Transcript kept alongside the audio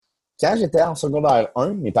quand j'étais en secondaire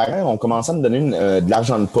 1, mes parents ont commencé à me donner de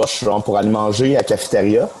l'argent de poche genre, pour aller manger à la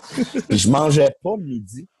cafétéria. Puis je mangeais pas le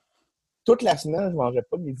midi. Toute la semaine, je mangeais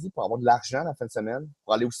pas le midi pour avoir de l'argent la fin de semaine,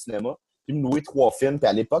 pour aller au cinéma, puis me louer 3 films. Puis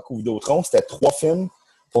à l'époque, au Vidéotron, c'était 3 films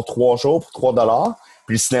pour 3 jours, pour 3 $.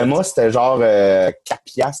 Puis le cinéma, c'était genre 4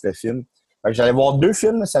 piastres le film. Fait que j'allais voir 2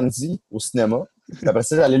 films le samedi au cinéma. Puis après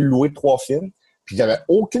ça, j'allais louer 3 films. Puis j'avais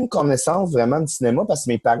aucune connaissance vraiment de cinéma parce que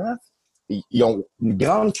mes parents, ils ont une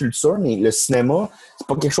grande culture, mais le cinéma, c'est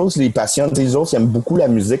pas quelque chose qui les passionne. Les autres, ils aiment beaucoup la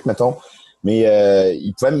musique, mettons. Mais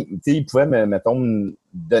ils pouvaient mettons, me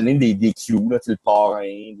donner des cues, là, le parrain,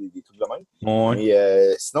 des trucs de même. Ouais.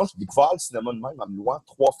 Mais sinon, j'ai découvert le cinéma de même en me louant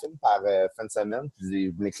 3 films par fin de semaine.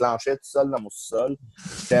 Puis je m'éclenchais tout seul dans mon sous-sol.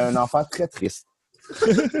 J'étais un enfant très triste.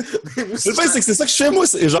 Le fait, c'est que c'est ça que je fais, moi.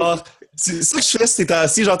 C'est genre, c'est ça que je fais ces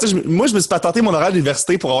temps-ci. Genre, moi, je me suis patenté mon horaire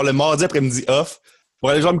d'université pour avoir le mardi après-midi off. Pour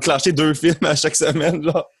aller genre me clencher 2 films à chaque semaine,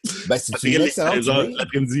 genre. Ben, c'est une excellente idée.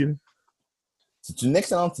 L'après-midi. C'est une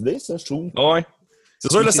excellente idée, ça, je trouve. Ouais.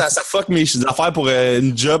 C'est sûr, là, ça fuck mes affaires pour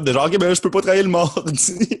une job de genre, OK, ben je peux pas travailler le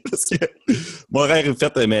mardi parce que mon horaire est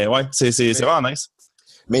fait, mais ouais, c'est vraiment nice.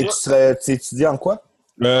 Mais tu étudies en quoi?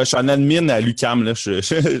 Je suis en admin à l'UQAM, là. Je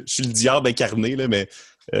suis le diable incarné, là, mais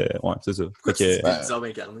ouais, c'est ça. C'est le diable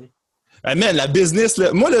incarné. Ah, man, la business,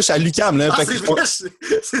 là. Moi, là, je suis à l'UQAM, là. Ah, c'est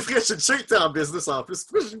vrai, je suis sûr que t'es en business en plus.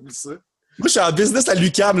 Pourquoi j'ai vu ça? Moi, je suis en business à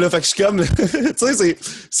l'UQAM, là. Fait que je suis comme. Tu sais,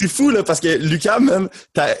 c'est fou, là, parce que l'UQAM, même.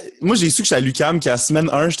 Moi, j'ai su que j'étais à l'UQAM, qu'à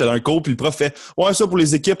semaine 1, j'étais dans un cours, puis le prof fait ouais, ça, pour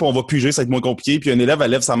les équipes, on va piger, ça va être moins compliqué. Puis un élève,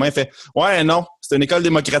 elle lève sa main et fait ouais, non, c'est une école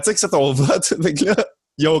démocratique, ça, on vote. Fait que là,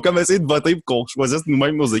 ils ont comme essayé de voter pour qu'on choisisse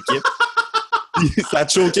nous-mêmes nos équipes. Ça a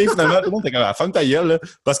choqué finalement. Tout le monde était comme, ferme ta gueule, là.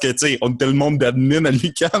 Parce que, tu sais, on était le monde d'admin à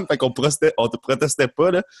l'UQAM, fait qu'on protestait pas,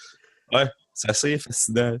 là. Ouais, c'est assez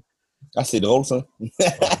fascinant. Ah, c'est drôle, ça.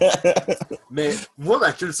 Mais moi,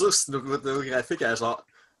 ma culture cinématographique a genre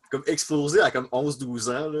comme explosé à comme 11-12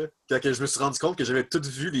 ans, là, quand je me suis rendu compte que j'avais toutes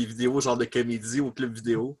vu les vidéos genre de comédie au club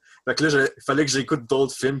vidéo. Fait que là, il fallait que j'écoute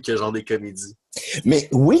d'autres films que genre des comédies. Mais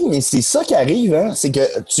oui, mais c'est ça qui arrive, hein. C'est que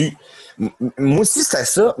moi aussi, c'était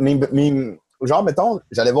ça. Mais genre, mettons,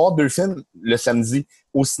 j'allais voir 2 films le samedi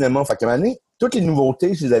au cinéma. Fait qu'à un moment donné, toutes les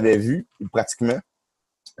nouveautés, je les avais vues, pratiquement.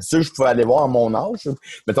 Ça, je pouvais aller voir à mon âge.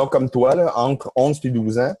 Mettons, comme toi, là, entre 11 et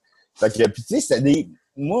 12 ans. Fait que, puis tu sais, c'était des...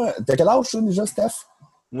 Moi, t'as quel âge, toi, déjà, Steph?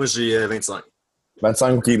 Moi, j'ai 25.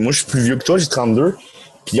 25, OK. Moi, je suis plus vieux que toi, j'ai 32.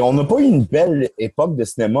 Puis on n'a pas eu une belle époque de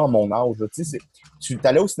cinéma à mon âge. Tu sais, tu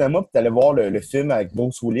allais au cinéma puis tu allais voir le film avec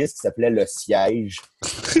Bruce Willis qui s'appelait Le Siège.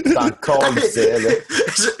 C'est encore ça, là.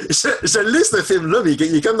 Je lis ce film-là, mais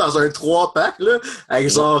il est comme dans un 3-pack, là, avec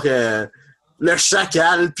genre le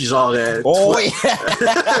chacal, puis genre... Oh oui!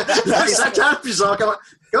 Le chacal, puis genre...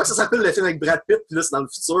 Comment ça s'appelle le film avec Brad Pitt, puis là, c'est dans le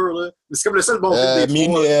futur, là? C'est comme le seul bon film des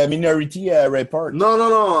trois. Minority Report. Non,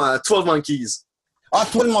 12 Monkeys. Ah,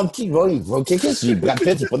 toi, le Monkey, oui. Qu'est-ce que Brad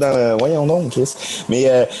Pitt, il est pas dans... Voyons donc, Chris.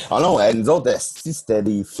 Mais, non, nous autres, c'était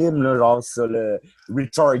des films, là, genre ça, le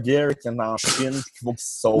Richard Gere qui est en Chine, puis qu'il faut qu'il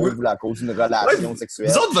se sauve, là, à cause d'une relation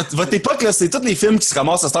sexuelle. Vous autres, votre époque, là, c'est tous les films qui se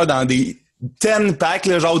ramassent à cette heure dans des 10 packs,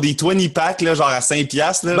 là, genre des 20 packs, là, genre à 5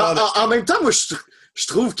 piastres. Là, genre en même temps, moi, je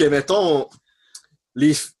trouve que, mettons,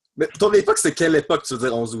 ton époque, c'était quelle époque, tu veux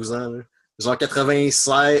dire, 11-12 ans, là? Genre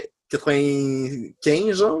 96,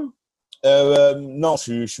 95, genre? Non,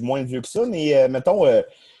 je suis moins vieux que ça, mais mettons, tu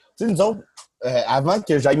sais, nous autres, avant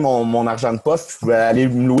que j'aille mon argent de poche, je pouvais aller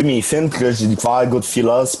me louer mes films, puis là, j'ai découvert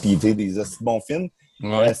Goodfellas, puis des assez bons films.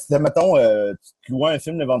 Ouais. C'était, mettons, tu te louais un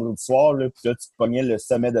film le vendredi soir, là, puis là, tu te pognais Le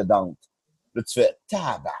Sommet de Dante. Là, tu fais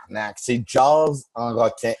tabarnak, c'est jazz en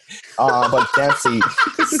volcan,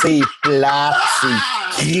 c'est plate, c'est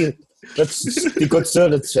cri. Là, tu écoutes ça,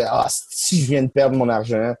 là, tu fais ah, si je viens de perdre mon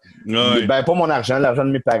argent. Ouais. Ben, pas mon argent, l'argent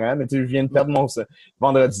de mes parents, mais tu sais, je viens de perdre mon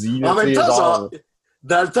vendredi. Là, en même temps, genre,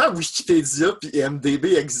 dans le temps, Wikipédia puis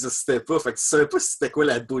MDB n'existaient pas. Fait que tu savais pas si c'était quoi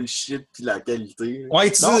la bullshit puis la qualité.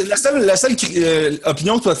 Ouais, tu sais, la seule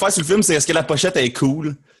opinion que tu peux te faire sur le film, c'est est-ce que la pochette est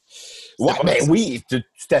cool? Ouais, ben oui, tout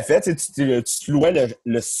à fait. Tu te louais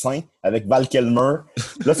le sein avec Val Kilmer.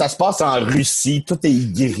 Là, ça se passe en Russie, tout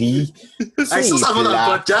est gris. Hey, ça va dans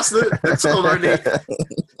le podcast.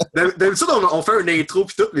 D'habitude, on fait un intro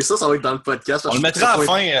pis tout, mais ça va être dans le podcast. On le mettra à la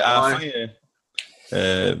fin.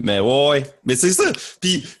 Mais ouais. Mais c'est ça.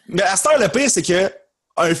 Puis, mais à cette heure, le pire, c'est que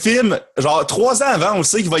un film, genre 3 ans avant, on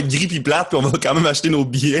sait qu'il va être gris pis plate, puis on va quand même acheter nos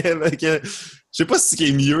billets. Je sais pas si c'est ce qui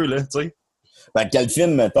est mieux, là, tu sais. Ben, quel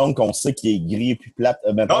film, mettons, qu'on sait qu'il est gris et puis plate?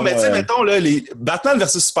 Mettons, non, mais tu sais, mettons, là, les Batman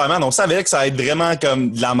vs Superman, on savait que ça allait être vraiment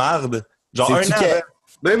comme de la merde. Genre un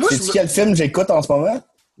an. C'est quel film j'écoute en ce moment?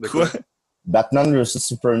 De quoi? Batman vs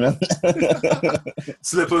Superman.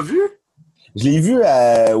 Tu l'as pas vu? Je l'ai vu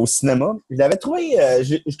au cinéma. Je l'avais trouvé...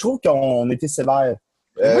 je trouve qu'on était sévère.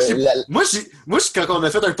 Moi, quand on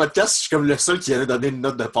a fait un podcast, je suis comme le seul qui allait donner une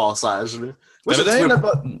note de passage. Là. Moi,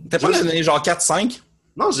 T'as pas donné genre 4-5?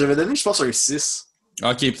 Non, j'avais donné, je pense, un 6.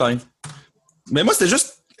 Ok, peut-être. Mais moi, c'était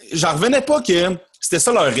juste... J'en revenais pas que c'était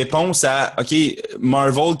ça leur réponse à OK,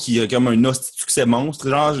 Marvel qui a comme un hostie de succès monstre.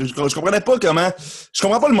 Genre, je comprenais pas comment... Je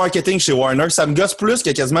comprends pas le marketing chez Warner. Ça me gosse plus que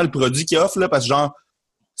quasiment le produit qu'ils offrent, là, parce que genre,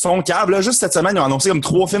 son câble, là, juste cette semaine, ils ont annoncé comme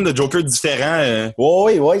 3 films de Joker différents.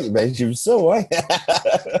 Oui, ben j'ai vu ça, ouais.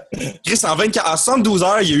 Chris, en 72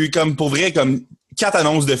 heures, il y a eu comme, pour vrai, comme 4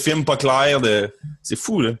 annonces de films pas clairs. C'est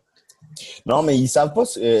fou, là. Non, mais ils savent pas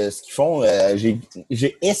ce qu'ils font.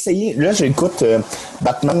 J'ai essayé... Là, j'écoute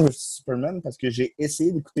Batman vs Superman parce que j'ai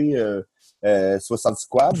essayé d'écouter Suicide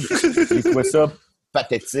Squad. J'ai trouvé ça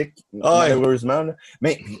pathétique, malheureusement. Là.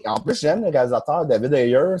 Mais en plus, j'aime le réalisateur David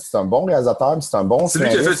Ayer. C'est un bon réalisateur, c'est un bon C'est lui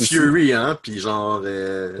qui a fait Fury, hein? Puis genre...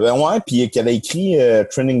 ouais, puis qui avait écrit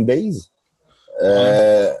Training Days.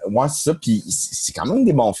 Ouais, c'est ça. Puis c'est quand même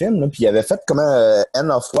des bons films. Là. Puis il avait fait comme End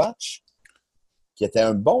of Watch, qui était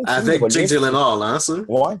un bon film. Avec Jake Gyllenhaal, hein, ça?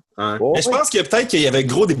 Ouais. Mais je pense que peut-être qu'il y avait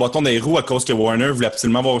gros des bâtons dans les roues à cause que Warner voulait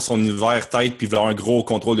absolument avoir son univers tête puis voulait avoir un gros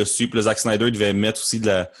contrôle dessus. Puis Zack Snyder devait mettre aussi de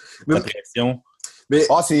la pression. Mais...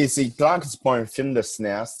 c'est clair que c'est pas un film de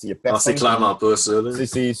cinéaste. C'est clairement pas ça. Là.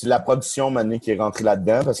 C'est la production maintenant qui est rentrée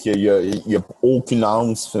là-dedans parce qu'il y a aucune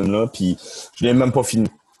âme, ce film-là. Puis je l'ai même pas fini.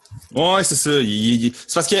 Ouais, c'est ça.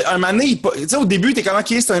 C'est parce qu'un moment donné, tu sais, au début, t'es comme, OK,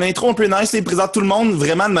 c'est un intro un peu nice, il présente tout le monde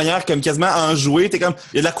vraiment de manière comme quasiment enjouée. T'es comme,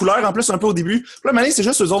 il y a de la couleur en plus un peu au début. Puis là, un moment donné, c'est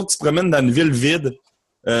juste eux autres qui se promènent dans une ville vide,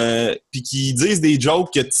 puis qui disent des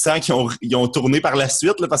jokes que tu sens qu'ils ont tourné par la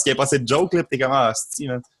suite, là, parce qu'il n'y a pas assez de jokes, là, pis t'es comme, ah, c'est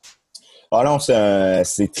man. Ah non,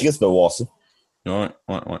 c'est triste de voir ça. Ouais.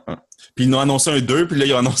 Puis ils nous ont annoncé un 2, puis là,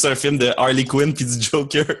 ils ont annoncé un film de Harley Quinn puis du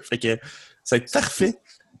Joker. Fait que ça va être parfait.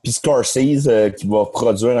 Puis Scorsese qui va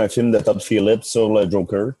produire un film de Todd Phillips sur le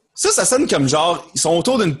Joker. Ça sonne comme genre, ils sont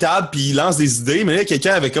autour d'une table puis ils lancent des idées, mais là,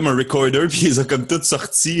 quelqu'un avait comme un recorder puis ils les a comme toutes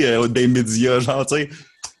sorties des médias, genre, tu sais.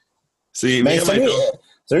 C'est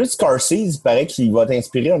Celui de Scorsese, il paraît qu'il va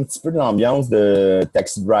t'inspirer un petit peu de l'ambiance de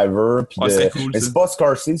Taxi Driver. Puis cool, mais c'est pas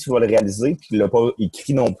Scorsese qui va le réaliser, puis il l'a pas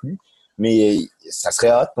écrit non plus. Mais ça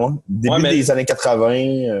serait hot, moi. Début des années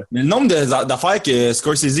 80. Mais le nombre d'affaires que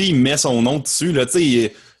Scorsese il met son nom dessus, là, tu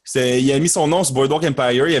sais, il a mis son nom sur Boardwalk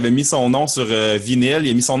Empire, il avait mis son nom sur Vinyl,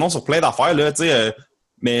 il a mis son nom sur plein d'affaires, là, tu sais.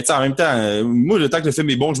 Mais tu sais, en même temps, moi, le temps que le film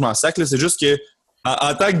est bon, je m'en sac, là. C'est juste que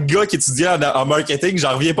en tant que gars qui étudie en marketing,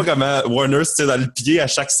 j'en reviens pas comment Warner se tire dans le pied à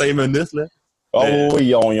chaque 5 minutes, là.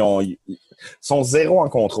 Oui, ils sont zéro en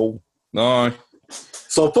contrôle. Ouais.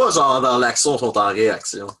 Ils sont pas genre dans l'action, ils sont en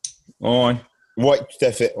réaction. Ouais. Ouais, tout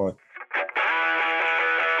à fait, ouais.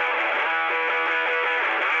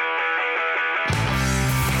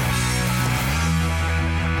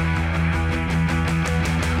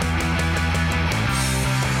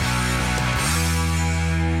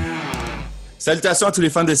 Salutations à tous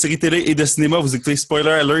les fans de séries télé et de cinéma. Vous écoutez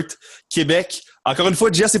Spoiler Alert Québec. Encore une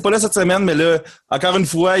fois, Jess n'est pas là cette semaine, mais là, encore une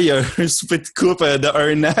fois, il y a un souper de coupe de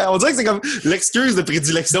 1 an. On dirait que c'est comme l'excuse de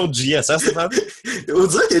prédilection de JS, hein, Stephan? On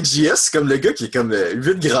dirait que JS, c'est comme le gars qui est comme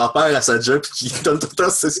 8 grands-pères à sa job et qui donne tout le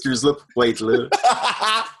temps cette excuse-là pour pas être là.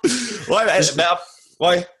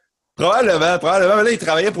 Ouais. Probablement. Mais là, il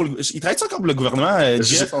travaillait pour il travaille-tu encore pour le gouvernement,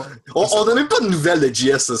 JS? On n'a même pas de nouvelles de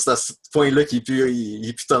JS, c'est à ce point-là qu'il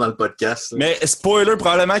est plus tant dans le podcast. Mais spoiler,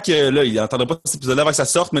 probablement que là, il n'entendra pas cet épisode-là avant que ça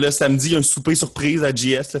sorte, mais là, samedi, il y a un souper surprise à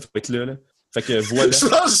JS, là, fait que là. Fait que voilà. Je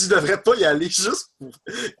pense que je devrais pas y aller juste pour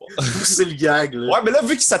pousser le gag, là. Ouais, mais là,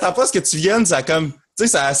 vu qu'il s'attend pas à ce que tu viennes, ça comme, tu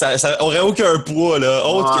sais, ça aurait aucun poids, là.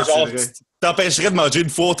 Autre que genre, t'empêcherais de manger une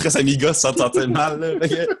fois très amiga sans te sentir mal,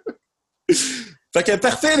 là. Fait que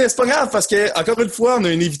parfait, mais c'est pas grave, parce que, encore une fois, on a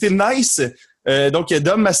un invité nice. Donc,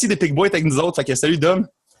 Dom Massi des Pics Bois est avec nous autres. Fait que salut, Dom.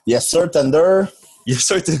 Yes, sir, Thunder. Yes,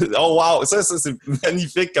 sir. Oh, wow. Ça, c'est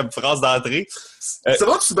magnifique comme phrase d'entrée. Ça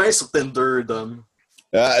va-tu bien sur Tinder, Dom?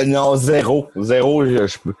 Non, zéro.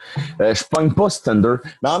 Je pogne pas ce Thunder.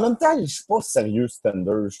 Mais en même temps, je suis pas sérieux, ce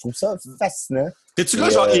Thunder. Je trouve ça fascinant. T'es-tu là,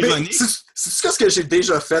 genre, ironique? C'est ce que j'ai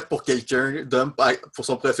déjà fait pour quelqu'un, Dom, pour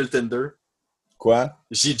son profil Tinder? Quoi?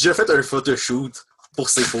 J'ai déjà fait un photoshoot pour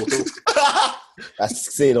ses photos.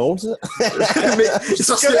 C'est drôle, ça. Mais tu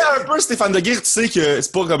connais un peu Stephan de Guerre, tu sais que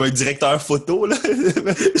c'est pas comme un directeur photo, là.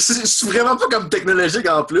 Je suis vraiment pas comme technologique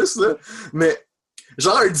en plus, là. Mais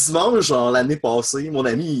genre un dimanche, genre l'année passée, mon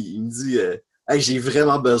ami, il me dit hey, j'ai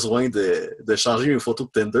vraiment besoin de changer une photo de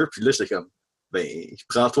Tinder. Puis là, j'étais comme ben,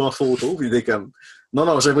 prends-toi en photo. Puis il était comme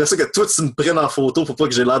Non, j'aimerais ça que toi, tu me prennes en photo pour pas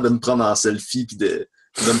que j'ai l'air de me prendre en selfie pis de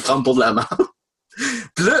me prendre pour de la merde.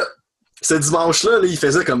 Puis là, ce dimanche-là, là, il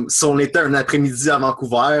faisait comme si on était un après-midi à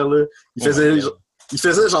Vancouver, là. Il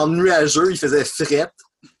faisait genre nuageux, il faisait frette.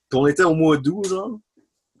 Puis on était au mois d'août, genre.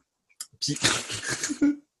 Puis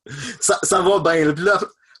ça va bien. Là. Puis là,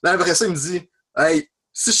 après ça, il me dit « Hey,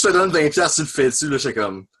 si je te donne 20$, tu le fais-tu? » Là, j'étais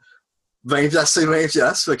comme 20$, c'est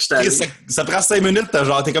 20$. Fait que j'étais allé. Ça prend 5 minutes,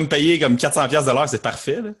 t'es comme payé comme 400$ de l'heure, c'est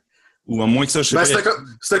parfait, là. Ou à moins que ça, je sais pas.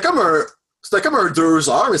 C'était comme un 2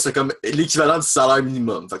 heures, mais c'était comme l'équivalent du salaire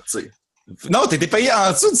minimum. Fait que, tu sais. Non, t'étais payé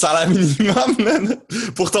en dessous du salaire minimum, là,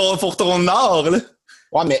 pour ton art, là.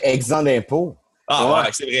 Ouais, mais exempt d'impôts. Ah ouais,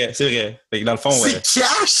 c'est vrai. Fait que dans le fond, c'est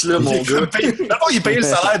cash, là, mon gars. Dans le fond, il est payé le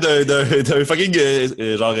salaire d'un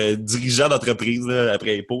fucking genre dirigeant d'entreprise, là,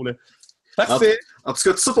 après impôt, là. Parfait. En tout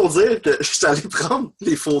cas, tout ça pour dire que je suis allé prendre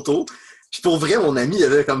des photos. Puis pour vrai, mon ami, il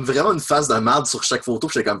avait comme vraiment une face de merde sur chaque photo.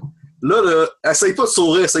 J'étais comme, là, essaye pas de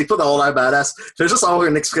sourire, essaye pas d'avoir l'air badass. Fais juste avoir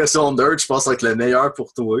une expression nerd, je pense que ça va être le meilleur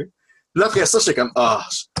pour toi. Puis là, après ça, j'étais comme,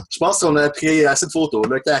 je pense qu'on a pris assez de photos.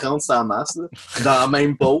 Là, 40, c'est en masse, là, dans la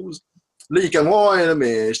même pose. Là, il est comme, ouais, là,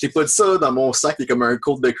 mais je t'ai pas dit ça dans mon sac, il est comme un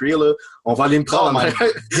code de cuir, là. On va aller me prendre en arrière.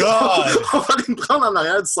 On va aller me prendre en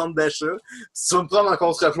arrière du centre d'achat. Tu vas me prendre en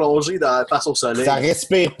contre-plongée face au soleil. Ça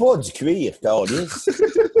respire pas du cuir, Carlis.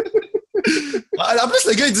 En plus,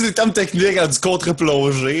 le gars, il dit des termes techniques du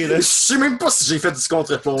contre-plongée, là. Je sais même pas si j'ai fait du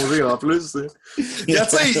contre-plongée, en plus.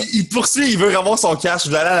 Il poursuit, il veut avoir son cash,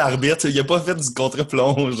 il veut aller à l'arbitre. Il a pas fait du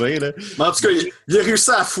contre-plongée, là. Mais en tout cas, il a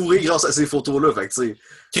réussi à fourrer grâce à ces photos-là, fait que, tu sais.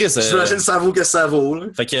 Chris, j'imagine que ça vaut que ça vaut, là.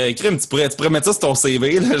 Fait que, Crime, tu pourrais mettre ça sur ton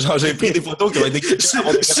CV, là. Genre, j'ai pris des photos qui ont été... Je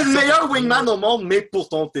suis le meilleur wingman au monde, mais pour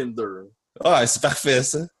ton Tinder. Ah, c'est parfait,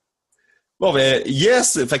 ça. Bon, ben,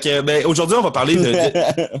 yes! Fait que, ben, aujourd'hui, on va parler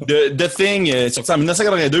de The Thing, sorti en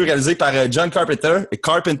 1982, réalisé par John Carpenter.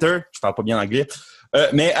 Je parle pas bien anglais.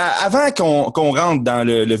 Mais avant qu'on rentre dans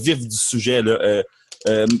le vif du sujet, là,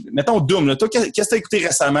 mettons, Doom, là, toi, qu'est-ce que t'as écouté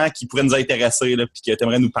récemment qui pourrait nous intéresser, là, puis que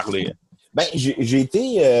t'aimerais nous parler? Là? Ben, j'ai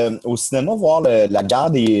été au cinéma voir la guerre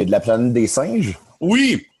de la planète des singes.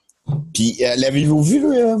 Oui! Puis, l'avez-vous vu,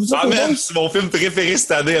 là, vous Ah, même, c'est mon film préféré cette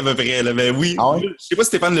année, à peu près, là. Ben oui. Ah ouais? Je sais pas si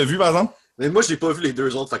Stephan l'a vu, par exemple. Mais moi, je l'ai pas vu les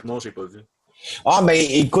deux autres, fait que non, j'ai pas vu. Ah, ben,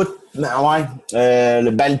 écoute, ouais.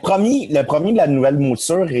 Le premier de la nouvelle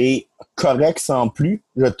mouture est correct sans plus,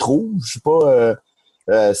 je trouve. Je sais pas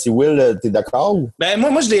si Will, t'es d'accord? Ben,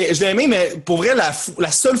 moi je l'ai aimé, mais pour vrai,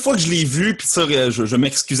 la seule fois que je l'ai vu, puis ça, je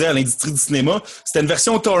m'excusais à l'industrie du cinéma, c'était une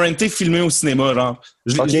version torrentée filmée au cinéma, genre.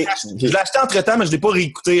 Je l'ai acheté entre-temps, mais je l'ai pas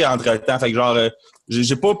réécouté entre-temps. Fait que genre,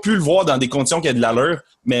 j'ai pas pu le voir dans des conditions qui a de l'allure,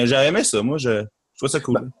 mais j'avais aimé ça. Moi, je trouve ça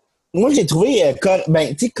cool. Moi, j'ai trouvé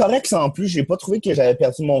correct sans plus. J'ai pas trouvé que j'avais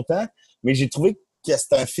perdu mon temps, mais j'ai trouvé que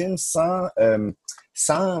c'est un film sans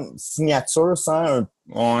signature,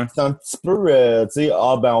 Ouais. c'est un petit peu, tu sais,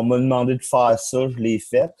 on m'a demandé de faire ça, je l'ai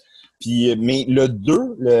fait. Puis, mais le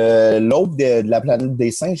 2, l'autre de la planète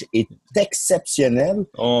des singes est exceptionnel.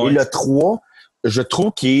 Oh, ouais. Et le 3, je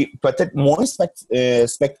trouve qu'il est peut-être moins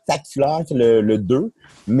spectaculaire que le 2,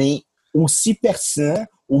 mais aussi pertinent,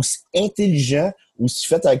 aussi intelligent, aussi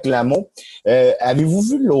fait avec l'amour. Avez-vous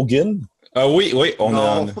vu Logan? Oui, on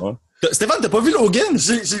a. Stéphane, t'as pas vu Logan?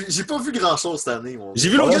 J'ai pas vu grand-chose cette année, moi. J'ai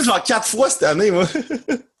vu Logan genre 4 fois cette année, moi.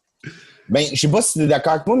 Ben, je sais pas si t'es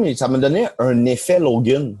d'accord avec moi, mais ça m'a donné un effet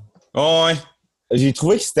Logan. Oh, ouais. J'ai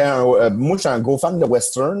trouvé que c'était moi, je suis un gros fan de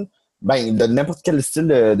western, ben, de n'importe quel style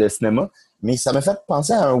de cinéma, mais ça m'a fait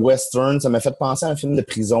penser à un western, ça m'a fait penser à un film de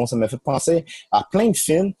prison, ça m'a fait penser à plein de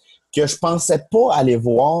films que je pensais pas aller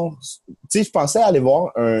voir. Tu sais, je pensais aller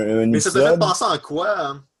voir un mais épisode... ça t'a fait penser en quoi,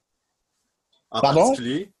 hein? En Pardon?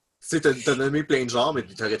 particulier? Tu sais, t'as nommé plein de genres, mais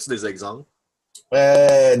t'aurais-tu des exemples?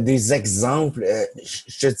 Des exemples.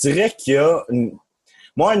 Je te dirais qu'il y a...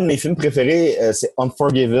 Moi, un de mes films préférés, c'est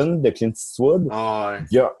Unforgiven de Clint Eastwood. Ah, ouais.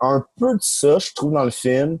 Il y a un peu de ça, je trouve, dans le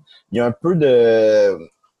film. Il y a un peu le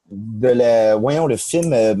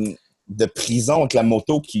film de prison avec la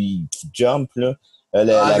moto qui jump, là.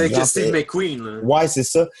 Avec Steve McQueen, là. Ouais, c'est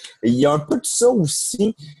ça. Il y a un peu de ça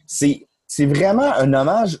aussi. C'est vraiment un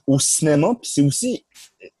hommage au cinéma, puis c'est aussi...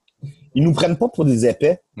 Ils nous prennent pas pour des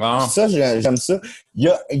épais. Wow. Ça, j'aime ça. Il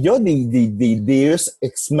y a des Deus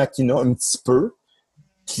ex machina un petit peu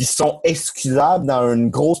qui sont excusables dans une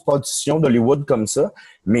grosse production d'Hollywood comme ça,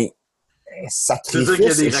 mais ça Tu veux dire qu'il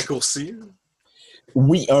y a des raccourcis?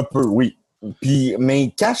 Oui, un peu, oui. Puis,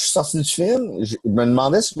 mais quand je suis sorti du film, je me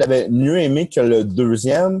demandais si je l'avais mieux aimé que le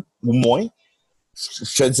deuxième ou moins.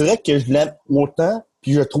 Je te dirais que je l'aime autant,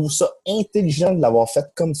 puis je trouve ça intelligent de l'avoir fait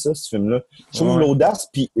comme ça, ce film-là. Je trouve l'audace,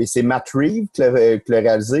 puis c'est Matt Reeves qui l'a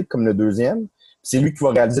réalisé comme le deuxième. C'est lui qui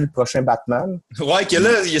va réaliser le prochain Batman. Ouais, que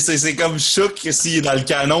là, c'est comme choc s'il est dans le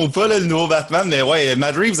canon ou pas, là, le nouveau Batman. Mais ouais,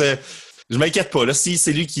 Matt Reeves, je m'inquiète pas. Là, si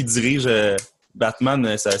c'est lui qui dirige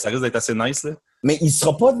Batman, ça risque d'être assez nice. Là. Mais il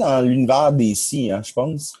sera pas dans l'univers DC, hein, je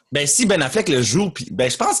pense. Ben, si Ben Affleck le joue, puis ben,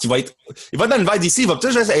 je pense qu'il va être dans l'univers DC, il va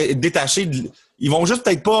peut-être juste être détaché. Ils vont juste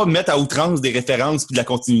peut-être pas mettre à outrance des références puis de la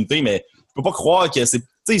continuité, mais je peux pas croire que c'est...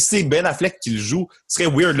 Tu sais, c'est Ben Affleck qui le joue, ce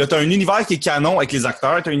serait weird. Là, t'as un univers qui est canon avec les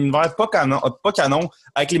acteurs, t'as un univers pas canon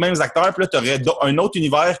avec les mêmes acteurs, puis là, t'aurais un autre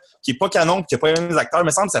univers qui est pas canon puis qui a pas les mêmes acteurs. Il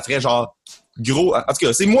me semble que ça ferait genre gros... En tout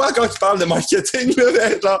cas, c'est moi encore qui parle de marketing,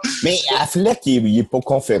 là, genre... Mais Affleck, il est pas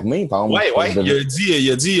confirmé, par exemple. Ouais,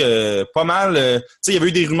 il a dit pas mal... tu sais, il y avait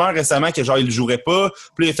eu des rumeurs récemment que genre, il le jouerait pas.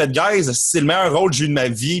 Puis il a fait « Guys, c'est le meilleur rôle que j'ai eu de ma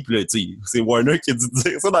vie. » Puis là, tu sais, c'est Warner qui a dû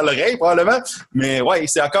dire ça dans l'oreille, probablement. Mais ouais,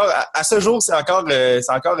 c'est encore... À ce jour, c'est encore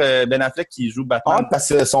Ben Affleck qui joue Batman. Ah, parce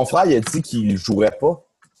que son frère, il a dit qu'il jouerait pas.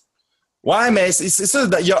 Ouais, mais c'est ça.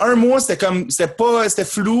 Il y a un mois, c'était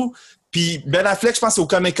flou. Puis Ben Affleck, je pense au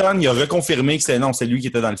Comic-Con, il a reconfirmé que c'est lui qui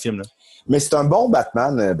était dans le film. Là. Mais c'est un bon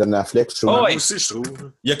Batman, Ben Affleck, je trouve. Oh, ouais. Moi aussi, je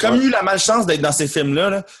trouve. Il a comme eu la malchance d'être dans ces films-là.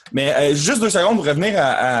 Là. Mais juste 2 secondes pour revenir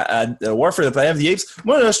à War for the Planet of the Apes.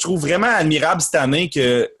 Moi, là, je trouve vraiment admirable cette année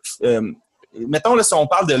que... mettons, là, si on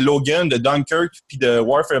parle de Logan, de Dunkirk, puis de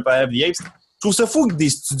War for the Planet of the Apes, je trouve ça fou que des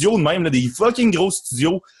studios de même, là, des fucking gros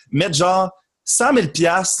studios, mettent genre 100 000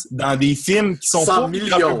 $, dans des films qui sont 100 pas...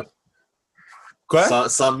 millions. Quoi?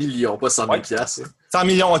 100 millions, pas 100 000 piastres. 100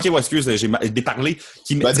 millions, ok, ouais, excuse, j'ai déparlé.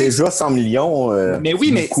 Déjà, 100 millions, mais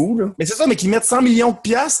oui, mais, beaucoup, là. mais c'est ça, mais qu'ils mettent 100 millions de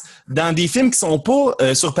piastres dans des films qui sont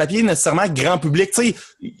pas sur papier nécessairement grand public. Tu sais,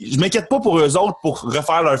 je m'inquiète pas pour eux autres pour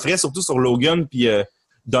refaire leurs frais, surtout sur Logan puis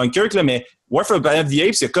Dunkirk, là, mais War for the Planet of the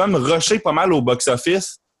Apes, il a comme rushé pas mal au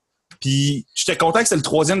box-office. Puis j'étais content que c'est le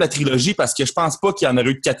 3e de la trilogie parce que je pense pas qu'il y en aurait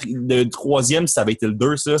eu de 3e si ça avait été le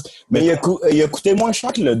 2, ça. Mais il a coûté moins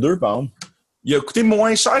cher que le 2, par exemple. Il a coûté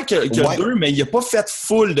moins cher que le 2, mais il a pas fait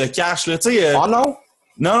full de cash. Là, Ah non?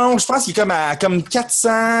 Non, je pense qu'il est comme à comme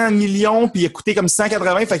 400 millions, puis il a coûté comme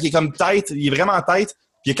 180, fait qu'il est comme tête, il est vraiment tête.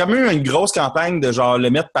 Puis il y a quand même eu une grosse campagne de genre le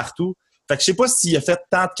mettre partout. Fait que je sais pas s'il a fait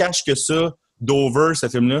tant de cash que ça d'over, ce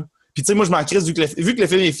film-là. Puis tu sais, moi, je m'en crisse, vu que le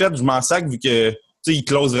film est fait, je m'en sac, vu que, tu sais, il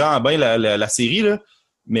close vraiment bien la série, là.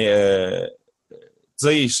 Mais,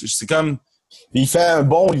 tu sais, c'est comme... Il fait un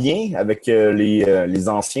bon lien avec les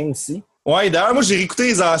anciens aussi. Ouais, d'ailleurs, moi, j'ai réécouté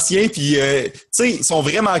les anciens, puis, tu sais, ils sont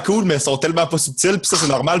vraiment cool, mais ils sont tellement pas subtils, puis ça, c'est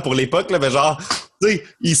normal pour l'époque, là, mais genre, tu sais,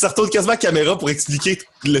 ils se retournent quasiment à la caméra pour expliquer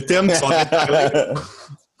le thème qu'ils sont en train de parler.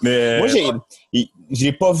 Mais... Moi,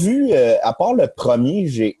 j'ai pas vu, à part le premier,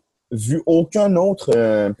 j'ai vu aucun autre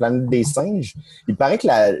Planète des singes. Il paraît que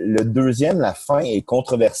le 2e, la fin, est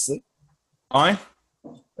controversée. Ouais.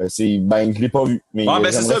 Je l'ai pas vu. Mais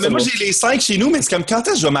ouais, c'est ça. Mais moi, j'ai les 5 chez nous, mais c'est comme quand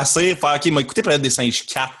est-ce que je vais m'asseoir, faire, OK, m'a écouté Planète des singes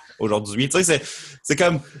 4 aujourd'hui. Tu sais, c'est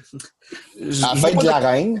comme... La fin de la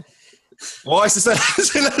reine. Ouais, c'est ça.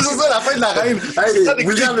 c'est ça, la fin de la reine. Hey,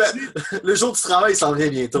 William, le jour du travail, ça s'en vient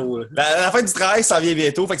bientôt. La fin du travail, ça vient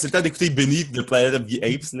bientôt. Fait que c'est le temps d'écouter Beneath de Planet of the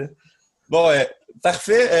Apes. Là. Bon,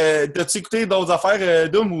 parfait. T'as-tu écouté d'autres affaires,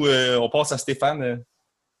 Dom, ou on passe à Stéphane?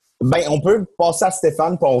 Ben, on peut passer à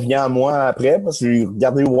Stephan, puis on revient à moi après, parce que j'ai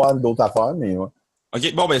regardé d'autres affaires, mais ouais.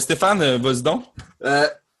 OK, bon, ben Stéphane, vas-y donc.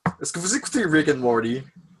 Est-ce que vous écoutez Rick and Morty?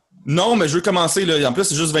 Non, mais je veux commencer, là. En plus,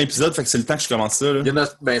 c'est juste 20 épisodes, fait que c'est le temps que je commence ça, là.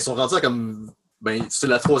 Ils sont rendus à comme... Ben, c'est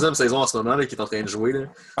la 3e saison en ce moment, là, qui est en train de jouer, là.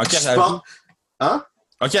 OK, elle joue. Hein?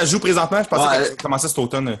 OK, elle joue présentement. Je pensais qu'elle commençait cet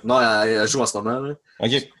automne. Non, elle joue en ce moment, là.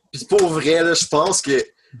 OK. Puis pour vrai, là, je pense que...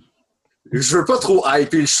 Je veux pas trop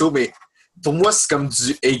hyper le show, mais pour moi, c'est comme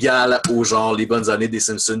du égal aux genre les bonnes années des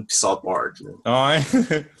Simpsons puis South Park. Là.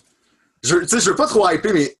 Ouais. Je veux pas trop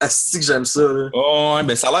hyper, mais asti que j'aime ça. Là. Oh, ouais,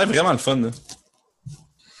 ben ça a l'air vraiment le fun. Là.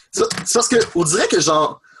 C'est parce que on dirait que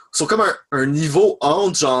genre ils sont comme un niveau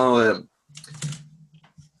entre genre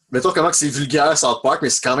mettons comment que c'est vulgaire South Park, mais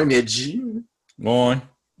c'est quand même edgy. Ouais.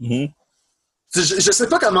 Mm-hmm. Je sais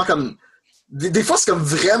pas comment comme des fois c'est comme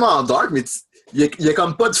vraiment dark, mais il y a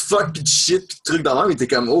comme pas de fuck pis de shit pis de trucs dans l'air, mais t'es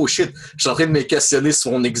comme oh shit, je suis en train de me questionner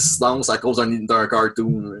sur mon existence à cause d'un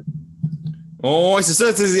cartoon. Là. Oh, ouais, c'est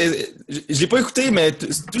ça. Je l'ai pas écouté, mais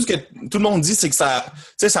tout ce que tout le monde dit, c'est que ça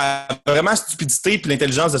a vraiment la stupidité et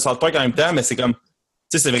l'intelligence de South Park en même temps, mais c'est comme,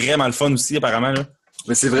 c'est vraiment le fun aussi, apparemment. Là.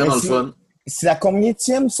 Mais c'est vraiment le fun. C'est la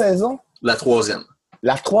combienième saison? La 3e.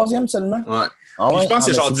 La 3e seulement? Ouais. Ah ouais? Je pense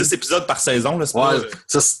que c'est genre 10 épisodes par saison. Là, ouais,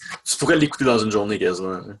 tu pourrais l'écouter dans une journée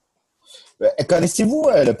quasiment.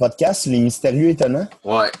 Connaissez-vous le podcast Les Mystérieux Étonnants?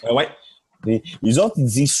 Ouais. Ouais. Les autres, ils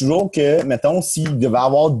disent toujours que, mettons, s'il devait y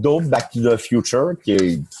avoir d'autres Back to the Future,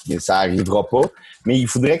 que ça arrivera pas, mais il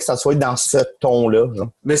faudrait que ça soit dans ce ton-là. Genre.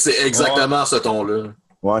 Mais c'est exactement ce ton-là.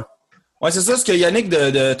 Ouais. Ouais, c'est ça. Ce que Yannick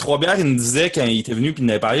de Trois-Bières, il me disait quand il était venu et il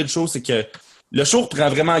nous avait parlé de show, c'est que le show prend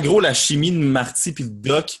vraiment gros la chimie de Marty puis de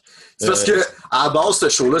Doc. C'est parce que, à la base, ce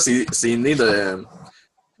show-là, c'est né de...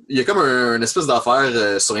 Il y a comme une espèce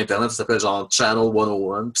d'affaire sur Internet qui s'appelle genre Channel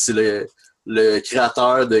 101, puis c'est le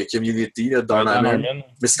créateur de Community, là, Dom Massi.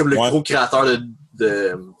 Mais c'est comme le gros créateur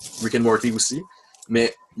de Rick and Morty aussi.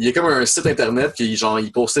 Mais il y a comme un site Internet qui, genre,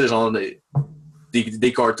 il postait genre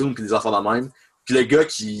des cartoons puis des affaires de même. Puis le gars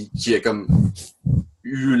qui a comme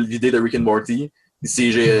eu l'idée de Rick and Morty, c'est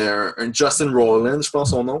un Justin Rowland, je pense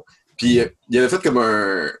son nom. Puis il avait fait comme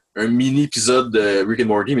un mini-épisode de Rick and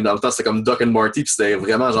Morty, mais dans le temps, c'était comme Doc and Morty, puis c'était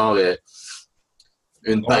vraiment genre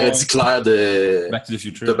une parodie claire de Back to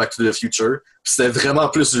the Future. Puis c'était vraiment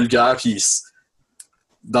plus vulgaire, puis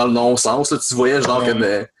dans le non-sens, là, tu voyais genre comme...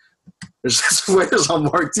 tu voyais genre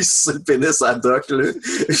Morty sur le pénis à Doc, là.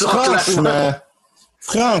 Genre,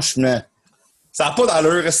 Franchement. Ça n'a pas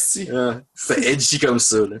d'allure, esti. C'était edgy comme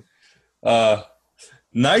ça, là.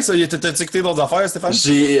 Nice. T'as écouté d'autres affaires, Stéphane?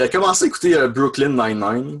 J'ai commencé à écouter Brooklyn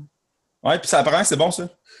Nine-Nine. Ouais, puis ça apparemment c'est bon, ça.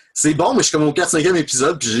 C'est bon, mais je suis comme au 4-5e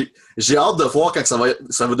épisode, puis j'ai hâte de voir quand ça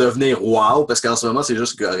va devenir wow, parce qu'en ce moment, c'est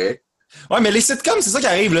juste correct. Ouais, mais les sitcoms, c'est ça qui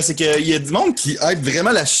arrive, là. C'est qu'il y a du monde qui aide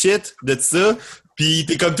vraiment la shit de ça, puis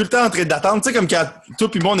t'es comme tout le temps en train d'attendre. Tu sais, comme quand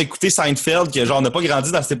toi puis moi, on écoutait Seinfeld, que genre, on n'a pas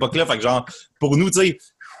grandi dans cette époque-là, fait que genre, pour nous, tu sais,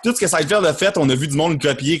 tout ce que Seinfeld a fait, on a vu du monde le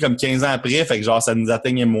copier comme 15 ans après, fait que genre, ça nous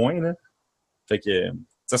atteignait moins, là. Fait que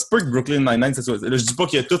ça se peut que Brooklyn Nine-Nine, c'est ça. Là, je dis pas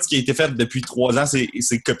que tout ce qui a été fait depuis 3 ans,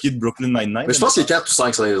 c'est copié de Brooklyn Nine-Nine. Mais je pense qu'il y a 4 ou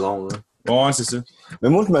 5 saisons. Là. Ouais, c'est ça. Mais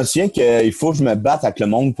moi, je me souviens qu'il faut que je me batte avec le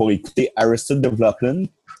monde pour écouter Arrested Development.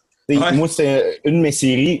 Ouais. Moi, c'est une de mes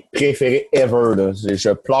séries préférées ever. Là.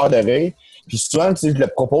 Je pleure de rire. Puis souvent, je le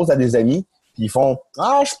propose à des amis, puis ils font «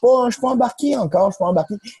 Ah, je suis pas embarqué encore, je suis pas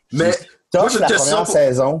embarqué. » Mais moi, j'ai une question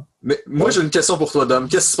saison. Mais moi, j'ai une question pour toi, Dom.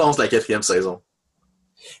 Qu'est-ce que tu penses de la 4e saison?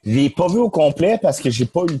 Je l'ai pas vu au complet parce que j'ai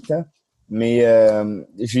pas eu le temps. Mais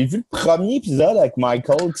j'ai vu le premier épisode avec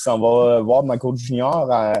Michael qui s'en va voir Michael Junior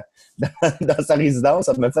dans sa résidence.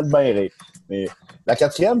 Ça m'a fait bien rire. Mais la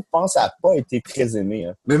 4e, je pense, ça n'a pas été très aimé.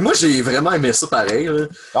 Hein. Mais moi, j'ai vraiment aimé ça pareil. Là.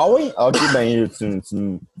 Ah oui? OK, ben,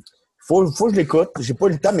 faut que je l'écoute. J'ai pas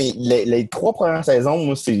eu le temps, mais les 3 premières saisons,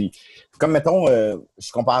 moi, c'est comme, mettons,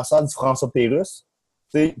 je compare ça à du François Pérusse.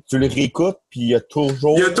 Tu le réécoutes, puis il y a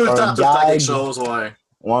toujours il y a tout le temps quelque chose, ouais.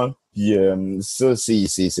 Ouais, puis ça,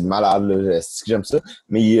 c'est malade, là. C'est que j'aime ça.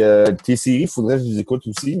 Mais tes séries, il faudrait que je les écoute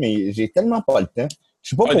aussi, mais j'ai tellement pas le temps. Je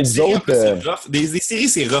sais pas pour vous autres... Des séries,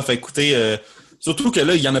 c'est rough à écouter. Surtout que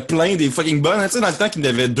là, il y en a plein des fucking bonnes. Tu sais, dans le temps qu'il y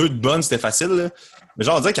en avait 2 de bonnes, c'était facile, là. Mais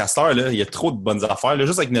genre, on dirait qu'à cette heure, là, il y a trop de bonnes affaires. Là.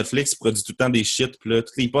 Juste avec Netflix, ils produisent tout le temps des shit, puis là,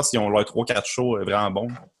 tous les postes, ils ont leurs 3-4 shows vraiment bons.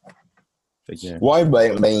 Ouais,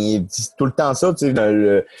 ben, c'est tout le temps ça, tu sais.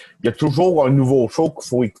 Il y a toujours un nouveau show qu'il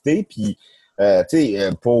faut écouter, puis... tu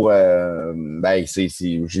sais,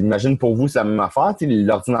 j'imagine pour vous, c'est la même affaire.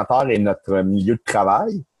 L'ordinateur est notre milieu de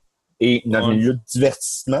travail et notre milieu de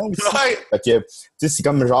divertissement aussi. Ouais. Fait que, tu sais, c'est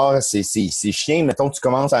comme genre, c'est chiant. Mettons, tu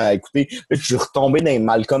commences à écouter. Là, je suis retombé dans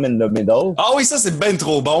Malcolm in the Middle. Ah oui, ça, c'est ben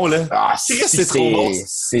trop bon, là. Ah, c'est trop bon.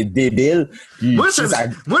 C'est débile. Puis, moi,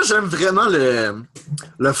 j'aime vraiment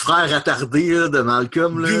le frère attardé là, de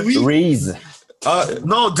Malcolm. Là. Dewey. Reese.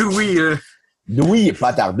 Non, Dewey. Dewey, il n'est pas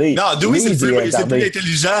attardé. Non, Dewey, c'est plus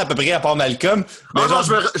intelligent à peu près à part Malcolm. Mais non,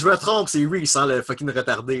 je me trompe, c'est Reese, hein, le fucking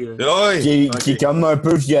retardé. Oui. Qui est comme un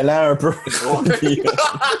peu violent, un peu.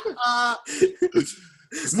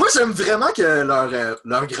 Moi, j'aime vraiment que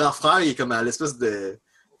leur grand frère est comme à l'espèce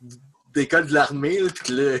d'école de l'armée, puis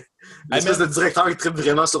que l'espèce de directeur qui tripe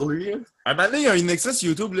vraiment sur lui. Un moment donné, il y a une extrait sur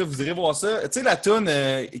YouTube, là, vous irez voir ça. Tu sais, la toune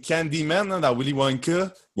Candyman là, dans Willy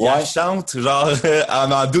Wonka, il chante genre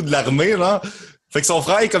en dos de l'armée, là. Fait que son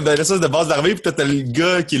frère est comme dans l'espèce de base de l'armée, puis t'as le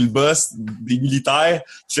gars qui est le boss des militaires.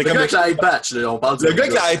 Le gars avec la high patch, là, on parle du le gars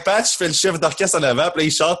avec la high patch fait le chef d'orchestre en avant, puis là,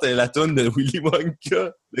 il chante la toune de Willy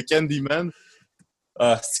Wonka, le Candyman.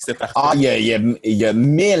 Ah, c'est parfait. Ah, il y a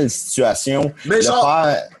 1000 situations. Mais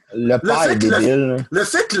le père est débile. Le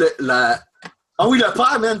fait que Ah oui, le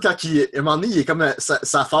père, man, quand à un moment donné, il est comme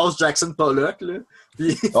sa phase Jackson Pollock, là.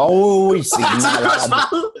 Puis... Oh oui, c'est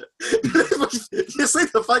malade. Il essaie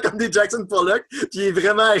de faire comme des Jackson Pollock, puis il est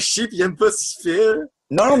vraiment à chier, puis il aime pas ce qu'il fait.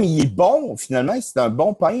 Non, mais il est bon, finalement. C'est un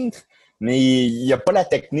bon peintre, mais il n'y a pas la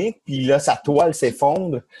technique, puis là, sa toile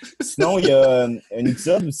s'effondre. Sinon, il y a un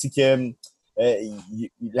épisode aussi que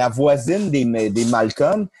la voisine des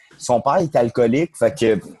Malcolm, son père est alcoolique, fait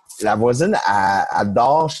que la voisine, elle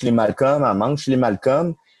dort chez les Malcolm, elle mange chez les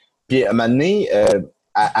Malcolm. Puis, à un moment donné,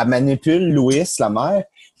 elle manipule Louis, la mère,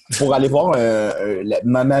 pour aller voir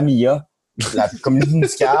Mamma Mia, la comédie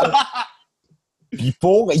musicale. Puis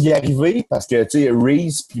pour y arriver, parce que, tu sais,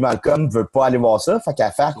 Reese puis Malcolm veut pas aller voir ça, fait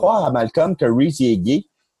qu'elle fait croire à Malcolm que Reese, il est gay.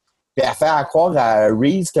 Puis elle fait croire à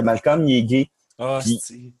Reese que Malcolm, il est gay.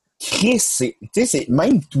 Puis, Chris, c'est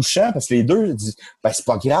même touchant, parce que les deux disent, ben, c'est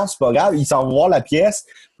pas grave, ils s'en vont voir la pièce,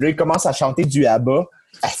 puis là, ils commencent à chanter du ABBA.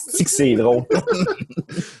 Asti que c'est drôle.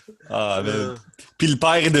 Puis le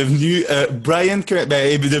père est devenu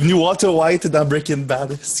est devenu Walter White dans Breaking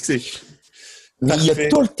Bad. Mais il a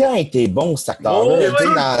tout le temps été bon, cet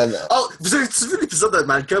acteur-là. Vous avez-tu vu l'épisode de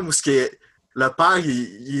Malcolm où le père,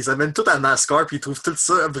 il les amène tout à NASCAR puis il trouve tout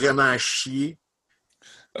ça vraiment à chier?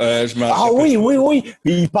 Oui.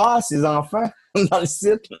 Puis il passe ses enfants dans le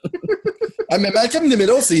site. Mais Malcolm in the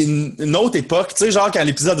Middle, c'est une autre époque. Tu sais, genre, quand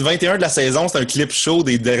l'épisode 21 de la saison, c'est un clip show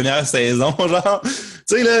des dernières saisons, genre. Tu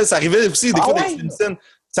sais, là, ça arrivait aussi des fois des Simpsons.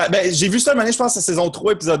 J'ai vu ça une année, je pense, à saison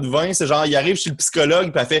 3, épisode 20. C'est genre, il arrive chez le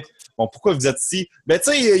psychologue, puis elle fait « Bon, pourquoi vous êtes ici? » Ben,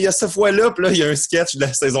 tu sais, il y a cette fois-là, puis là, il y a un sketch de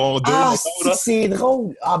la saison 2. C'est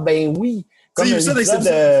drôle. Ah, ben oui. Comme il y a eu ça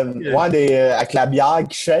avec la bière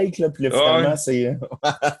qui shake, là, puis là, finalement, c'est...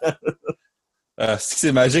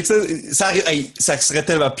 c'est magique. Ça serait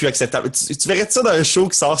tellement plus acceptable. Tu verrais ça dans un show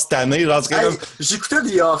qui sort cette année? Genre, j'écoutais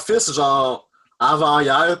The Office, genre,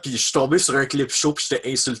 avant-hier, puis je suis tombé sur un clip show, puis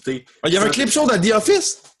j'étais insulté. Il y avait un clip show dans The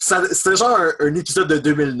Office? C'était genre un épisode de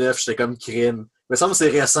 2009, j'étais comme crime. Il me semble que c'est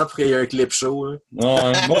récent pour qu'il y ait un clip show. Hein.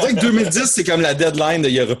 Ouais. On dirait que 2010, c'est comme la deadline,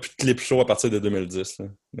 il n'y aura plus de clip show à partir de 2010. Là.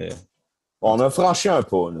 Mais... On a franchi un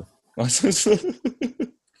pas, là.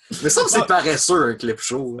 Mais ça, c'est paresseux, un clip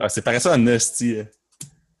show. C'est paresseux en hostie.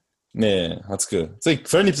 Mais, en tout cas, tu sais,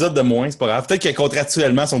 faire un épisode de moins, c'est pas grave. Peut-être que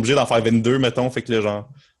contractuellement, ils sont obligés d'en faire 22, mettons, fait que là, genre...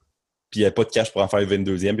 Puis il n'y a pas de cash pour en faire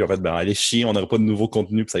 22e, puis en fait, ben, allez chier, on n'aura pas de nouveau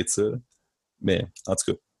contenu, puis ça va être ça. Mais, en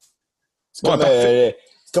tout cas...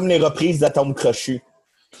 C'est comme les reprises d'Atome Crochu.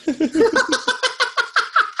 Ouais,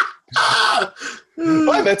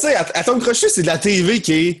 ben tu sais, Atome Crochu, c'est de la TV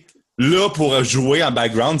qui est là pour jouer en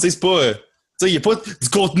background. Tu sais, c'est pas... tu sais, il n'y a pas du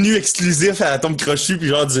contenu exclusif à Atome Crochu, puis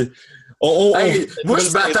genre du... moi, je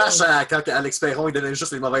m'attache quand Alex Perron, il donnait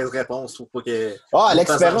juste les mauvaises réponses pour pas que...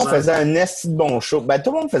 Alex Perron faisait un esti de bon show. Ben,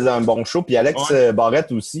 tout le monde faisait un bon show, puis Alex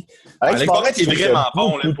Barrette aussi. Alex Barrette est vraiment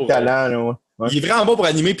bon, là, pour... talent, là, ouais. Il est vraiment bon pour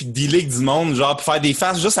animer puis dealer avec du monde, genre, pour faire des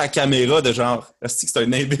faces juste à la caméra de genre, est-ce que c'est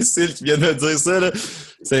un imbécile qui vient de me dire ça, là?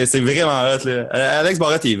 C'est vraiment hot, là. Alex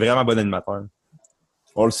Barrette est vraiment bon animateur.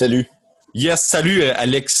 On le salue. Yes, salut,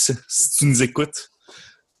 Alex, si tu nous écoutes.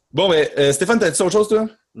 Bon, ben, Stephan, t'as-tu autre chose, toi?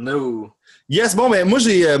 No. Yes, bon, ben, moi,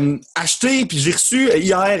 j'ai acheté puis j'ai reçu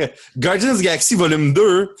hier Guardians of the Galaxy Volume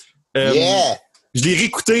 2. Yeah! Je l'ai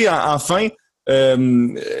réécouté enfin.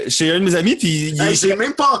 Chez un de mes amis, puis j'ai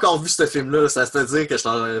même pas encore vu ce film-là, ça se fait dire que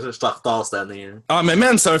je suis en retard cette année. Hein. Ah, mais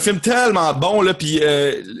man, c'est un film tellement bon, là, puis...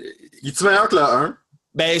 Il est-tu meilleur que le 1?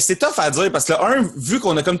 Ben, c'est tough à dire, parce que le 1, vu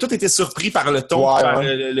qu'on a comme tout été surpris par le ton, par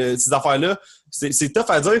ces affaires-là, c'est tough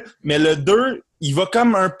à dire, mais le 2, il va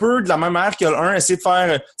comme un peu de la même manière que le 1, essayer de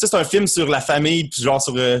faire... Tu sais, c'est un film sur la famille, puis genre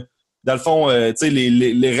sur... dans le fond, tu sais,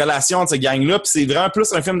 les relations entre ces gangs-là, puis c'est vraiment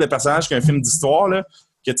plus un film de personnages qu'un film d'histoire, là,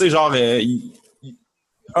 que tu sais, genre...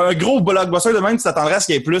 un gros blockbuster de même, tu t'attendrais à ce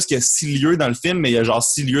qu'il y ait plus que 6 lieux dans le film, mais il y a genre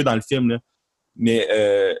 6 lieux dans le film, là. Mais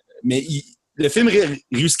le film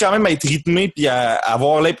réussit quand même à être rythmé puis à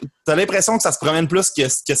avoir... T'as l'impression que ça se promène plus que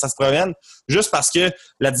ça se promène, juste parce que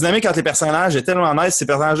la dynamique entre les personnages est tellement nice, ces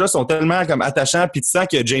personnages-là sont tellement comme attachants, puis tu sens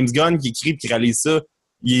que James Gunn qui écrit et qui réalise ça,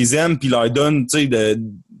 il les aime puis il leur donne, tu sais,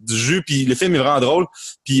 du jus, puis le film est vraiment drôle,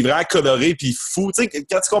 puis vraiment coloré, puis fou. Tu sais,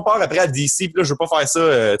 quand tu compares après à DC, puis là, je veux pas faire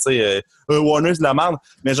ça, tu sais, Warner, c'est de la merde,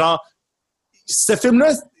 mais genre, ce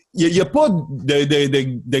film-là, il y a pas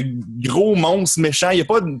de gros monstres méchants, il y a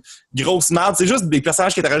pas de grosse merde, c'est juste des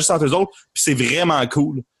personnages qui interagissent entre eux autres, puis c'est vraiment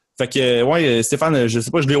cool. Fait que, ouais, Stephan, je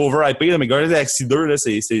sais pas, je l'ai overhypé, là, mais Guardians of the Galaxy 2, là,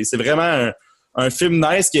 c'est vraiment un film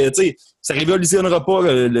nice que, tu sais, ça révolutionnera pas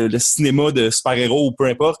le cinéma de super-héros ou peu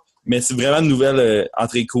importe, mais c'est vraiment une nouvelle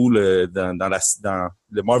entrée cool dans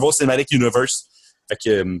le Marvel Cinematic Universe. Fait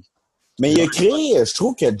que... mais il a créé, je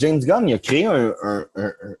trouve que James Gunn, il a créé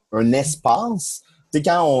un espace, tu sais,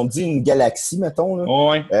 quand on dit une galaxie, mettons,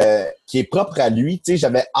 là, qui est propre à lui, tu sais,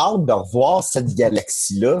 j'avais hâte de revoir cette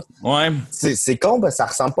galaxie-là. Ouais. C'est con, parce que ça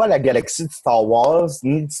ressemble pas à la galaxie de Star Wars,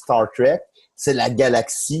 ni de Star Trek, c'est la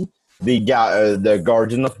galaxie de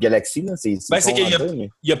Guardian of the Galaxy, là. C'est qu'il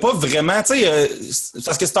y a pas vraiment, tu sais,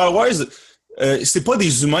 parce que Star Wars, c'est pas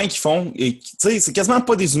des humains qui font, tu sais, c'est quasiment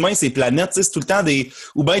pas des humains, ces planètes, tu sais, c'est tout le temps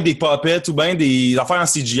ou bien des puppets, ou bien des affaires en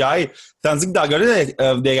CGI, tandis que dans Guardians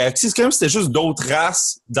of the Galaxy, c'est comme si c'était juste d'autres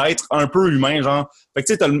races d'êtres un peu humains, genre. Fait que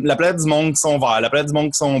tu sais, t'as la planète du monde qui sont verts, la planète du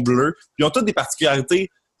monde qui sont bleus, puis ils ont toutes des particularités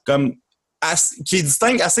comme qui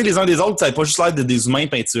distinguent assez les uns des autres, ça n'a pas juste l'air de des humains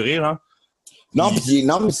peinturés, genre. Non,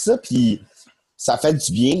 mais c'est ça, puis ça fait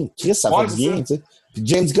du bien. Chris, ça fait du bien, tu sais. Puis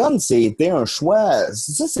James Gunn, c'était un choix.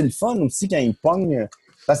 Ça, c'est le fun aussi quand il pogne.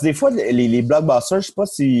 Parce que des fois, les blockbusters, je sais pas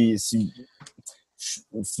si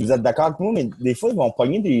vous êtes d'accord avec moi, mais des fois, ils vont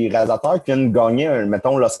pogner des réalisateurs qui viennent gagner,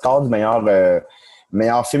 mettons, l'Oscar du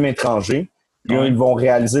meilleur film étranger. Puis là, ils vont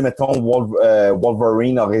réaliser, mettons,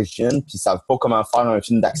 Wolverine Origin, puis ils savent pas comment faire un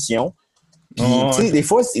film d'action. Puis, tu sais, des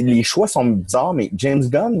fois, les choix sont bizarres, mais James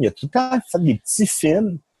Gunn, il a tout le temps fait des petits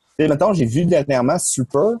films. Tu sais, mettons, j'ai vu dernièrement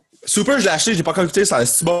Super, je l'ai acheté, j'ai pas encore écouté, ça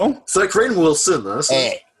c'est bon? C'est Crane Wilson, hein, ça?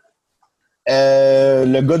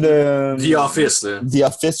 Le gars de... The Office, là. The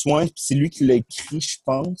Office, ouais. Puis c'est lui qui l'a écrit, je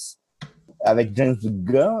pense, avec James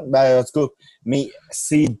Gunn. Ben, en tout cas, mais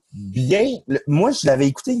c'est bien. Moi, je l'avais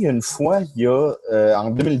écouté il y a une fois, en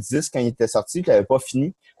 2010, quand il était sorti, je l'avais pas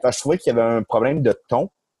fini. Parce que je trouvais qu'il y avait un problème de ton.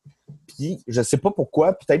 Puis, je sais pas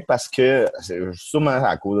pourquoi, peut-être parce que, sûrement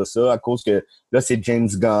à cause de ça, à cause que là, c'est James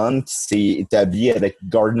Gunn qui s'est établi avec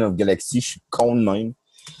Guardians of the Galaxy. Je suis con de même.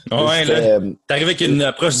 Ouais, là, t'arrives avec une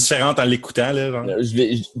approche différente en l'écoutant, là.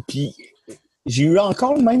 Puis, j'ai eu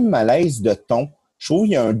encore le même malaise de ton. Je trouve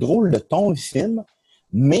qu'il y a un drôle de ton, le film,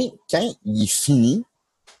 mais quand il finit,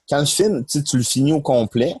 quand le film, tu le finis au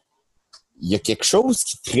complet, il y a quelque chose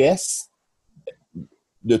qui te reste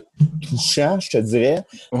de touchant, je te dirais.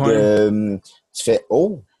 Ouais. Tu fais «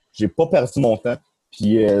 Oh, j'ai pas perdu mon temps. »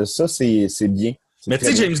 Puis ça, c'est bien. Mais tu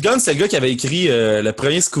sais, James Gunn, c'est le gars qui avait écrit le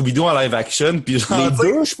premier Scooby-Doo en live action. Puis genre, les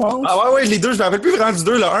deux, je pense. Ah ouais, les deux. Je me rappelle plus vraiment du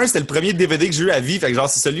deux. Le un, c'était le premier DVD que j'ai eu à vie. Fait que genre,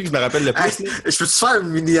 c'est celui que je me rappelle le plus. Je peux te faire une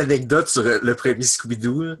mini-anecdote sur le premier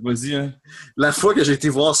Scooby-Doo? Là? Vas-y, hein. La fois que j'ai été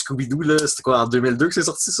voir Scooby-Doo, là, c'était quoi, en 2002 que c'est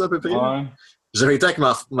sorti, ça, à peu près? Ouais. J'avais été avec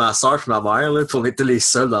ma soeur et ma mère, là, puis on était les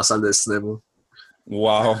seuls dans la salle de cinéma.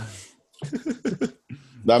 Wow.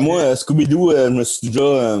 Ben moi, Scooby-Doo, je me suis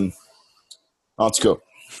déjà... En tout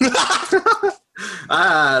cas.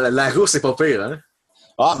 Ah, la rousse, c'est pas pire, hein?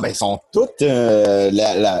 Ah, ben, ils sont toutes...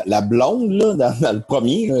 la blonde, là, dans le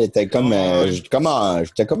premier, là, était comme... j'étais comme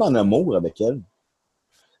en amour avec elle.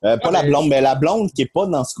 Pas la blonde, mais la blonde qui est pas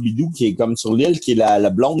dans Scooby-Doo, qui est comme sur l'île, qui est la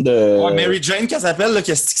blonde de... Ouais, Mary Jane, qu'elle s'appelle, là,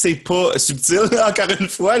 que c'est pas subtil, là, encore une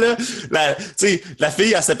fois, là. La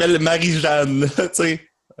fille, elle s'appelle Marie-Jeanne, tu sais.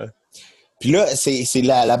 Puis là, c'est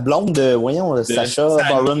la blonde de, voyons, Sacha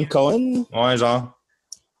Baron Cohen. Ouais, genre.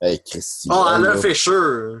 Hey, Christy. Oh, Anna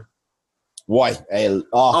Fisher. Ouais, elle.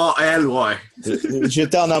 Oh, elle, ouais.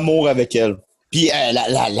 J'étais en amour avec elle. Puis,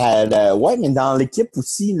 ouais, mais dans l'équipe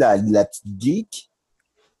aussi, la petite geek.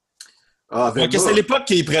 Ah, ouais, que c'est l'époque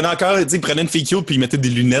qu'ils prenaient encore, tu sais, ils prenaient une fille cute puis ils mettaient des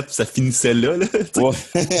lunettes puis ça finissait là. Ouais.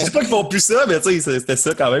 Je sais pas qu'ils font plus ça, mais tu sais, c'était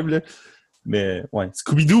ça quand même, là. Mais, ouais,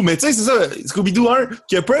 Scooby-Doo. Mais tu sais, c'est ça, Scooby-Doo 1,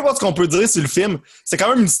 que peu importe ce qu'on peut dire sur le film, c'est quand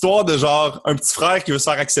même une histoire de genre, un petit frère qui veut se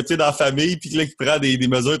faire accepter dans la famille puis là, qui prend des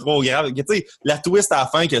mesures trop graves. Tu sais, la twist à la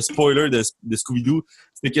fin, que spoiler de Scooby-Doo,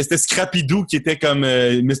 c'était que c'était Scrappy-Doo qui était comme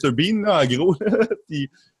Mr. Bean, là, en gros. Puis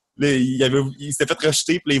là, il s'était fait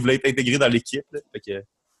rejeter puis là, il voulait être intégré dans l'équipe. Là. Fait que,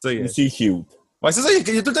 tu sais, c'est cute. Ouais, c'est ça,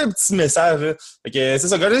 il y a tout un petit message. Là. Fait que c'est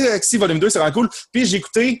ça, Guardians of the Galaxy Volume 2, c'est vraiment cool. Puis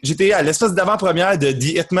j'étais à l'espèce d'avant-première de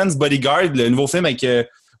The Hitman's Bodyguard, le nouveau film avec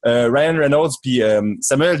Ryan Reynolds puis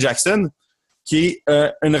Samuel Jackson, qui est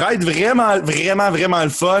une ride vraiment, vraiment, vraiment le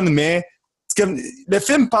fun, mais c'est comme le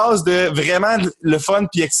film passe de vraiment le fun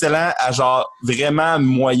puis excellent à genre vraiment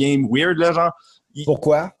moyen, weird, là, genre.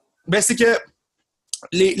 Pourquoi? Ben, c'est que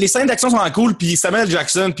les scènes d'action sont vraiment cool, puis Samuel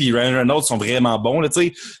Jackson puis Ryan Reynolds sont vraiment bons. Là,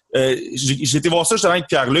 j'ai été voir ça justement avec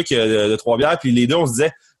Pierre-Luc de Trois-Bières, puis les deux, on se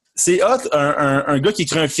disait, c'est hot, un gars qui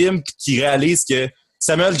écrit un film puis qui réalise que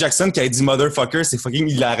Samuel Jackson qui a dit « motherfucker », c'est fucking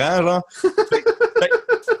hilarant, genre.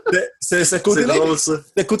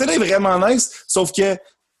 Ce côté-là est vraiment nice, sauf que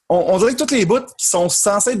on dirait que tous les bouts qui sont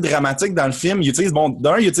censés être dramatiques dans le film, ils utilisent,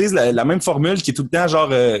 ils utilisent la même formule qui est tout le temps, genre,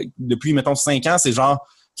 depuis, mettons, 5 ans, c'est genre,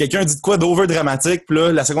 quelqu'un dit de quoi d'over dramatique, puis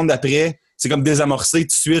là, la seconde d'après, c'est comme désamorcé tout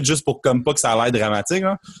de suite, juste pour comme pas que ça a l'air dramatique.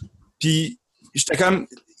 Hein. Puis, j'étais comme...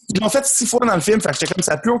 Ils l'ont fait 6 fois dans le film, fait que j'étais comme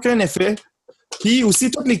ça n'a plus aucun effet. Puis aussi,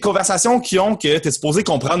 toutes les conversations qu'ils ont, que t'es supposé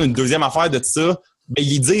comprendre une deuxième affaire de tout ça, ben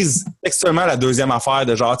ils disent textuellement la deuxième affaire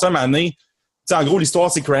de genre, tu sais, un moment donné, en gros, l'histoire,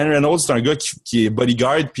 c'est que Ryan Reynolds, c'est un gars qui est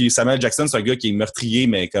bodyguard, puis Samuel Jackson, c'est un gars qui est meurtrier,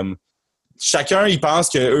 mais comme... Chacun, ils pensent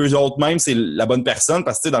qu'eux autres mêmes, c'est la bonne personne,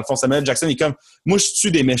 parce que, dans le fond, Samuel Jackson est comme, moi, je tue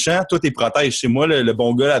des méchants, toi, t'es protège. C'est moi le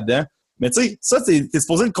bon gars là-dedans. Mais tu sais, ça, t'es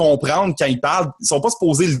supposé le comprendre quand ils parlent. Ils sont pas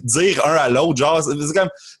supposés le dire un à l'autre. Genre, c'est comme...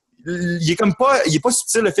 Il est pas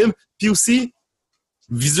subtil, le film. Puis aussi,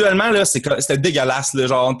 visuellement, là, c'était dégueulasse, là.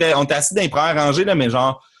 Genre, on était assis dans les premières rangées, là, mais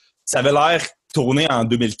genre, ça avait l'air tourné en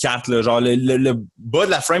 2004, là. Genre, le bas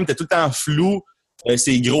de la frame était tout le temps flou.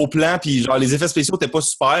 C'est gros plans, puis genre, les effets spéciaux étaient pas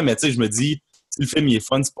super, mais tu sais, je me dis, si le film il est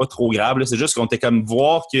fun, c'est pas trop grave, là. C'est juste qu'on était comme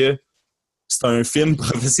voir que c'est un film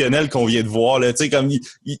professionnel qu'on vient de voir, là. Tu sais, comme, il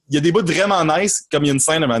y a des bouts vraiment nice, comme il y a une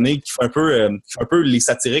scène à un moment donné qui fait un peu les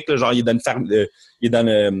satiriques, là. Genre, il est dans une ferme, il est dans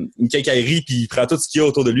une quincaillerie, puis il prend tout ce qu'il y a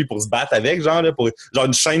autour de lui pour se battre avec, genre, là, pour genre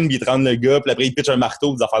une chaîne, puis il rend le gars, puis après il pitch un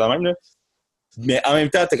marteau, des affaires de même, là. Mais en même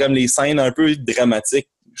temps, t'as comme les scènes un peu dramatiques,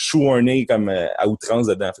 shoehornées comme à outrance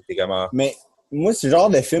dedans. Fait que t'es comme... Mais moi, c'est le genre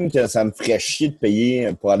de film que ça me ferait chier de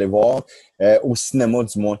payer pour aller voir au cinéma,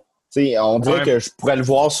 du moins. T'sais, on dirait que je pourrais le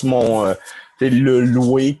voir sur mon... le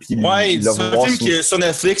louer, puis le voir. C'est un film qui, sur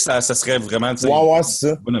Netflix, ça serait vraiment c'est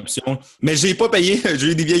ça. Une bonne option. Mais j'ai pas payé, j'ai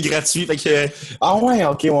eu des billets gratuits. Fait que... Ah ouais,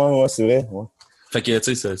 ok, ouais, c'est vrai. Ouais. Fait que,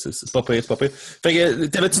 tu sais, c'est pas pire, c'est pas pire. Fait que,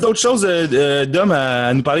 t'avais-tu d'autres choses, Dom,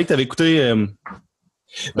 à nous parler que t'avais écouté?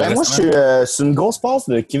 Moi, c'est une grosse passe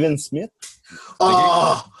de Kevin Smith.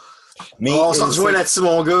 Oh! Mais, on s'en rejoint là-dessus,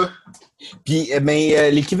 mon gars. Puis,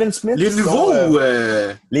 les Kevin Smith... Les nouveaux ou...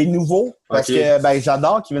 Les nouveaux. Parce Ok. que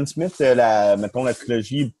j'adore Kevin Smith, la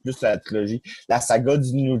trilogie, plus la saga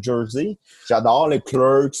du New Jersey. J'adore les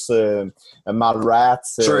Clerks, Mallrats,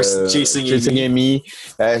 Chasing Amy.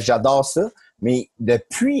 J'adore ça. Mais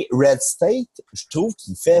depuis Red State, je trouve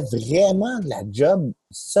qu'il fait vraiment de la job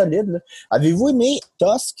solide, là. Avez-vous aimé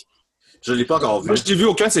Tusk? Je l'ai pas encore vu. Moi, je n'ai vu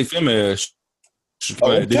aucun de ces films. Je suis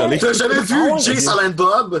désolé. T'as jamais vu Jay Silent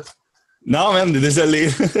Bob? Non, man,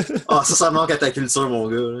 désolé. Ah, ça manque à ta culture, mon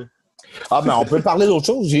gars. Là. Ah, mais on peut parler d'autre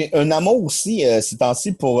chose. J'ai un amour aussi, ces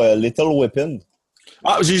temps-ci, pour Little Weapon.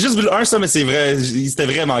 Ah, j'ai juste vu le 1, ça, mais c'est vrai. C'était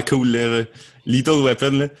vraiment cool, là. Little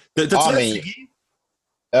Weapon, là. T'as-tu vu la série?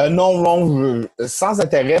 Non, sans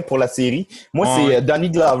intérêt pour la série. Moi, c'est Donnie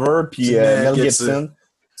Glover puis Mel Gibson.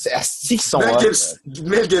 C'est asti qui sont...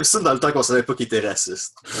 Mel Gibson, dans le temps qu'on savait pas qu'il était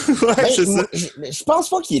raciste. Ouais, c'est ça. Je pense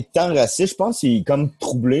pas qu'il est tant raciste. Je pense qu'il est comme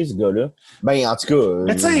troublé, ce gars-là. Ben, en tout cas...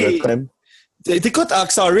 Mais tu sais, t'écoutes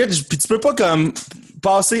Hacksaw Ridge, puis tu peux pas comme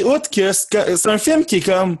passer outre que c'est un film qui est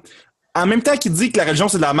comme... En même temps qu'il dit que la religion,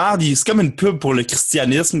 c'est de la merde, c'est comme une pub pour le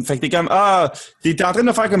christianisme. Fait que t'es comme, t'es en train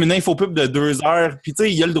de faire comme une infopub de 2 heures. Puis tu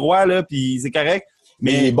sais, il a le droit, là, puis c'est correct.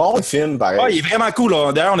 Mais il est bon, le film, pareil. Ouais, il est vraiment cool.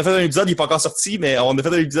 Là. D'ailleurs, on a fait un épisode, il est pas encore sorti, mais on a fait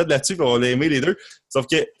un épisode là-dessus, puis on a aimé les deux. Sauf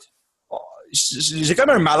que j'ai comme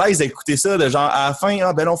un malaise d'écouter ça, de genre, à la fin,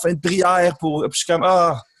 on fait une prière pour... Puis je suis comme,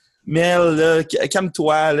 Mel, là,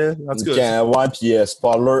 calme-toi, là. En tout cas. Ouais, puis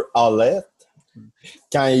spoiler alert.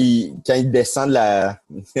 Quand il descend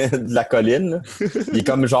de la colline, là, il est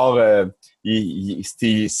comme genre...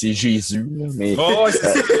 c'est Jésus, là, mais...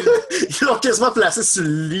 Ils l'ont quasiment placé sur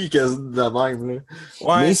le lit de même. Là.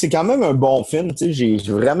 Ouais. Mais c'est quand même un bon film. Tu sais,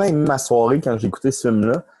 j'ai vraiment aimé ma soirée quand j'ai écouté ce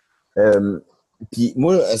film-là. Puis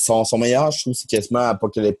moi, son meilleur, je trouve, c'est quasiment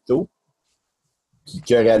Apocalypto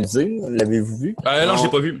qui a réalisé. L'avez-vous vu? Non, je l'ai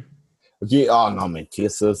pas vu. OK. Ah non, mais Chris,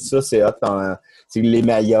 ça c'est hot. C'est les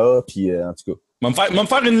Mayas, puis en tout cas. Me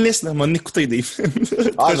faire une liste, là. M'en écouter des films.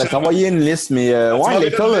 Je vais t'envoyer une liste, mais ouais,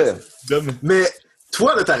 l'école... Mais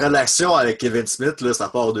toi, là, ta relation avec Kevin Smith, là, ça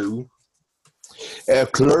part de où?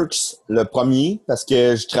 Clerks, le premier, parce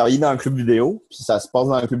que je travaillais dans le club vidéo, puis ça se passe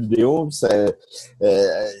dans le club vidéo,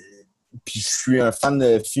 puis je suis un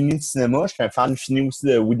fan fini de cinéma, je suis un fan fini aussi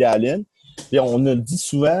de Woody Allen, puis on a dit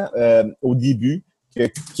souvent au début que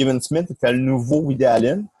Kevin Smith était le nouveau Woody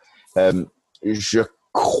Allen. Je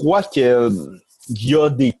crois que il y a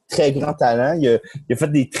des très grands talents. Il a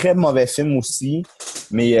fait des très mauvais films aussi.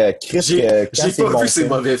 Mais Chris, j'ai pas vu ces film,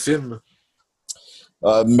 mauvais films.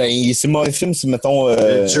 Ces mauvais films, c'est, mettons...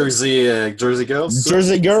 Jersey Girls?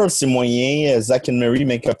 Jersey Girls, c'est moyen. Zack and Mary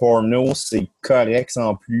Make a Porno, c'est correct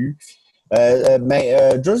sans plus.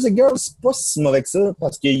 Jersey Girls, c'est pas si mauvais que ça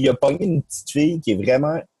parce qu'il a pogné une petite fille qui est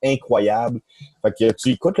vraiment incroyable. Fait que tu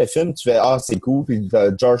écoutes le film, tu fais « Ah, c'est cool », puis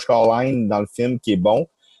George Carlin dans le film qui est bon.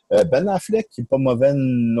 Ben Affleck qui est pas mauvais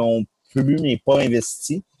non plus, mais pas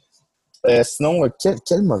investi. Sinon,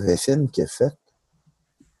 quel mauvais film qu'il a fait?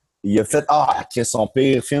 Il a fait son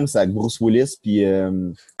pire film, c'est avec Bruce Willis puis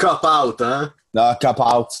Cop Out, hein? Non, Cop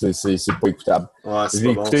Out, c'est pas écoutable. Ouais, j'ai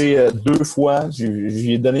écouté 2 fois,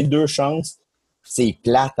 j'ai donné 2 chances. C'est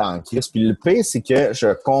plate en crise. Puis le pire, c'est que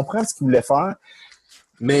je comprends ce qu'il voulait faire.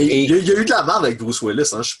 Mais il y a eu de la merde avec Bruce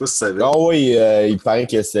Willis, hein? Je sais pas si tu savais. Ah oui, il paraît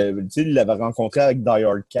que c'est. Tu sais, il l'avait rencontré avec Die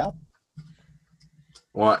Hard 4.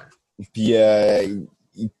 Ouais. Puis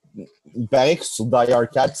il paraît que sur Die Hard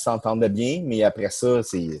 4, ils s'entendaient bien, mais après ça,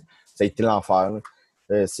 ça a été l'enfer.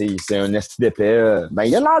 C'est un esti d'épais. Ben,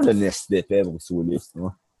 il a l'air d'un esti d'épais, Bruce Willis.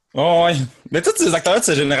 Oh, ouais. Mais tous ces acteurs de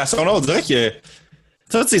cette génération-là, on dirait que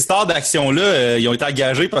toutes ces stars d'action-là, ils ont été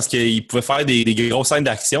engagés parce qu'ils pouvaient faire des grosses scènes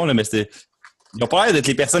d'action, là, mais ils n'ont pas l'air d'être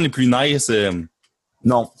les personnes les plus nice.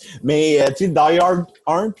 Non. Mais, tu sais, Die Hard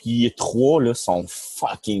 1 puis 3, là, sont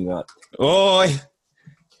fucking hot. Oh, ouais.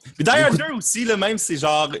 Puis Die Hard 2 aussi, là, même, c'est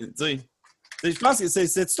genre, tu sais, je pense que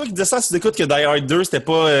c'est toi qui disais ça si tu écoutes que Die Hard 2, c'était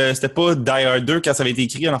pas Die Hard 2 quand ça avait été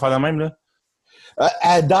écrit, en affaire de même, là?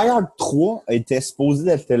 Die Hard 3 était supposé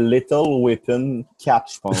être Little Weapon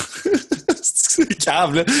 4, je pense. C'est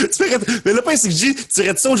cave, là. Mais là, pas c'est que je dis, tu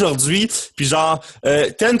dirais ça aujourd'hui, puis genre,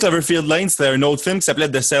 10 Cloverfield Lane, c'était un autre film qui s'appelait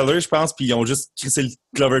The Seller, je pense, puis ils ont juste crissé le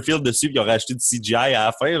Cloverfield dessus, puis ils ont rajouté du CGI à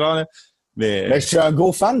la fin, genre, là. Mais je suis un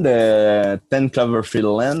gros fan de 10 Cloverfield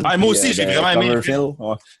Lane. Ah, moi aussi, j'ai vraiment aimé.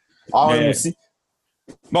 Ouais. Ah, moi aussi.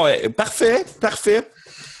 Bon, parfait.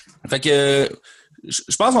 Fait que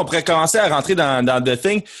je pense qu'on pourrait commencer à rentrer dans The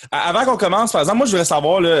Thing. Avant qu'on commence, par exemple, moi, je voudrais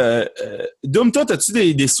savoir, là, Dom, toi,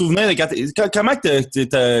 as-tu des souvenirs de comment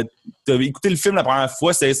t'as écouté le film la première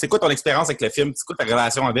fois? C'est quoi ton expérience avec le film? C'est quoi ta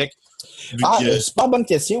relation avec? Super bonne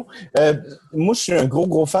question. Moi, je suis un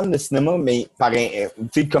gros fan de cinéma, mais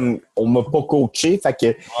tu sais, comme on m'a pas coaché, fait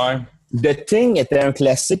que The Thing était un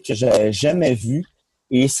classique que j'avais jamais vu.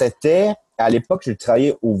 Et c'était, à l'époque, j'ai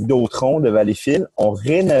travaillé au Vidéotron de Valleyfield. On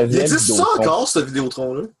rénovait le Vidéotron. Il existe ça encore, ce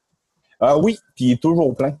Vidéotron-là? Oui, puis il est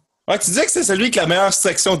toujours plein. Ouais, tu disais que c'est celui avec la meilleure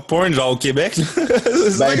section de porn, genre au Québec.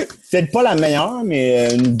 Peut-être pas la meilleure,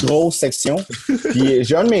 mais une grosse section. Puis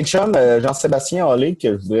j'ai un de mes chums, Jean-Sébastien Hallé,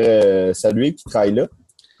 que je voudrais saluer, qui travaille là.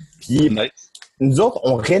 Puis nous autres,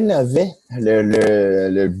 on rénovait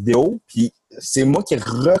le vidéo, puis c'est moi qui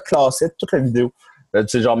reclassais toute la vidéo. Tu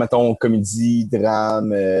sais, genre, mettons, comédie,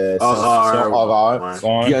 drame, science-fiction, horreur.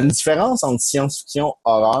 Ouais. Il y a une différence entre science-fiction,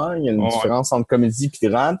 horreur. Il y a une différence entre comédie et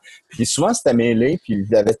drame. Puis souvent, c'était mêlé, puis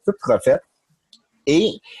je l'avais tout refait. Et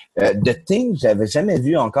The Thing, je l'avais jamais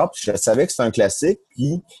vu encore, puis je savais que c'est un classique.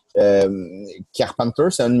 Puis Carpenter,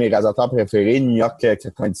 c'est un de mes réalisateurs préférés. New York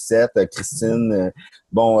 97, Christine,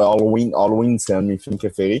 Halloween, c'est un de mes films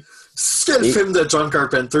préférés. C'est quel film de John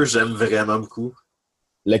Carpenter j'aime vraiment beaucoup?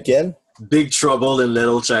 Lequel? Big Trouble in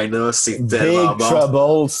Little China, c'est tellement bon. Big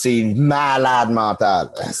Trouble, c'est malade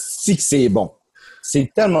mental. Si que c'est bon.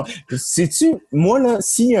 C'est tellement... Sais-tu, moi, là,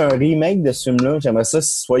 s'il y a un remake de ce film-là, j'aimerais ça que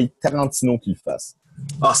ce soit Tarantino qui le fasse.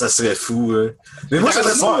 Ah, ça serait fou, hein. Mais moi,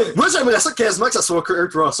 j'aimerais ça quasiment que ça soit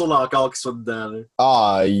Kurt Russell encore qui soit dedans,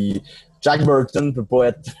 là. Jack Burton peut pas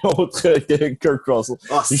être autre que Kurt Russell.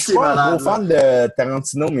 Je suis pas un gros fan de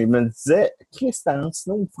Tarantino, mais je me disais, Chris,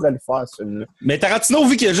 Tarantino, il pourrait le faire, ce film-là. Mais Tarantino,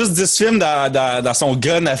 vu qu'il y a juste 10 films dans son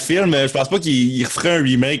gun à film, je pense pas qu'il referait un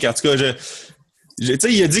remake. En tout cas, tu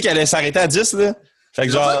sais, il a dit qu'il allait s'arrêter à 10, là. Fait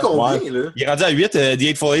que genre, combien, là? Il est rendu à 8, The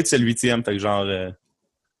Eightful Eight, c'est le 8e. Fait que genre,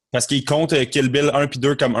 parce qu'il compte Kill Bill 1 puis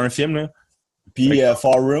 2 comme un film, là. Puis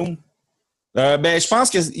Far Room. Je pense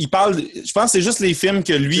que c'est juste les films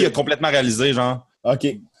que lui a complètement réalisés, genre. OK.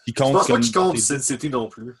 Je pense pas qu'il compte Sin City non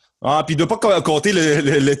plus. Ah, puis il doit pas compter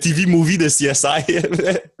le TV movie de CSI.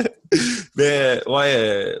 Mais,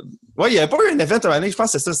 il y avait pas eu un event à l'année, je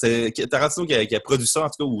pense que c'est ça. C'est Tarantino qui a produit ça, en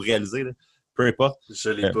tout cas, ou réalisé, là. Peu importe. Je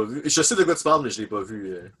l'ai pas vu. Je sais de quoi tu parles, mais je l'ai pas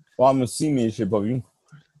vu. Ouais, moi aussi, mais je l'ai pas vu.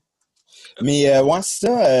 Mais, c'est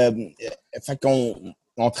ça. Fait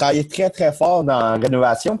qu'on travaillait très, très fort dans la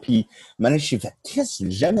rénovation. Puis, maintenant, j'ai fait, qu'est-ce que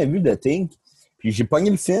j'ai jamais vu de Thing? Puis, j'ai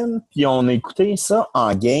pogné le film. Puis, on a écouté ça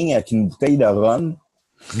en gang avec une bouteille de rhum.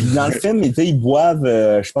 Puis, dans le film, ils boivent,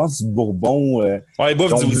 je pense, du bourbon. Ils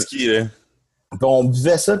boivent du whisky, là. Puis, on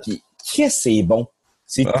buvait ça. Puis, qu'est-ce que c'est bon?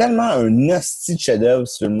 C'est tellement un hostie de chef-d'œuvre,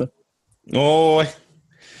 ce film-là. Oh, ouais.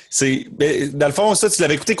 Dans le fond, ça, tu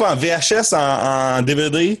l'avais écouté quoi? En VHS, en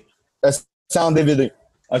DVD? C'est en DVD.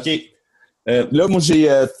 OK. Là, moi, j'ai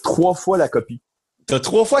 3 fois la copie. T'as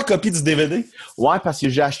 3 fois la copie du DVD? Ouais, parce que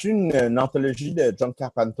j'ai acheté une anthologie de John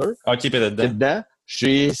Carpenter. OK, peut-être dedans.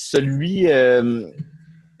 J'ai celui...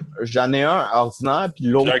 j'en ai un ordinaire, puis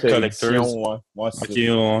l'autre édition. Ouais, c'est OK,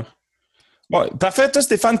 ouais. Bon, parfait. Toi,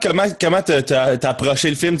 Stéphane, comment t'as approché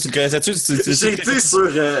le film? Tu le connaissais-tu? J'ai été sur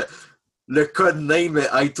le code name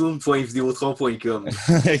iTunes.videotron.com.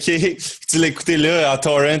 OK. Tu l'as écouté là, en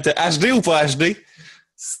torrent. HD ou pas HD?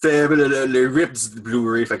 C'était le RIP du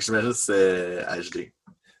Blu-ray, fait que j'imagine que c'est HD.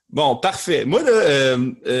 Bon, parfait. Moi, là,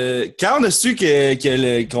 quand on a su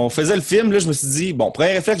qu'on faisait le film, là, je me suis dit, bon,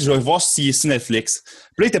 premier réflexe, je vais voir s'il est sur Netflix. Puis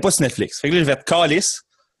là, il était pas sur Netflix. Fait que là, j'ai fait calice.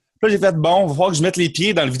 Puis là, j'ai fait, bon, il va falloir que je mette les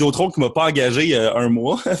pieds dans le Vidéotron qui m'a pas engagé il y a un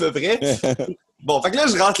mois, à peu près. Bon, fait que là,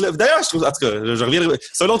 je rentre là. D'ailleurs, je trouve, en tout cas, je reviens.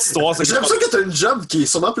 C'est une autre histoire. J'ai l'impression que t'as une job qui est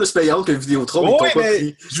sûrement plus payante que Vidéotron. Oui,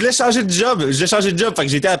 mais je voulais changer de job. Fait que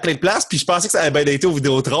j'étais à plein de places, puis je pensais que ça avait bien été au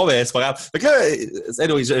Vidéotron, mais c'est pas grave. Fait que là,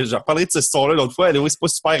 anyway, je reparlerai de cette histoire-là l'autre fois. Anyway, c'est pas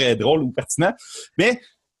super drôle ou pertinent. Mais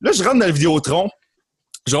là, je rentre dans le Vidéotron.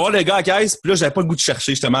 Je vais voir le gars à caisse, puis là, j'avais pas le goût de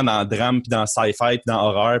chercher justement dans le drame, puis dans le sci-fi, puis dans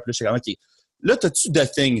l'horreur. Puis là, j'étais comme, OK. Là, t'as-tu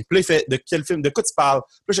The Thing? Puis là, il fait, de quel film? De quoi tu parles?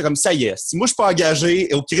 Puis là, j'étais comme, ça y est. Si moi, je suis pas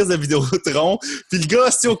engagé au crise de Vidéotron, puis le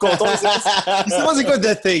gars, si au comptoir, il sait pas c'est quoi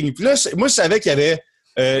The Thing. Puis là, moi, je savais qu'il y avait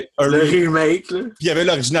le remake, là. Puis il y avait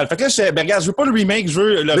l'original. Fait que là, je disais, ben regarde, je veux pas le remake, je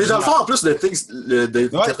veux l'original. Mais dans le fond, en plus, The Thing, de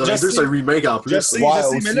 82, c'est un remake en plus. Je sais,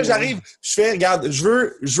 mais là, j'arrive, je fais, regarde, je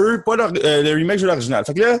veux pas le remake, je veux l'original.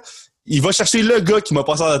 Fait que là, il va chercher le gars qui m'a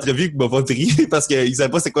passé en entrevue, qui m'a pas pris, parce qu'il savait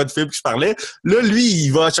pas c'est quoi de film que je parlais. Là, lui, il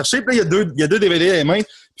va chercher, puis là, il y a deux DVD à la main, puis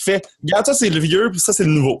il fait, regarde, ça, c'est le vieux, puis ça, c'est le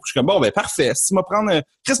nouveau. Je suis comme, bon, ben, parfait. Si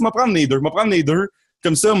Chris m'a prendre les deux. Je vais prendre les deux.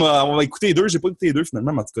 Comme ça, on va écouter les deux. J'ai pas écouté les deux,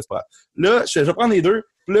 finalement, mais en tout cas, c'est pas grave. Là, je vais prendre les deux,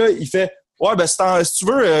 puis là, il fait, ouais, ben, si tu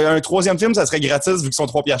veux, un troisième film, ça serait gratis, vu qu'ils sont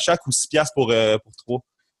 3$ chaque, ou 6$ pour 3.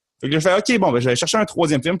 Fait que je fais, OK, bon, ben, je vais chercher un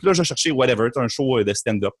troisième film, puis là, je vais chercher whatever, un show de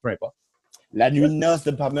stand-up, peu importe. La nuit de noces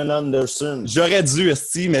de Pamela Anderson. J'aurais dû,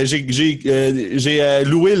 esti, mais j'ai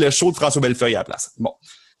loué le show de François Bellefeuille à la place. Bon.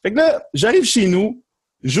 Fait que là, j'arrive chez nous,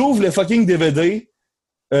 j'ouvre le fucking DVD,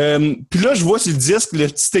 puis là, je vois sur le disque, le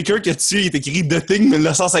petit sticker que dessus, il est écrit The Thing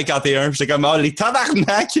 1951. Puis j'étais comme, ah, les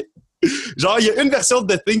tabarnak! Genre, il y a une version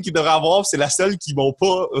de The Thing qu'ils devraient avoir, c'est la seule qu'ils m'ont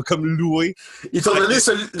pas comme loué. Ils t'ont donné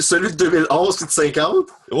celui de 2011 puis de 50?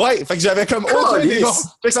 Ouais, fait que j'avais comme aucun des bons.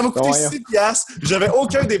 Fait que ça m'a coûté 6$. J'avais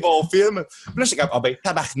aucun des bons films. Puis là, j'étais comme, ah ben,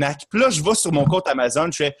 tabarnak. Puis là, je vais sur mon compte Amazon,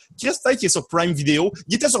 je fais, Chris, peut-être qu'il est sur Prime Video.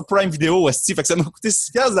 Il était sur Prime Video aussi. Fait que ça m'a coûté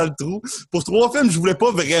 6$ dans le trou. Pour 3 films, je voulais pas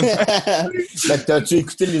vraiment. Fait que t'as-tu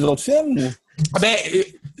écouté les autres films ou? Ben,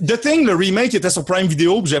 The Thing, le remake était sur Prime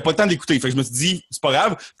Video, puis j'avais pas le temps de l'écouter. Fait que je me suis dit, c'est pas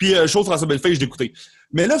grave. Puis, show François Bellefeuille, je l'ai écouté.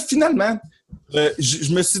 Mais là, finalement,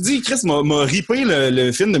 je me suis dit, Chris m'a ripé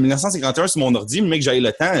le film de 1951 sur mon ordi, mais que j'avais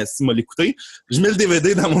le temps, s'il m'a l'écouté. Je mets le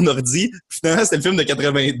DVD dans mon ordi, puis finalement, c'était le film de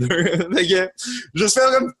 82. Fait que, je suis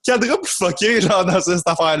fait comme quadruple fucké, genre, dans cette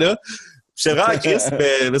affaire-là. Je suis vraiment Chris,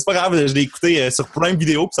 mais c'est pas grave, je l'ai écouté sur Prime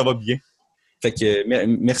Video, puis ça va bien. Fait que,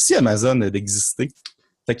 merci Amazon d'exister.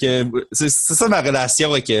 Fait que c'est ça ma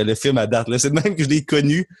relation avec le film à date. Là. C'est de même que je l'ai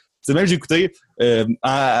connu. C'est de même que j'ai écouté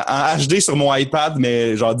en HD sur mon iPad,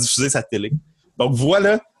 mais genre diffusé sa télé. Donc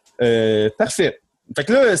voilà. Parfait. Fait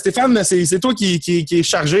que là, Stephan, c'est toi qui est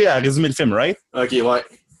chargé à résumer le film, right? OK, ouais.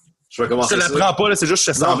 Je vais commencer. Je te l'apprends pas, là, c'est juste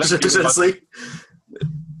que je fais semblant. Non, je le sais.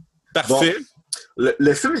 Parfait. Bon,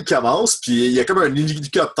 le film, il commence, puis il y a comme un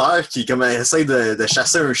hélicoptère qui comme, essaie de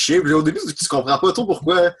chasser un chien. Puis au début, tu comprends pas trop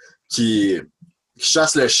pourquoi qui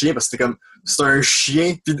chasse le chien, parce que c'est un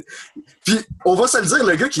chien. Puis on va se le dire,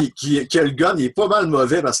 le gars qui a le gun, il est pas mal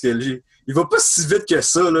mauvais, parce que lui, il va pas si vite que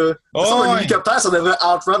ça, là. Un hélicoptère, ça devrait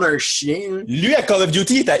outrun un chien. Là. Lui, à Call of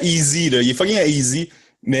Duty, il est à easy, là. Il est fucking à easy.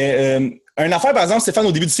 Mais une affaire, par exemple, Stéphane,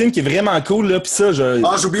 au début du film, qui est vraiment cool, là, pis ça,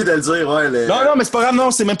 j'ai oublié de le dire, ouais. Non, mais c'est pas grave,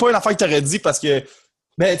 non, c'est même pas une affaire que t'aurais dit, parce que,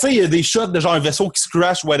 ben, tu sais, il y a des shots de genre un vaisseau qui se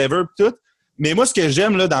crash, whatever, pis tout. Mais moi, ce que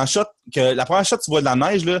j'aime, là, dans le shot, que la première shot, tu vois de la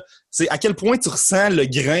neige, là, c'est à quel point tu ressens le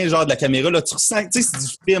grain, genre, de la caméra, là. Tu ressens, tu sais, c'est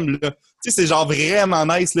du film, là. Tu sais, c'est genre vraiment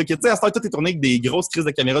nice, là. Que, tu sais, à ce temps, tout est tourné avec des grosses crises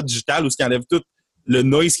de caméra digitales, où ce qui enlève tout le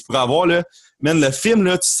noise qu'il pourrait avoir, là. Man, le film,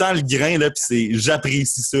 là, tu sens le grain, là, pis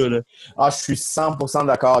j'apprécie ça, là. Ah, je suis 100%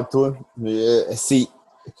 d'accord avec toi. C'est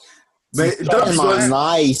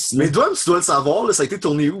vraiment nice. Mais Dom, tu dois le savoir, là, ça a été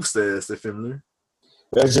tourné où, ce film-là?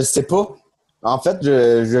 Je sais pas. En fait,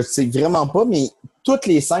 je sais vraiment pas, mais toutes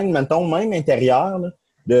les scènes, mettons, même intérieures,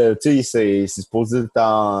 là, tu sais, c'est supposé être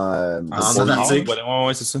en Antarctique.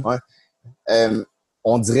 Ouais, c'est ça. Ouais.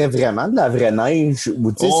 On dirait vraiment de la vraie neige,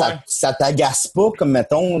 où tu sais, ça t'agace pas, comme,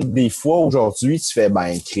 mettons, des fois, aujourd'hui, tu fais,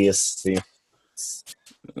 ben, Chris, tu sais.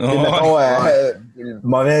 Mettons,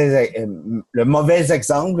 le mauvais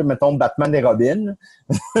exemple, mettons, Batman et Robin.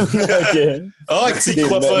 Okay. Tu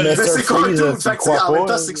crois pas. Mais c'est quoi tout? Fait que, en même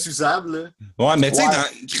temps, c'est excusable. Ouais, mais tu sais,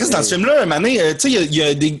 Chris, dans ce film-là, tu sais,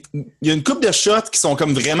 il y a une couple de shots qui sont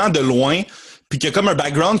comme vraiment de loin, puis qu'il y a comme un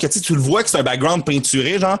background que tu le vois que c'est un background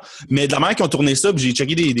peinturé, genre, mais de la manière qu'ils ont tourné ça, puis j'ai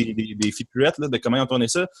checké des featurettes là, de comment ils ont tourné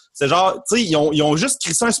ça, c'est genre, tu sais, ils ont juste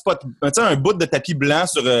crissé un spot, tu sais, un bout de tapis blanc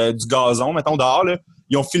sur du gazon, mettons, dehors, là.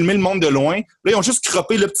 Ils ont filmé le monde de loin. Là, ils ont juste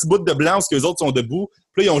croppé le petit bout de blanc parce que les autres sont debout.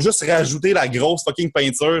 Puis là, ils ont juste rajouté la grosse fucking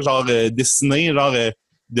peinture, genre dessinée, genre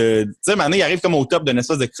de... Tu sais, maintenant, ils arrivent comme au top d'une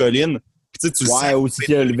espèce de colline. Puis tu sais, aussi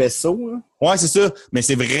qu'il y a le vaisseau. Hein? Ouais, c'est ça. Mais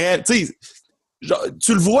c'est vrai, tu sais...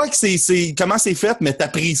 Tu le vois que c'est comment c'est fait, mais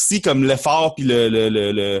t'apprécies comme l'effort puis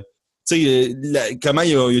le comment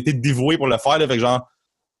il a été dévoué pour le faire. Là, fait que genre,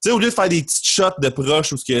 tu sais, au lieu de faire des petites shots de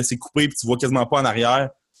proches où c'est coupé et tu vois quasiment pas en arrière,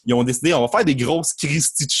 ils ont décidé, on va faire des grosses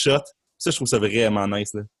Christy de shots. Ça, je trouve ça vraiment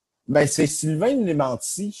nice. Là. Ben, c'est Sylvain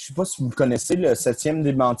Démenti. Je sais pas si vous connaissez le 7e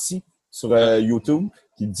Démenti sur YouTube,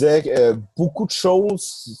 qui disait que beaucoup de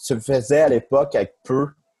choses se faisaient à l'époque avec peu.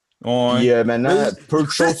 Ouais. Puis maintenant, peu de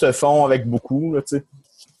choses se font avec beaucoup, là, tu sais.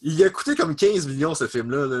 Il a coûté comme 15 millions, ce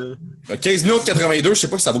film-là. Là. 15 millions de 82, je sais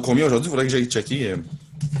pas que ça vaut combien aujourd'hui, faudrait que j'aille checker.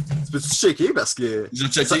 Tu peux-tu checker? Parce que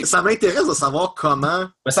ça m'intéresse de savoir comment...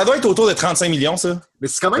 Ben, ça doit être autour de 35 millions, ça. Mais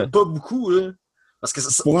c'est quand même pas beaucoup, là. Parce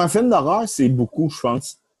que pour un film d'horreur, c'est beaucoup, je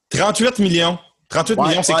pense. 38 millions. 38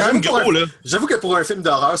 millions, c'est quand même gros, là. J'avoue que pour un film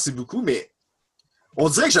d'horreur, c'est beaucoup, mais on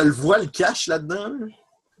dirait que je le vois, le cash là-dedans. Là.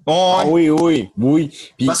 Ah oui.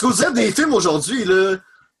 Puis... Parce qu'on dirait des films aujourd'hui, là...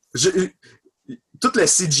 Tout le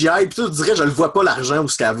CGI, pis tout, je dirais, je le vois pas l'argent où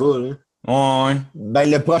ce qu'elle va, là. Ouais.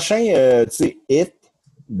 Ben, le prochain, tu sais, Hit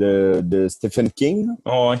de Stephen King,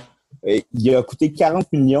 il a coûté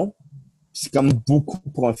 40 millions. C'est comme beaucoup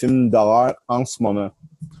pour un film d'horreur en ce moment.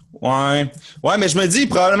 Ouais, mais je me dis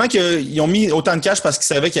probablement qu'ils ont mis autant de cash parce qu'ils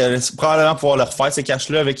savaient qu'ils allaient probablement pouvoir le refaire, ces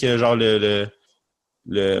cash-là, avec genre le...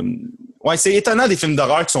 Ouais, c'est étonnant des films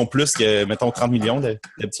d'horreur qui sont plus que, mettons, 30 millions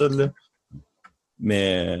d'habitude, là.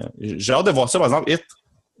 Mais j'ai hâte de voir ça, par exemple, Hit.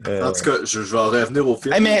 En tout cas, je vais revenir au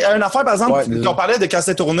film. Hey, mais une affaire, par exemple, quand on parlait de quand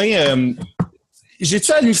c'était tourné,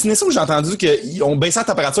 j'ai-tu halluciné ça ou j'ai entendu qu'ils ont baissé la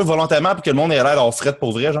température volontairement pour que le monde ait l'air d'avoir fret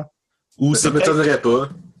pour vrai, genre? Ou ça m'étonnerait pas.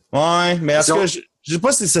 Ouais, mais est-ce que... Je sais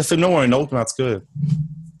pas si c'est ce film-là ou un autre, mais en tout cas...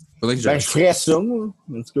 Ben, je ferais ça, moi,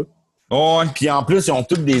 en tout cas. Ouais. Puis en plus, ils ont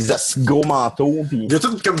tous des gros manteaux. Puis... Il y a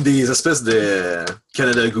tous comme des espèces de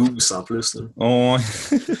Canada Goose, en plus. Là. Ouais.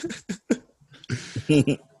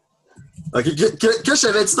 OK, que je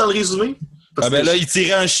t'avais dit dans le résumé? Là, il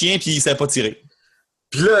tirait un chien puis il savait pas tirer.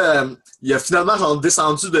 Puis là, il a finalement genre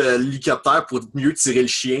descendu de l'hélicoptère pour mieux tirer le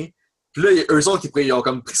chien. Puis là, eux autres, ils ont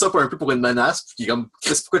comme pris ça un peu pour une menace. Puis qui est comme,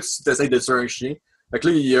 Chris, pourquoi tu t'essayes de tuer un chien? Fait que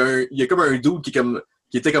là, il y a comme un dude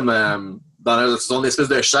qui était comme dans son espèce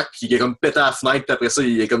de shack, puis qui est comme pété à la fenêtre, puis après ça,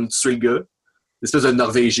 il a comme tué le gars. Une espèce de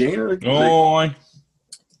Norvégien. Là, ouais.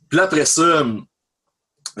 Puis là, après ça,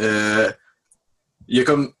 il y a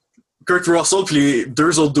comme Kurt Russell puis les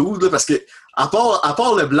deux autres dudes, là, parce que à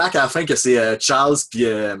part le black à la fin, que c'est Charles puis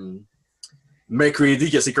McCready,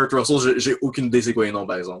 que c'est Kurt Russell, j'ai aucune idée c'est quoi les noms,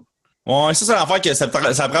 par exemple. Ouais, ça, c'est l'affaire que ça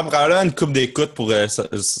prend probablement une couple d'écoutes pour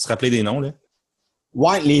se rappeler des noms, là.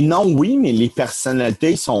 Ouais, les noms, oui, mais les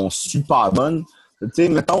personnalités sont super bonnes. Tu sais,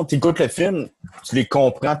 mettons, t'écoutes le film, tu les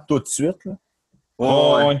comprends tout de suite, là.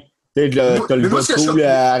 Ouais. Tu sais, t'as le beaucoup,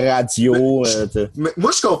 la radio.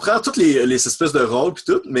 Moi, je comprends toutes les espèces de rôles pis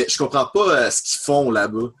tout, mais je comprends pas ce qu'ils font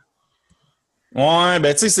là-bas. Ouais,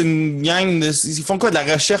 ben tu sais, c'est une gang ils font quoi, de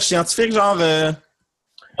la recherche scientifique, genre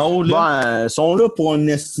en haut, là? Ben, ils sont là pour un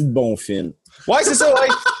esti de bon film. Ouais, c'est ça, ouais.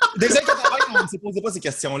 Des années 80, on ne se posait pas ces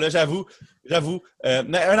questions-là, j'avoue.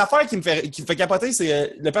 Mais une affaire qui me fait capoter,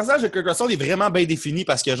 c'est le personnage de Kurt Russell est vraiment bien défini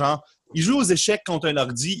parce que, genre, il joue aux échecs contre un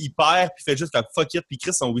ordi, il perd, puis il fait juste comme fuck it, puis il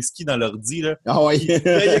crisse son whisky dans l'ordi, là. Ah ouais. Il y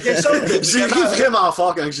a quelque chose de j'ai ri vraiment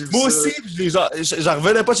fort quand j'ai vu ça. Moi aussi, j'en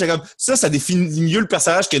revenais pas, j'étais comme, ça définit mieux le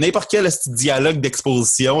personnage que n'importe quel dialogue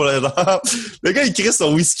d'exposition, là. Genre, le gars, il crisse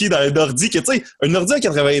son whisky dans un ordi, que, tu sais, un ordi en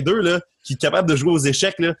 82, là, qui est capable de jouer aux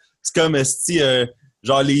échecs, là, c'est comme,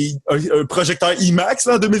 genre, un projecteur IMAX,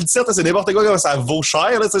 là, en 2017, là, c'est n'importe quoi, ça vaut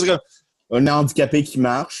cher, là, c'est comme... Un handicapé qui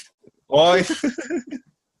marche. Ouais.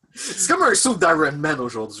 C'est comme un saut d'Iron Man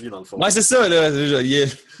aujourd'hui, dans le fond. Ouais, c'est ça, là.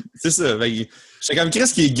 C'est ça. J'étais comme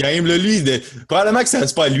Chris qui est game, là. Lui, probablement que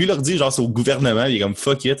c'est pas à lui, leur dit, genre, c'est au gouvernement. Il est comme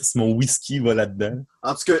fuck it, c'est mon whisky, va là-dedans.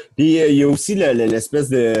 En tout cas. Puis il y a aussi l'espèce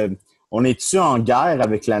de. On est-tu en guerre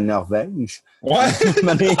avec la Norvège? Ouais!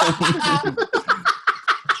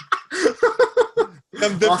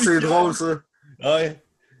 C'est drôle, ça. Ouais.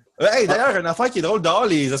 Hey, d'ailleurs, une affaire qui est drôle dehors,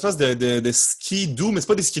 les espèces de skidoo, mais c'est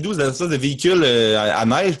pas des skidoo, c'est des espèces de véhicules à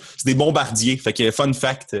neige, c'est des bombardiers. Fait que fun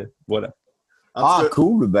fact, voilà. Ah,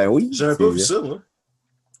 cool, ben oui. J'avais pas vu ça, moi.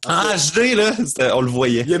 En HD, là, on le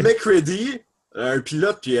voyait. Il y a McCready, un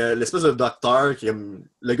pilote, puis l'espèce de docteur, qui est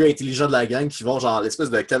le gars intelligent de la gang, qui vont genre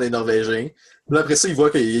l'espèce de camp des Norvégiens. Puis là, après ça, il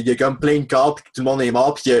voit qu'il y a comme plein de corps, puis que tout le monde est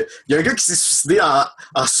mort, puis qu'il y a un gars qui s'est suicidé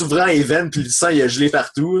en s'ouvrant les veines, puis le sang, il a gelé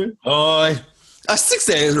partout. Hein. Oh, ouais. Ah, c'est que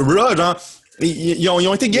c'est raw, genre. Ils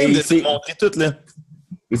ont été game de se montrer tout, là.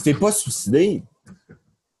 Il s'est pas suicidé.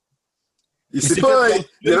 Il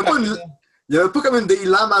y avait pas comme des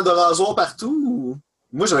lames à de rasoir partout? Ou...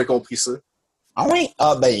 Moi, j'avais compris ça. Ah oui?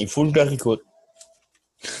 Ah ben, il faut que je le réécoute.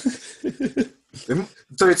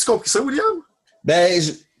 T'avais-tu compris ça, William? Ben,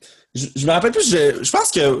 Je me rappelle plus, je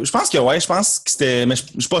pense que c'était, mais je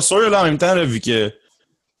suis pas sûr, là, en même temps, là, vu que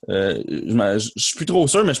je suis plus trop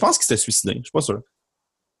sûr, mais je pense qu'il s'était suicidé. Je suis pas sûr.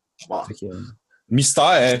 Bon.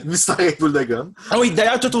 Mystère. Mystère avec boule de gomme. Ah oui,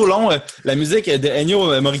 d'ailleurs, tout au long, la musique de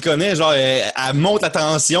Ennio Morricone, genre, elle monte la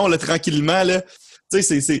tension, là, tranquillement, là. Tu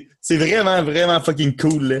sais, c'est vraiment, vraiment fucking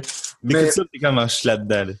cool, là. Mais ça, c'est comme je suis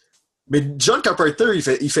là-dedans, là. Mais John Carpenter,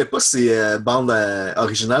 il fait pas ses bandes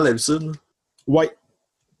originales d'habitude? Ouais.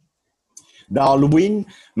 Dans Halloween,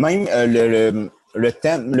 même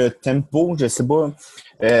le tempo, je sais pas.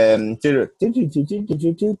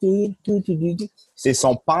 C'est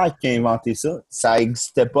son père qui a inventé ça. Ça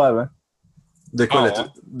n'existait pas avant. De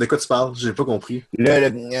quoi tu parles? J'ai pas compris. Tu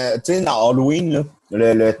sais, dans Halloween,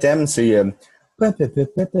 là, le thème, c'est... en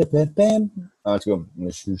tout cas,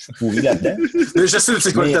 je suis pourri là-dedans. Mais je sais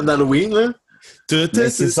c'est quoi le thème d'Halloween, là?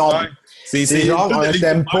 C'est genre un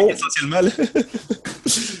tempo... Essentiellement, là.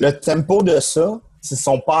 Le tempo de ça, c'est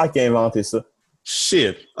son père qui a inventé ça.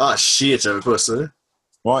 Shit. Ah, shit, j'avais pas ça.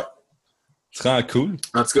 Ouais. C'est vraiment cool.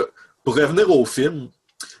 En tout cas, pour revenir au film,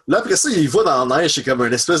 là, après ça, il va dans la neige, c'est comme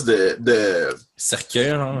une espèce de cercueil,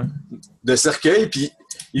 genre. De cercueil, puis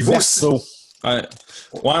il va aussi... Ouais,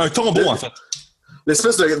 un tombeau, en fait.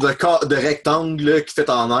 L'espèce de rectangle là, qui fait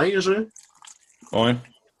en neige. Ouais.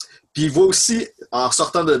 Puis il voit aussi, en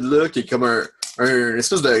sortant de là, qu'il est comme un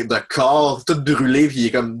espèce de corps tout brûlé, puis il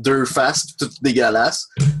est comme deux faces, puis tout dégueulasse.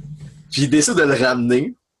 Puis il décide de le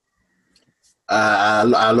ramener à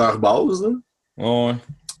leur base. Là. Ouais.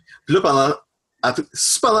 Puis là, pendant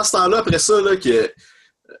ce temps-là, après ça, là, que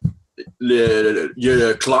il y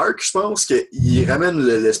a Clark, je pense, qu'il ramène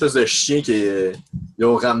l'espèce de chien qu'ils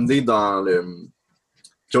ont ramené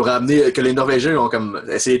que les Norvégiens ont comme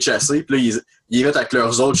essayé de chasser, puis là, ils les mettent avec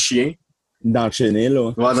leurs autres chiens. Dans le chenil,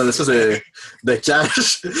 là. Ouais, dans l'espèce de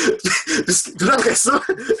cage. Puis là, après ça,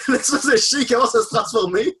 l'espèce de chien commence à se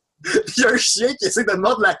transformer, puis il y a un chien qui essaie de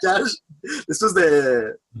mordre la cage, l'espèce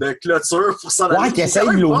de clôture pour s'en aller. Ouais, qui essaie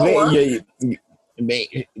de l'ouvrir. Bon, mais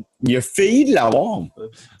il a failli de l'avoir.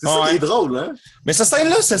 C'est ça qui est drôle, hein? Mais cette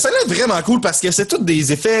scène-là est vraiment cool parce que c'est tous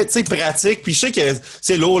des effets, tu sais, pratiques. Puis je sais que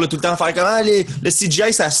c'est lourd, là, tout le temps, faire comment le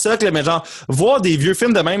CGI, ça socle, mais genre, voir des vieux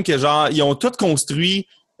films de même que genre, ils ont tout construit.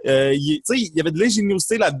 Tu sais, il y avait de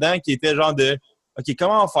l'ingéniosité là-dedans qui était genre de, OK,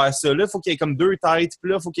 comment on va faire ça? Là, il faut qu'il y ait comme deux têtes,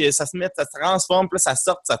 puis là, il faut que ça se mette, ça se transforme, puis là, ça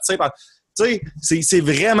sorte, ça tire. Tu sais, c'est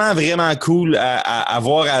vraiment, vraiment cool à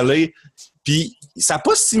voir aller. Puis ça n'a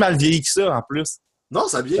pas si mal vieilli que ça, en plus. Non,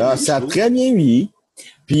 ça a bien vieilli. Ça a très bien vieilli.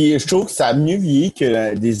 Puis je trouve que ça a mieux vieilli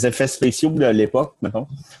que des effets spéciaux de l'époque, mettons.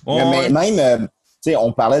 Oh, mais même, tu sais,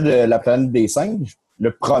 on parlait de la planète des singes.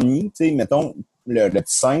 Le premier, tu sais, mettons, le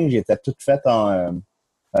petit singe était tout fait en...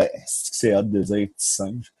 c'est hâte de dire petit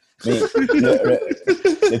singe. Mais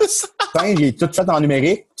le petit singe est tout fait en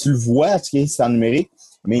numérique. Tu le vois, c'est en numérique.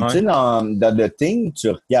 Mais tu sais, dans The Thing, tu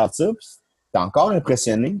regardes ça, puis t'es encore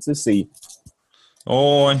impressionné. Tu sais, c'est...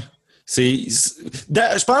 Oh, ouais.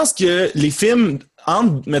 Je pense que les films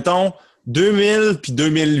entre, mettons, 2000 puis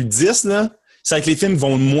 2010, là, c'est que les films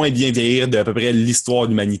vont moins bien vieillir de à peu près l'histoire de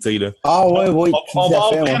l'humanité. Là. Ah ouais, oui. On va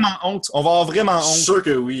avoir vraiment honte. On va avoir vraiment honte. Je suis sûr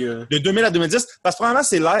que oui. De 2000 à 2010. Parce que probablement,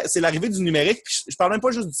 c'est l'arrivée du numérique. Puis je parle même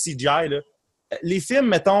pas juste du CGI. Là. Les films,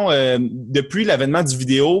 mettons, depuis l'avènement du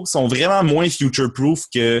vidéo, sont vraiment moins future-proof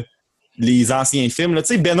que les anciens films. Tu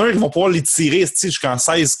sais, Ben-Hur, ils vont pouvoir les tirer jusqu'en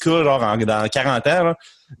 16K, genre dans 40 ans. Là.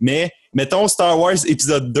 Mais, mettons, Star Wars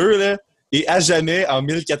épisode 2, là, et à jamais en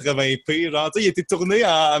 1080p. Genre, tu sais, il a été tourné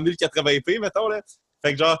en 1080p, mettons, là.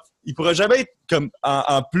 Fait que, genre, il pourra jamais être comme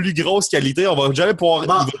en plus grosse qualité. On va jamais pouvoir...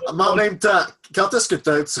 Mais en même temps, quand est-ce que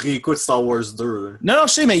tu réécoutes Star Wars 2? Là? Non,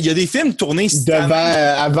 je sais, mais il y a des films tournés...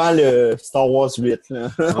 avant le Star Wars 8, là.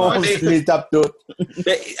 On se les tape toutes.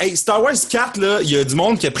 Hey, Star Wars 4, là, il y a du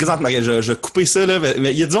monde qui a présentement... Je vais couper ça, là.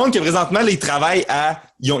 Mais il y a du monde qui, présentement, là, ils travaillent à...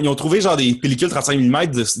 Ils ont trouvé, genre, des pellicules 35 mm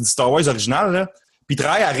du Star Wars original, là. Puis ils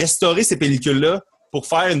travaillent à restaurer ces pellicules-là pour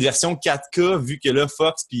faire une version 4K, vu que là,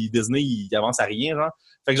 Fox puis Disney, ils avancent à rien, genre.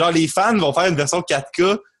 Fait que genre, les fans vont faire une version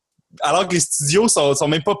 4K, alors que les studios sont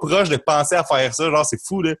même pas proches de penser à faire ça. Genre, c'est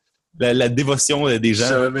fou, là, la dévotion des gens. Je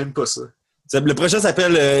savais même pas ça. Le projet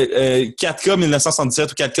s'appelle 4K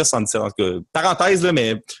 1977 ou 4K 77. En tout cas, parenthèse, là,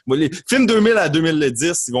 mais les films 2000 à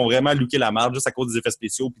 2010, ils vont vraiment looker la marge juste à cause des effets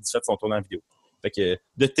spéciaux puis du fait qu'ils sont tournés en vidéo. Fait que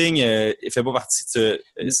The Thing, il fait pas partie de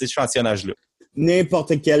ces échantillonnages-là.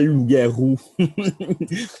 N'importe quel loup-garou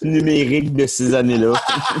numérique de ces années-là.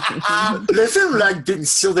 Le film là, avec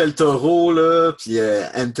Benicio del Toro, là, puis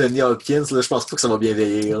Anthony Hopkins, là, je pense pas que ça va bien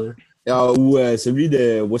vieillir. Ou celui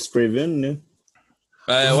de Wes Craven, là.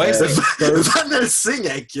 Ouais, Van Helsing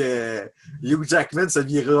avec Hugh Jackman, ça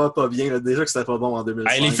virera pas bien. Là. Déjà que c'était pas bon en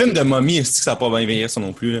 2005. Les films de Mommy, est-ce que ça n'a pas bien vieilli ça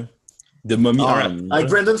non plus? Là? De Mommy. Avec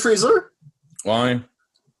Brendan Fraser? Ouais.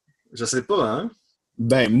 Je sais pas, hein?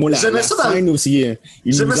 Ben, moi, la scène aussi,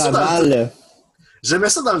 il nous avale. J'aimais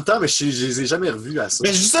ça dans le temps, mais je les ai jamais revus à ça.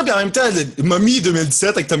 Mais je dis ça, puis en même temps, Mommy 2017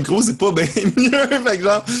 avec Tom Cruise, c'est pas bien mieux. Fait que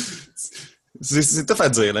genre, c'est tough à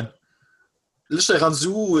dire, là. Là, je suis rendu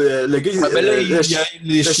où? Le gars,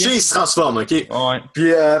 le chien, il se transforme, OK? Ouais.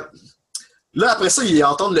 Puis là, après ça, il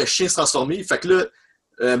entend le chien se transformer. Fait que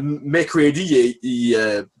là, McCready,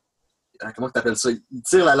 comment t'appelles ça? Il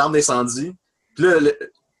tire l'alarme d'incendie. Puis là,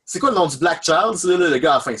 c'est quoi le nom du Black Child? C'est là, le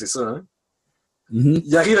gars à la fin, c'est ça, hein? Mm-hmm.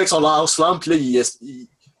 Il arrive avec son house flamme, puis là,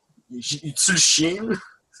 il tue le chien. Là.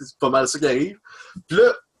 C'est pas mal ça qui arrive. Puis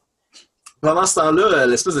là, pendant ce temps-là,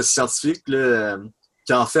 l'espèce de scientifique là,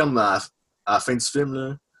 qui enferme à la fin du film,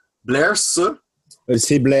 là, Blair, c'est ça?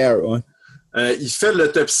 C'est Blair, ouais. Il fait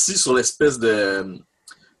l'autopsie sur l'espèce de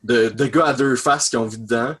gars à deux faces qui ont vu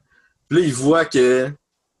dedans. Puis là, il voit que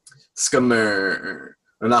c'est comme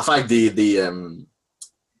un affaire avec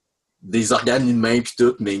des organes humains puis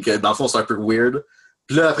tout, mais que dans le fond, c'est un peu weird.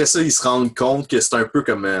 Puis là, après ça, ils se rendent compte que c'est un peu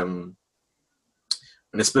comme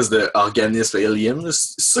une espèce d'organisme alien.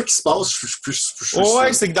 C'est ça qui se passe, je suis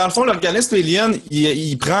ouais, c'est que dans le fond, l'organisme alien,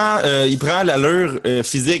 il prend l'allure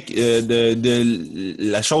physique de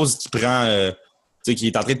la chose qui prend, qui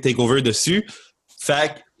est en train de take over dessus.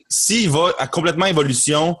 Fait que s'il va à complètement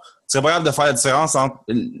évolution, tu serais pas capable de faire la différence entre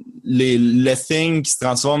le thing qui se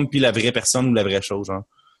transforme puis la vraie personne ou la vraie chose, genre.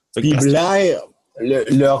 Puis Blair,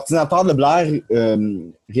 l'ordinateur de Blair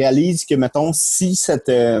réalise que, mettons, si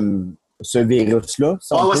ce virus-là...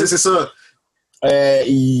 ouais, c'est ça.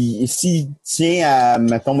 S'il tient à,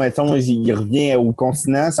 mettons, il revient au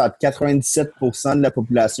continent, ça va être 97% de la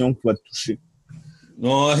population qui va être touchée.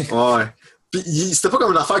 Ouais. Puis c'était pas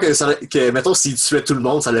comme une affaire que mettons, s'il tuait tout le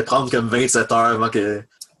monde, ça allait prendre comme 27 heures avant que...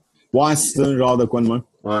 Ouais, c'est un genre de quoi de main.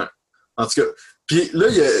 Ouais. En tout cas. Puis là,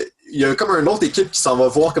 il y a comme une autre équipe qui s'en va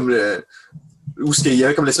voir comme où il y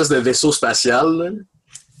a comme l'espèce de vaisseau spatial. Là.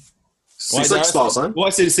 C'est ça qui se passe, hein? Ouais,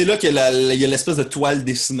 c'est là qu'il y a l'espèce de toile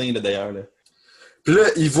dessinée, là, d'ailleurs. Là. Puis là,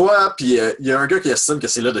 il voit, puis il y a un gars qui estime que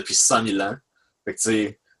c'est là depuis 100 000 ans. Fait que, tu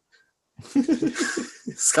sais...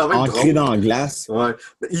 c'est quand même ancré dans la glace. Ouais.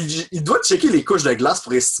 Il doit checker les couches de glace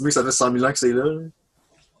pour estimer que ça fait 100 000 ans que c'est là.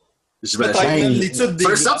 J'imagine. C'est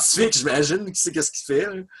un scientifique, j'imagine, qui sait qu'est-ce qu'il fait.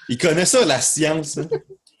 Là. Il connaît ça, la science. Hein?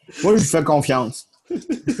 Moi, je lui fais confiance.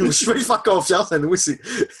 Je peux lui faire confiance à nous.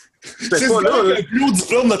 J'étais pas là. Le plus haut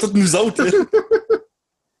diplôme de toutes nous autres.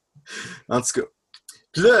 En tout cas.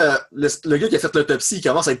 Puis là, le gars qui a fait l'autopsie, il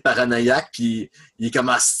commence à être paranoïaque, puis il est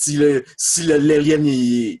comme si l'alien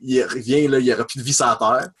il revient, là, il n'y aura plus de vie sur la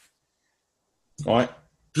Terre. Ouais.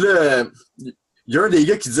 Puis là, il y a un des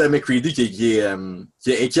gars qui dit à McCready qui est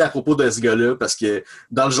inquiet à propos de ce gars-là, parce que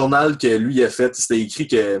dans le journal que lui a fait, c'était écrit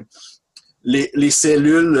que les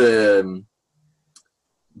cellules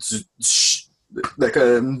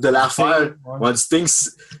de l'affaire, du thing,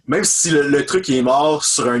 même si le truc est mort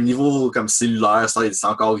sur un niveau comme cellulaire, c'est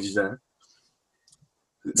encore vivant.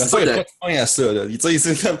 Il n'y a pas de fin à ça. Là.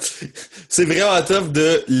 C'est vraiment tough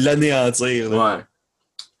de l'anéantir. Là. Ouais.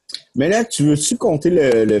 Mais là, tu veux-tu compter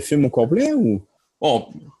le film au complet ou?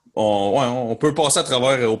 On peut passer à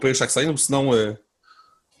travers au pire chaque scène ou sinon...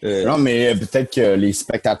 Non, mais peut-être que les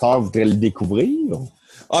spectateurs voudraient le découvrir.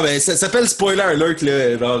 Ah, ben, ça s'appelle Spoiler Alert,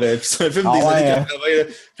 là. Genre, c'est un film des années 80. Là.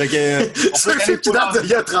 Fait que, c'est un film qui date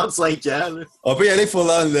d'il y a 35 ans. Là. On peut y aller full on.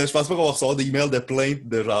 Là. Je pense pas qu'on va recevoir des emails de plainte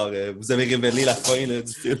de genre, vous avez révélé la fin là,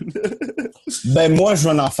 du film. Ben, moi, je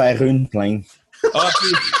vais en faire une plainte. Ah, OK.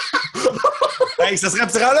 Hey, ça serait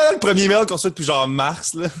là, le premier mail qu'on reçoit depuis genre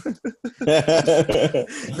mars. Là.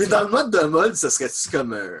 Mais dans le mode de mode, ça serait-tu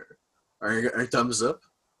comme un thumbs up?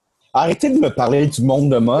 Arrêtez de me parler du monde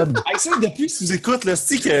de mode. Hey, ça, depuis que vous écoute, là,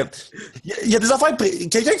 c'est que il y a des affaires...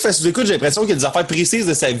 Quelqu'un qui fait sous-écoute, j'ai l'impression qu'il y a des affaires précises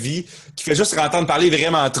de sa vie qui fait juste entendre parler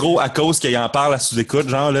vraiment trop à cause qu'il en parle à sous-écoute,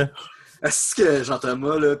 genre, là. Est-ce que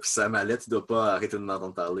Jean-Thomas, là, pis sa mallette, il doit pas arrêter de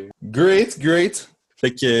m'entendre parler? Great.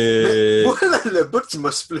 Fait que... Moi, le bout qui m'a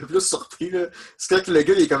le plus surpris, là, c'est quand le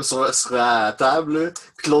gars, il est comme sur la table, là,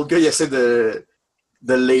 pis que l'autre gars, il essaie de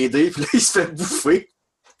l'aider, pis là, il se fait bouffer.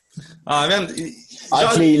 Ah, man...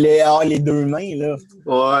 Avec les deux mains, là.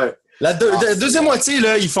 Ouais. La deuxième moitié,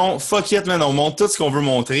 là, ils font fuck it, man. On montre tout ce qu'on veut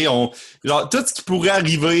montrer. Genre, tout ce qui pourrait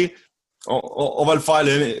arriver, on va le faire,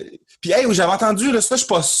 là. Puis, hey, j'avais entendu, là, ça, je suis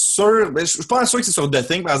pas sûr. Mais je suis pas sûr que c'est sur The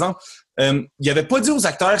Thing, par exemple. Il avait pas dit aux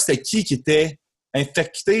acteurs c'était qui était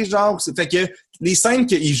infecté, genre. Fait que les scènes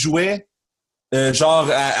qu'ils jouaient, genre,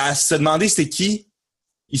 à se demander c'était qui,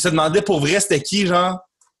 il se demandait pour vrai c'était qui, genre.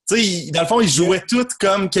 Tu sais, dans le fond, ils jouaient tous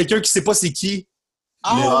comme quelqu'un qui sait pas c'est qui.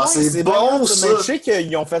 Ah, c'est bon, ça! Mais je sais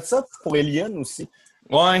qu'ils ont fait ça pour Alien aussi.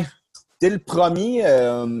 Ouais. C'était le premier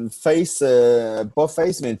pas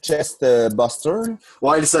face, mais chest buster.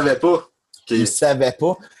 Ouais, il le savait pas. Il savait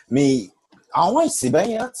pas. Mais, ah ouais, c'est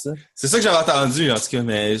bien hot, ça. C'est ça que j'avais entendu, en tout cas,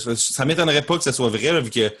 mais ça m'étonnerait pas que ce soit vrai, là, vu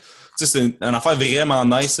que, tu sais, c'est une affaire vraiment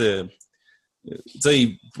nice. Tu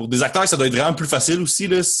sais, pour des acteurs, ça doit être vraiment plus facile aussi,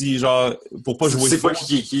 là, si, genre, pour pas jouer. C'est pas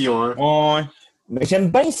qui, ouais. Ouais. Mais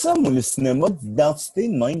j'aime bien ça, moi, le cinéma d'identité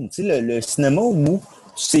de même. Tu sais, le cinéma où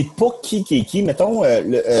tu sais pas qui est qui. Mettons,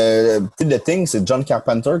 The Thing, c'est John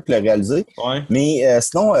Carpenter qui l'a réalisé. Ouais. Mais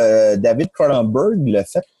sinon, David Cronenberg l'a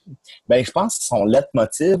fait. Ben, je pense que son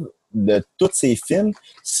leitmotiv de tous ses films,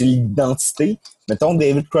 c'est l'identité. Mettons,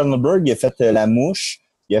 David Cronenberg, il a fait La Mouche.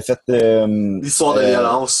 Il a fait... l'histoire de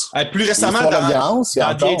violence. Plus récemment, dans The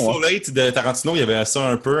Hateful Eight de Tarantino, il y avait ça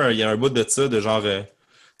un peu. Il y a un bout de ça, de genre...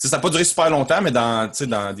 ça n'a pas duré super longtemps, mais dans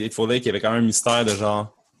The Hateful Eight, il y avait quand même un mystère de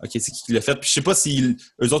genre... OK, c'est qui l'a fait? Puis je sais pas si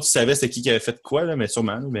eux autres, ils savaient c'était qui avait fait quoi, là, mais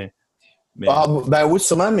sûrement. Mais... Ah, ben oui,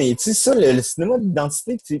 sûrement, mais tu sais, ça, le cinéma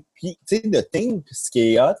d'identité, puis tu sais, The Thing, ce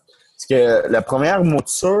qui est hot, c'est que la première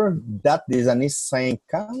mouture date des années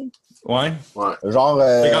 50. Ouais. Genre...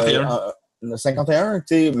 51. 51, tu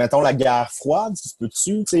sais, mettons la guerre froide, si tu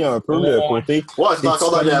peux-tu, tu sais, un peu le côté... Ouais, c'est encore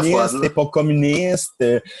dans la guerre froide. T'es pas communiste.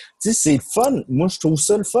 Tu sais, c'est le fun. Moi, je trouve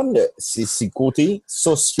ça le fun, ces côtés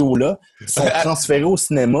sociaux-là qui sont transférés au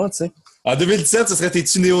cinéma, tu sais. En 2017, ce serait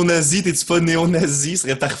t'es-tu néo-nazi, t'es-tu pas néo-nazi, ce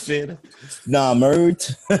serait parfait, là. Dans la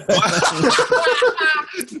meute.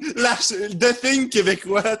 The Thing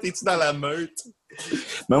québécois, t'es-tu dans la meute?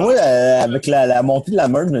 Mais moi, avec la montée de la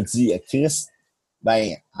meute, je me dis, Chris,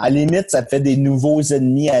 ben, à la limite, ça fait des nouveaux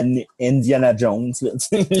ennemis à Indiana Jones.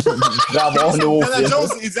 Indiana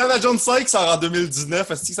Jones 5 sort en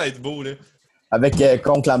 2019. Est-ce que ça va être beau, là? Avec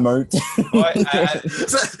contre la meute. Ouais,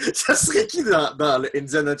 ça serait qui dans le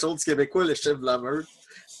Indiana Jones québécois, le chef de la meute?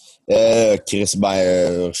 Chris,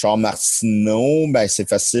 Richard Martineau, ben c'est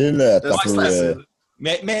facile. C'est facile.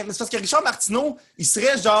 Mais c'est parce que Richard Martineau, il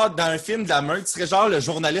serait genre dans un film de la meute, il serait genre le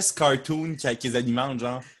journaliste cartoon qui les alimente,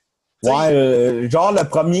 genre. Ouais, genre le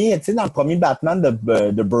premier, tu sais, dans le premier Batman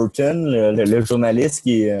de Burton, le journaliste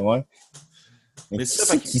qui est. Ouais. Mais c'est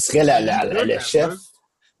ça qui serait le chef.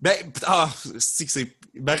 Ben, c'est que c'est.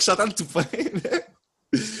 Marie-Chantal Toupin.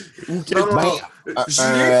 Ou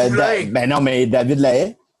Julien ben non, mais David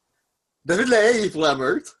Lahaye. David Lahaye, il est pour la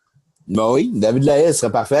meute. Ben oui, David Lahaye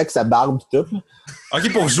serait parfait avec sa barbe et tout.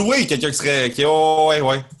 OK, pour jouer, quelqu'un qui serait.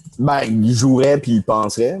 Ouais. Ben, il jouerait puis il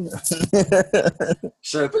penserait. Je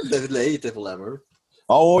savais pas que David Lahaye était pour la meute.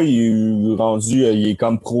 Oh, il est rendu, il est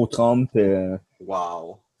comme pro-Trump.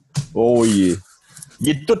 Wow. Oh, il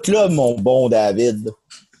est tout là, mon bon David.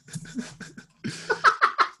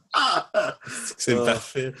 C'est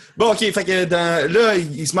parfait. Bon, OK, fait que là,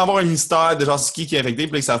 il se met à avoir un mystère de genre c'est qui est infecté,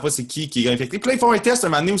 puis là, ils savent pas c'est qui est infecté. Puis là, ils font un test un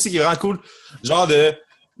moment donné aussi qui est vraiment cool. Genre de.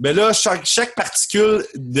 Ben là, chaque particule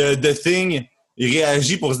de Thing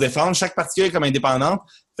réagit pour se défendre. Chaque particule est comme indépendante.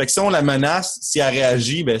 Fait que si on la menace, si elle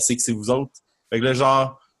réagit, ben c'est que c'est vous autres. Fait que là,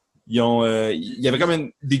 genre, il y avait comme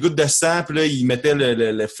des gouttes de sang, puis là, ils mettaient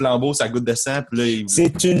le flambeau sur la goutte de sang, puis là...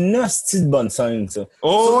 C'est une hostie de bonne scène, ça.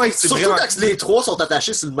 Oh, ouais, c'est surtout vraiment... quand les trois sont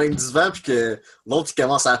attachés sur le même divan, puis que l'autre, il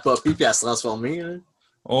commence à popper puis à se transformer. Là.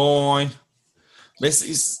 Oh, ouais. Mais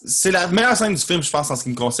c'est la meilleure scène du film, je pense, en ce qui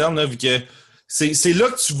me concerne, là, vu que c'est là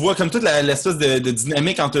que tu vois comme toute l'espèce de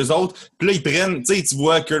dynamique entre eux autres. Puis là, ils prennent... Tu sais, tu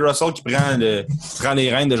vois Kurt Russell qui prend les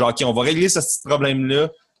rênes de genre, OK, on va régler ce petit problème-là.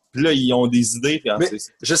 Puis là, ils ont des idées. Mais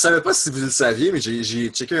je savais pas si vous le saviez, mais j'ai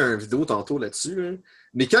checké une vidéo tantôt là-dessus. Là.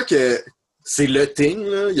 Mais quand que c'est le Thing,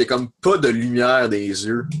 là, il y a comme pas de lumière dans les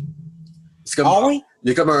yeux. C'est comme, oui? Il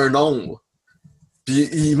y a comme un ombre. Puis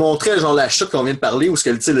il montrait genre la chute qu'on vient de parler, où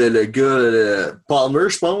le gars, Palmer,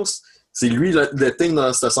 je pense, c'est lui le Thing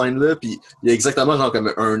dans cette scène-là, puis il y a exactement genre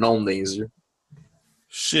comme un ombre dans les yeux.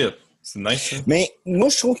 Shit, c'est nice. Hein? Mais moi,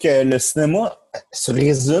 je trouve que le cinéma se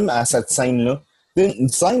résume à cette scène-là. Une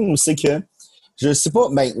scène où c'est que, je sais pas,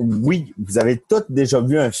 ben oui, vous avez tous déjà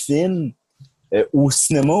vu un film au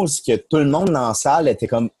cinéma où c'est que tout le monde dans la salle était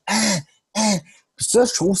comme « Puis ça,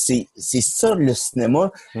 je trouve, c'est ça le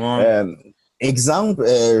cinéma. Ouais. Exemple,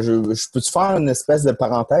 je peux-tu faire une espèce de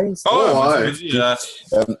parenthèse? Oh, ouais.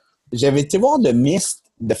 J'avais été voir The Mist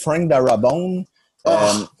de Frank Darabont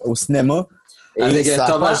au cinéma. Avec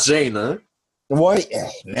Thomas Jane, hein? Ouais,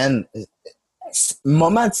 man.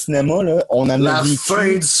 Moment de cinéma, là, on en a vécu. La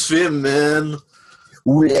fin du film, man!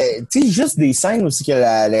 Où, tu sais, juste des scènes aussi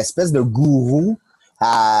que l'espèce de gourou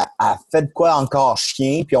elle fait de quoi encore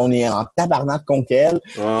chien, puis on est en tabarnak contre elle.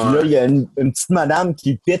 Puis là, il y a une petite madame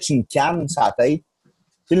qui pitch une canne sur la tête.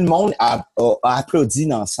 Tout le monde a applaudi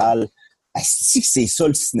dans la salle. Est-ce que c'est ça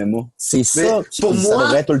le cinéma? C'est ça qui ça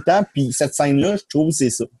devrait tout le temps. Puis cette scène-là, je trouve que c'est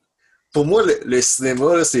ça. Pour moi, le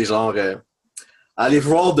cinéma, là, c'est genre... aller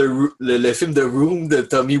voir le film The Room de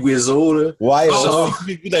Tommy Wiseau. Là. Ouais,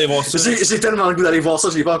 j'ai le goût d'aller voir ça. J'ai tellement le goût d'aller voir ça,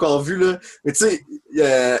 je l'ai pas encore vu. Là. Mais tu sais,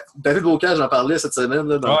 David Bocage j'en parlais cette semaine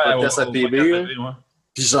là, dans le podcast APB.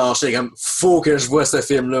 Puis genre, j'étais comme, faut que je vois ce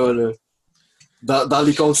film-là. Là. Dans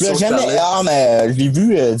les conditions que je parlais. Ah, mais je l'ai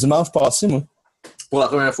vu dimanche passé, moi. Pour la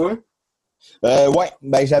première fois? Ouais,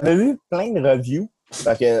 ben j'avais vu plein de reviews.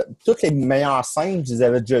 Parce que toutes les meilleures scènes, je les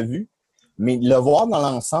avais déjà vues. Mais le voir dans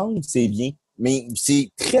l'ensemble, c'est bien. Mais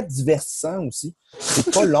c'est très divertissant aussi.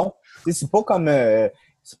 C'est pas long. C'est pas comme...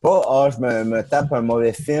 c'est pas, je me tape un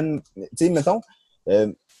mauvais film. Tu sais, mettons...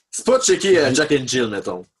 c'est pas checker Jack and Jill,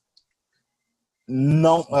 mettons.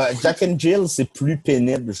 Non, Jack and Jill, c'est plus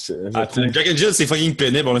pénible. Jack and Jill, c'est fucking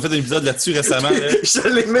pénible. On a fait un épisode là-dessus récemment. Là. Je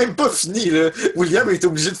l'ai même pas fini, là. William était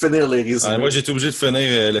obligé de finir les résumés. Moi, j'ai été obligé de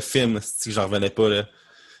finir le film. J'en revenais pas, là.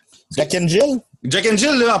 Jack and Jill? Jack and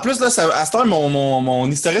Jill, là, en plus, là, à cette heure, mon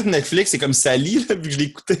historique de Netflix, c'est comme sali, là, vu que je l'ai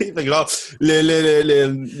écouté. Fait que genre,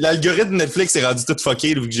 l'algorithme de Netflix est rendu tout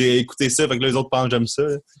fucké, là, vu que j'ai écouté ça. Fait que là, les autres pensent que j'aime ça.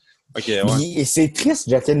 Là. Okay, ouais. Et c'est triste,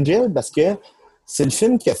 Jack and Jill, parce que c'est le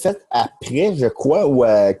film qu'il a fait après, je crois, ou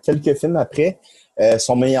quelques films après,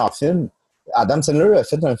 son meilleur film. Adam Sandler a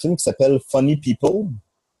fait un film qui s'appelle Funny People.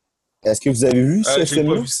 Est-ce que vous avez vu ce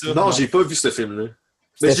film-là? Pas vu ça, non, j'ai pas vu ce film-là.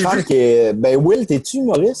 Stephan, ben Will, t'es-tu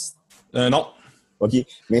humoriste? Non. OK.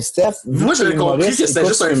 Mais Steph... Moi, j'avais compris que c'était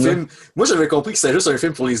juste un film. Moi, j'avais compris que c'était juste un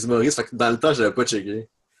film pour les humoristes. Fait que dans le temps, je l'avais pas checké.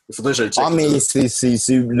 Il faudrait que je le check. Ah, mais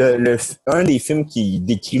c'est un des films qui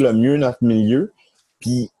décrit le mieux notre milieu.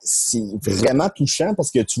 Puis c'est vraiment touchant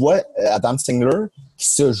parce que tu vois Adam Sandler qui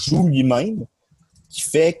se joue lui-même, qui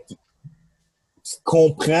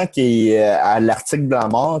comprend qu'il est à l'article de la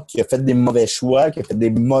mort, qui a fait des mauvais choix, qui a fait des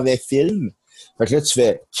mauvais films. Fait que là, tu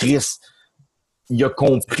fais, Chris, il a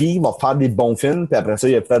compris, il va faire des bons films, puis après ça,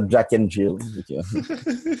 il a fait Jack and Jill.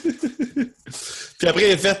 Puis après,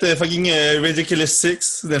 il a fait fucking Ridiculous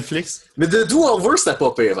Six, Netflix. Mais The Do-Over, c'était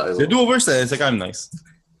pas pire, par exemple. The Do-Over, c'est quand même nice.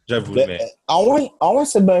 J'avoue, mais... Ah ouais,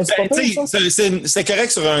 c'est pas pire, ça? C'est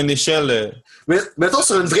correct sur une échelle... Mais mettons,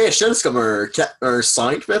 sur une vraie échelle, c'est comme un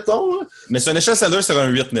 5, mettons. Là. Mais sur une échelle standard, c'est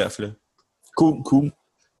un 8-9, là. Cool.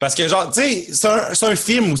 Parce que, genre, tu sais, c'est un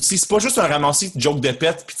film aussi. C'est pas juste un ramassis de jokes de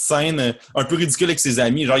pète pis de scènes un peu ridicules avec ses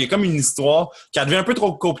amis. Genre, il y a comme une histoire qui a devenu un peu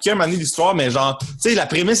trop compliquée à un moment donné, l'histoire, mais genre, tu sais, la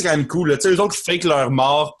prémisse est quand même cool. Tu sais, eux autres qui fake leur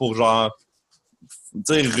mort pour, genre,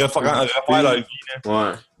 tu sais, refaire leur vie.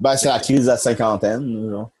 Là. Ouais. Ben, c'est la crise de la cinquantaine,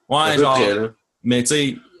 genre. Ouais, genre. Près, là. Mais, tu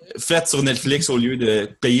sais, fait sur Netflix au lieu de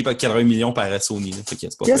payer 80 millions par Sony.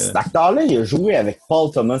 Qu'est-ce que cet acteur-là, il a joué avec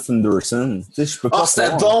Paul Thomas Anderson? Tu sais, je peux pas.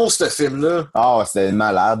 C'était bon, ce film-là. Ah, c'était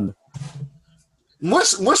malade. Moi,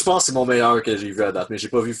 je pense que c'est mon meilleur que j'ai vu à date, mais j'ai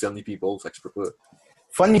pas vu Funny People, fait que je peux pas.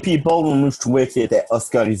 Funny People, moi, je trouvais qu'il était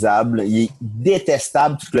oscarisable. Il est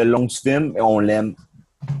détestable tout le long du film, et on l'aime.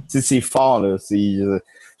 Tu sais, c'est fort, là. Je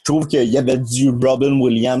trouve qu'il y avait du Robin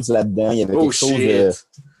Williams là-dedans. Il y avait quelque chose de...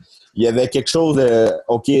 Il y avait quelque chose de...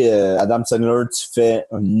 OK, Adam Sandler, tu fais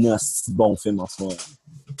un aussi bon film en ce moment.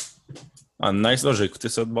 Ah, nice, là, j'ai écouté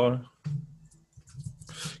ça de bord.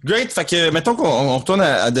 Great, fait que, mettons qu'on retourne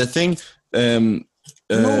à The Thing.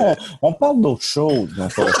 Non, on parle d'autre chose.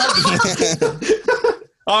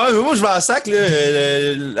 Ah, mais moi, je vais à sac,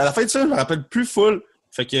 là. À la fin de ça, je me rappelle plus full.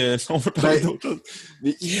 Fait que, on peut parler d'autre chose.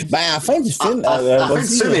 Ben, à la fin du film... à la fin du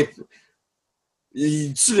film,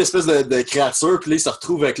 il tue l'espèce de créature, puis là, il se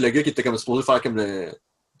retrouve avec le gars qui était comme supposé faire comme le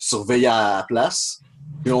surveiller à la place.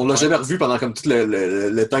 Puis on l'a jamais revu pendant comme tout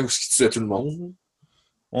le temps où il tuait tout le monde.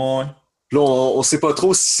 Ouais. Puis là, on sait pas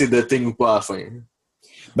trop si c'est The Thing ou pas à la fin.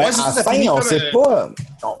 Ben, à la fin, on sait pas...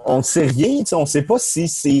 On sait rien, on sait pas si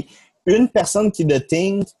c'est une personne qui est The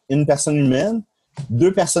Thing, une personne humaine,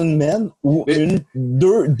 deux personnes humaines ou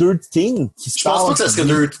deux things qui se parlent.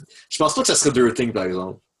 Je pense pas que ça serait deux things, par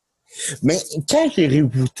exemple. Mais quand j'ai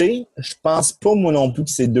rebooté, je pense pas moi non plus que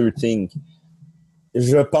c'est deux things.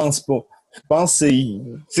 Je pense pas. Je pense que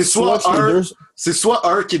c'est soit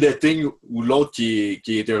un qui est The Thing ou l'autre qui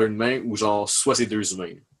est un humain ou genre soit c'est deux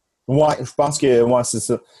humains. Ouais, je pense que c'est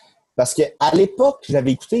ça. Parce que à l'époque,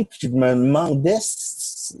 j'avais écouté puis je me demandais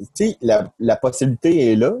si la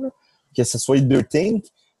possibilité est là, que ce soit deux things.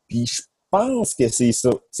 Puis je pense que c'est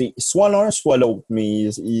ça. C'est soit l'un, soit l'autre. Mais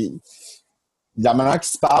la manière qu'il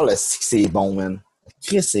se parle, c'est bon, man.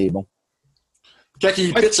 Chris, c'est bon. Quand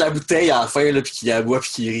il pitch la bouteille à la fin, là, puis qu'il la boit puis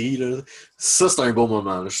qu'il rit, là, ça, c'est un bon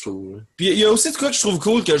moment, là, je trouve. Puis il y a aussi de quoi que je trouve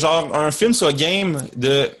cool, que genre, un film soit game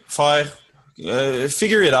de faire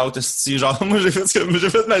figure it out, genre, moi, j'ai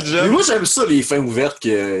fait ma job. Mais moi, j'aime ça, les fins ouvertes,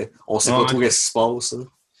 qu'on sait pas trop ce qui se passe. Hein.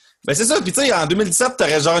 Ben, c'est ça. Puis, tu sais, en 2017,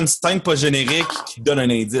 t'aurais genre une scène pas générique qui donne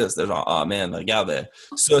un indice. De genre, ah, man, regarde,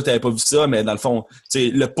 ça, t'avais pas vu ça, mais dans le fond, tu sais,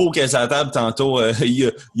 le pot qu'elle est à la table, tantôt,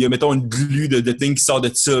 il y a, mettons, une glu de The Thing qui sort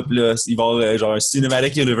de ça, pis là, il va y avoir, genre, un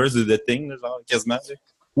cinematic universe de The Thing, là, genre, quasiment, là.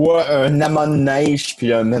 Ouais, un amas de neige, puis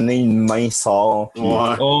là, mener une main sort. Puis...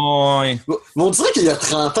 Ouais. Oh, ouais. Mais on dirait qu'il y a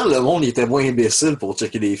 30 ans, le monde était moins imbécile pour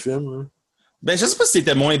checker des films. Hein. Ben, je sais pas si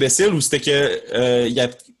c'était moins imbécile ou c'était que,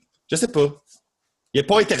 je sais pas. Il n'y a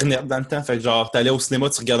pas Internet dans le temps. Fait que genre, t'allais au cinéma,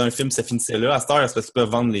 tu regardais un film, ça finissait là. À cette heure, c'est parce qu'ils peuvent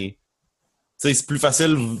vendre les... Tu sais, c'est plus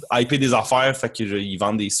facile hyper des affaires, fait qu'ils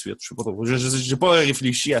vendent des suites. Je sais pas trop. J'ai pas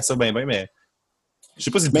réfléchi à ça ben, mais je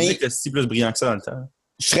sais pas si le public était si plus brillant que ça dans le temps.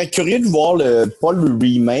 Je serais curieux de voir pas le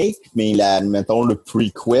remake, mais mettons le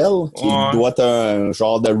prequel, qui doit être un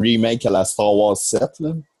genre de remake à la Star Wars 7.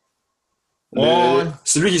 Là.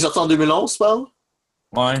 Celui qui est sorti en 2011, tu parles?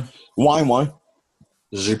 Ouais. Ouais.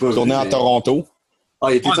 J'ai pas tourné à Toronto.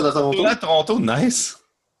 Ah, il était fait à Toronto? Tourné à Toronto, nice.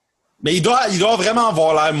 Mais il doit vraiment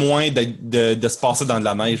avoir l'air moins de se passer dans de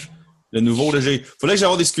la neige. Le nouveau, là, faudrait que j'aille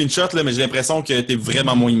avoir des screenshots, là, mais j'ai l'impression que t'es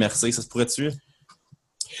vraiment moins immersé. Ça se pourrait tuer?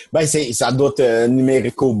 Ben, ça doit être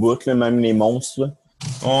numérique au bout, là, même les monstres. Là.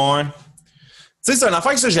 Ouais. Tu sais, c'est une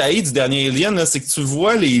affaire que ça, j'ai haï du dernier Alien, là, c'est que tu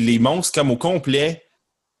vois les monstres comme au complet,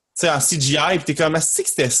 tu sais, en CGI, pis t'es comme, c'est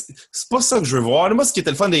pas ça que je veux voir. Là, moi, ce qui était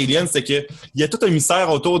le fun d'Alien, c'est que il y a tout un mystère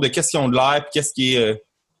autour de qu'est-ce qu'ils ont de l'air, pis qu'est-ce qui est...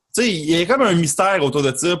 tu sais, il y a comme un mystère autour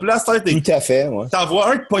de ça. Puis là, tout à fait, ouais. T'en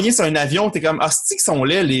vois un qui pogné sur un avion, t'es comme, c'est qu'ils sont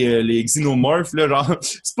là, les xénomorphes, là, genre,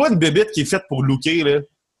 c'est pas une bébête qui est faite pour looker, là.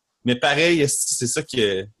 Mais pareil, c'est ça qui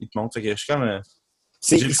te montre. Fait que je suis comme...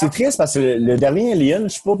 C'est triste parce que le dernier Alien,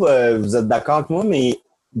 je sais pas vous êtes d'accord avec moi, mais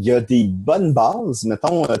il y a des bonnes bases.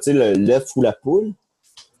 Mettons, tu sais, l'œuf ou la poule.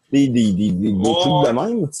 Des trucs de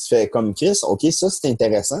même. Tu fais comme Chris, OK, ça, c'est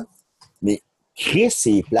intéressant. Mais Chris,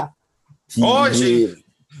 c'est plat. Puis, moi,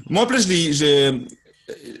 en plus,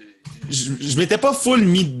 je m'étais pas full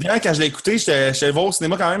mis dedans quand je l'ai écouté. J'étais voir au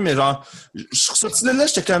cinéma quand même, mais genre, je suis ressorti de là,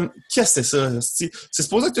 j'étais comme, qu'est-ce que c'est ça? C'est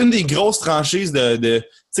supposé être une des grosses franchises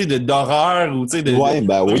d'horreur ou, tu sais, ouais,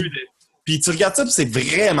 ben oui. Puis tu regardes ça, puis c'est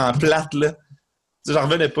vraiment plate, là. J'en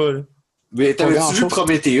revenais pas, là. Mais t'avais-tu vu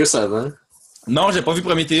Prometheus avant? Non, j'ai pas vu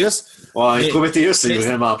Prometheus. Ouais, Prometheus, c'est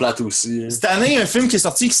vraiment plate aussi. Hein. Cette année, il y a un film qui est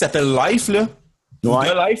sorti qui s'appelle Life, là. Ouais.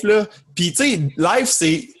 Life, là. Puis, tu sais, Life,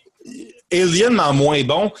 c'est Alien, mais en moins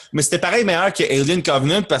bon. Mais c'était pareil meilleur que Alien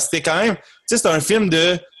Covenant parce que c'était quand même... Tu sais, c'est un film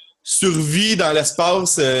de survie dans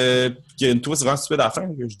l'espace qui a une twist vraiment stupide à la fin,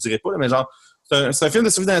 que je dirais pas, là, mais genre... C'est un film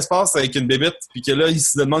de survie dans l'espace avec une bébête puis que là, il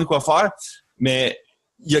se demande quoi faire. Mais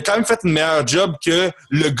il a quand même fait une meilleure job que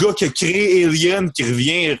le gars qui a créé Alien qui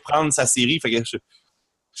revient reprendre sa série. Fait que je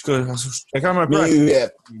fais quand même un peu... Mais,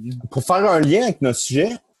 pour faire un lien avec notre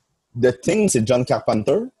sujet, The Thing, c'est John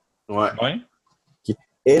Carpenter. Ouais. Okay.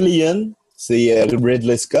 Alien, c'est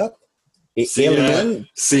Ridley Scott. Et Alien...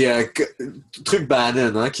 c'est truc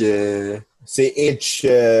Bannon, hein, qui c'est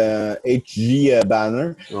H.G.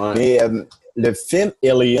 Banner. Ouais. Mais le film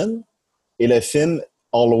Alien et le film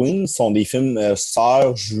Halloween sont des films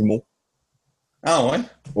sœurs jumeaux. Ah ouais?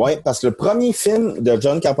 Oui, parce que le premier film de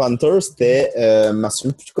John Carpenter, c'était... je ne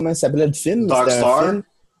sais plus comment il s'appelait le film.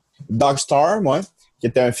 Dark Star, ouais. Qui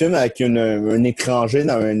était un film avec un étranger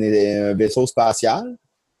dans un vaisseau spatial.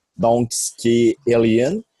 Donc, ce qui est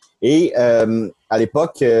Alien. Et à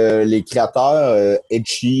l'époque, les créateurs,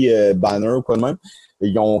 H.G. Banner ou quoi de même,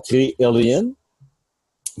 ils ont créé Alien.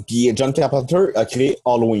 Puis John Carpenter a créé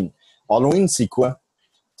Halloween. Halloween, c'est quoi?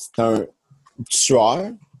 C'est un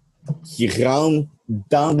tueur qui rentre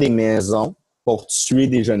dans des maisons pour tuer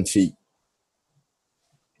des jeunes filles.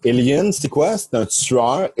 Alien, c'est quoi? C'est un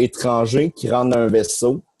tueur étranger qui rentre dans un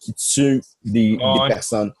vaisseau qui tue des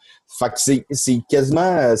personnes. Fait que c'est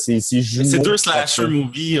quasiment... C'est jumeaux. C'est deux slasher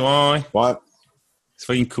movies, ouais. C'est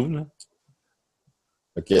fucking cool, là.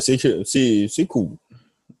 Ok, c'est cool.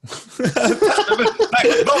 Bon, ben, à la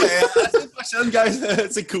semaine prochaine, guys.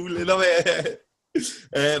 C'est cool. Non, mais...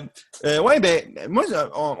 ouais, ben, moi,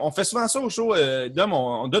 on fait souvent ça au show. Dom,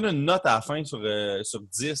 on donne une note à la fin sur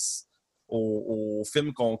 10 au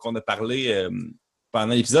film qu'on a parlé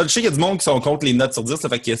pendant l'épisode. Je sais qu'il y a du monde qui sont contre les notes sur 10, là,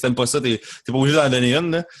 fait qu'ils n'aiment pas ça. T'es pas obligé d'en donner une,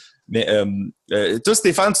 là. Mais toi,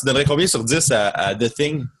 Stephan, tu donnerais combien sur 10 à The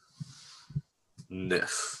Thing?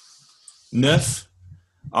 9. 9?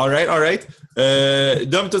 All right.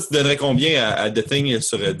 Dom, toi, tu donnerais combien à The Thing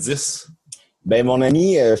sur 10? Ben, mon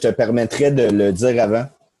ami, je te permettrais de le dire avant.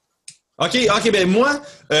 OK, ben moi,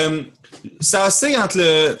 c'est assez entre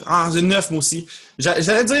le... Ah, j'ai le 9, moi aussi.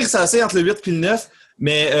 J'allais dire que c'est assez entre le 8 et le 9,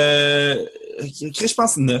 mais je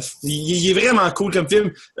pense le 9. Il est vraiment cool comme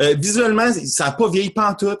film. Visuellement, ça n'a pas vieilli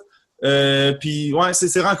pantoute. Puis, ouais,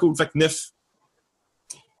 c'est vraiment cool. Fait que 9.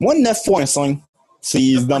 Moi, 9.5.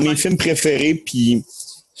 C'est dans mes films préférés. Puis,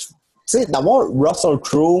 tu sais, d'avoir Russell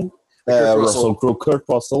Crowe, Kurt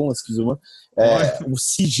Russell, excusez-moi,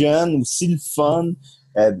 aussi jeune, aussi le fun,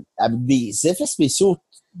 avec des effets spéciaux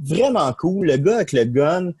vraiment cool. Le gars avec le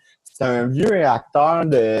gun, c'est un vieux acteur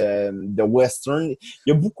de western. Il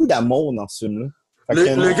y a beaucoup d'amour dans ce film-là.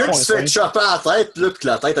 Le gars qui se fait chopper à la tête, là, puis que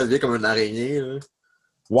la tête, elle devient comme une araignée. Là.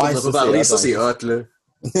 Ouais, ça, c'est hot, là.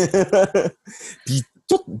 Puis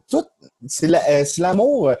tout, c'est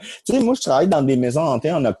l'amour. Tu sais, moi, je travaille dans des maisons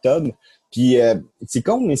hantées en octobre. Puis c'est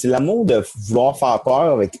con, mais c'est l'amour de vouloir faire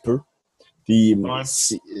peur avec peu. Puis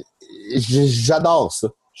j'adore ça.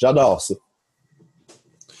 J'adore ça.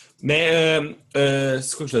 Mais,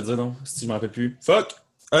 c'est quoi que je veux dire, non? Si je m'en rappelle plus. Fuck!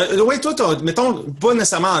 Ouais, toi, mettons, pas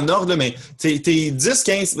nécessairement en ordre, là, mais tes 10,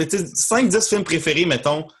 15, 5-10 films préférés,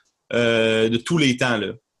 mettons, de tous les temps,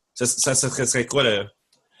 là. Ça serait quoi, là?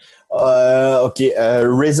 OK.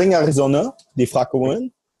 Raising Arizona, des frères Coen.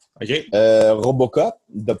 OK. Robocop,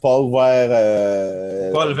 de Paul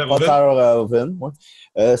Verhoeven. Ouais.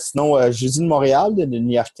 Sinon, Jésus de Montréal, de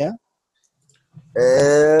Denis Arcand.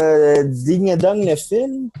 Ding et Dong, le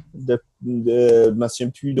film, de je me souviens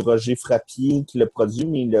plus de Roger Frappier qui l'a produit,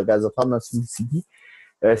 mais le réalisateur de Merci.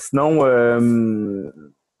 Sinon,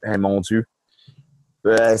 mon Dieu.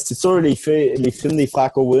 C'est sûr, les films des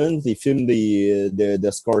frères Coen, les films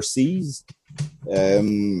de Scorsese.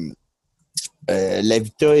 La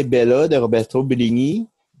Vita est Bella de Roberto Benigni.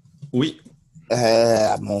 Oui.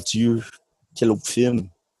 Mon Dieu, quel autre film.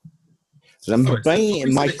 J'aime bien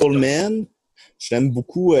Michael Mann. J'aime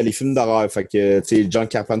beaucoup les films d'horreur. Fait que, tu sais, John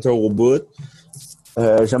Carpenter au bout.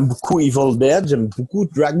 J'aime beaucoup Evil Dead. J'aime beaucoup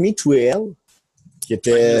Drag Me to Hell. Qui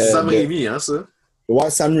était. Sam Raimi, hein, ça? Ouais,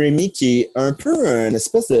 Sam Raimi, qui est un peu une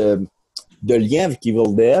espèce de lien avec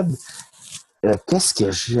Evil Dead. Qu'est-ce que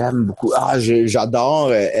j'aime beaucoup? Ah,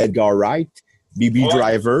 j'adore Edgar Wright, Baby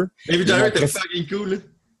Driver. Baby Driver était fucking cool.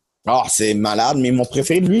 Ah, c'est malade. Mais mon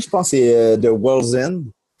préféré de lui, je pense, c'est The World's End.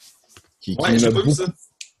 J'ai pas vu ça.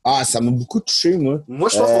 Ah, ça m'a beaucoup touché, moi. Moi,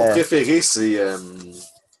 je pense que mon préféré, c'est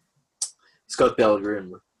Scott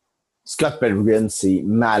Pilgrim. Scott Pilgrim, c'est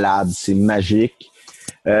malade, c'est magique.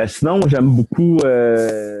 Sinon, j'aime beaucoup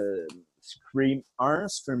Scream 1,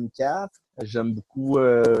 Scream 4. J'aime beaucoup...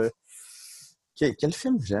 Quel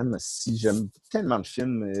film j'aime? Si j'aime tellement de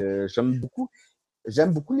films. J'aime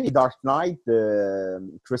beaucoup les Dark Knight de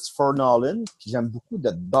Christopher Nolan. Puis j'aime beaucoup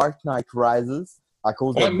The Dark Knight Rises. À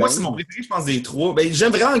cause de moi, c'est mon préféré, je pense, des 3. Ben,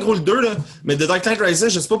 j'aime vraiment en gros le 2, là, mais The Dark Knight Rises,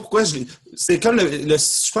 je sais pas pourquoi. C'est comme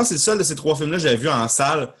je pense que c'est le seul de ces 3 films-là que j'avais vu en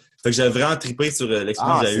salle. Fait que j'avais vraiment trippé sur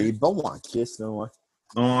l'expérience que j'avais eu. C'est bon en Chris, là, ouais.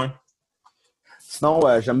 Ouais. Sinon,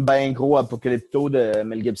 j'aime bien gros Apocalypto de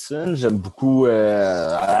Mel Gibson. J'aime beaucoup,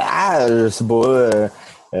 je sais pas,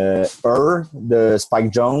 Her de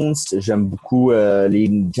Spike Jonze. J'aime beaucoup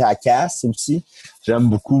les Jackass aussi. J'aime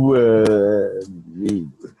beaucoup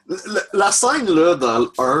La scène là, dans le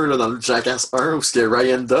 1, là, dans le Jackass 1, où c'est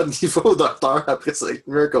Ryan Dunn il va au docteur après ça avec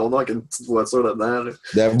un cordon avec une petite voiture dedans. Là.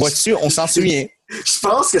 La voiture, on s'en souvient. Je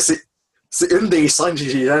pense que c'est une des scènes que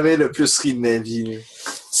j'ai jamais le plus ri de ma vie. Là.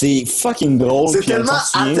 C'est fucking drôle. C'est tellement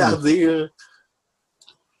attardé.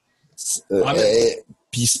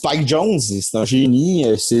 Puis Spike Jonze, c'est un génie.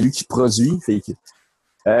 C'est lui qui produit.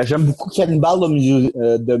 J'aime beaucoup Cannibal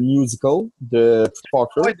de Musical de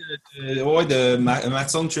Parker. De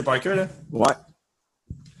Matson Trey Parker. Là. Ouais.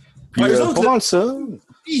 Puis pas mal ça.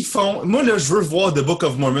 Ils font... Moi, là, je veux voir The Book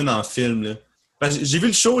of Mormon en film. Là. J'ai vu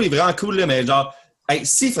le show, il est vraiment cool, là, mais genre... Hey,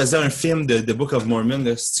 s'il faisait un film de The Book of Mormon,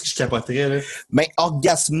 là, c'est que je capoterais. Là. Mais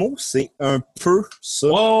Orgasmo, c'est un peu ça.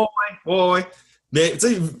 Ouais. Mais, tu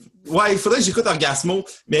sais, il faudrait que j'écoute Orgasmo.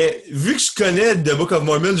 Mais vu que je connais The Book of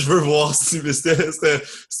Mormon, je veux voir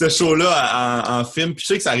ce show-là en film. Puis je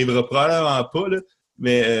sais que ça arrivera probablement pas, là,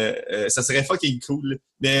 mais ça serait fucking cool. Là.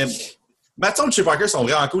 Mais Matson et Trey Parker sont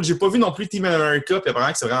vraiment cool. J'ai pas vu non plus Team America, puis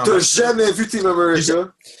apparemment que c'est vraiment... T'as jamais vu Team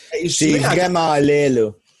America? T'es vraiment laid,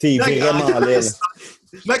 là. T'es vraiment laid, là.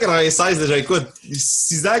 En 96, déjà, écoute,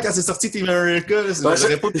 6 ans quand c'est sorti Team America,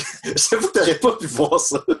 j'aurais pas... J'avoue que t'aurais pas pu voir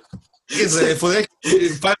ça. Il faudrait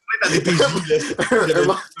faire à des PJ.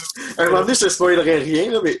 Un moment donné, je te spoilerai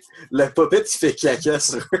rien, là, mais la popette, il fait caca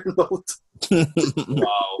sur un autre.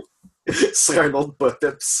 Wow! Sur un autre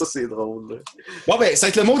popette, pis ça, c'est drôle. Là. Bon, ben, ça va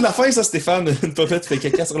être le mot de la fin, ça, Stéphane. Une popette qui fait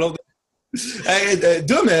caca sur l'autre.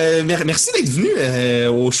 Dom, merci d'être venu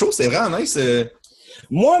au show, c'est vraiment nice.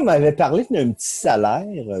 Moi, on m'avait parlé d'un petit salaire,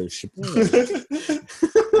 je sais pas.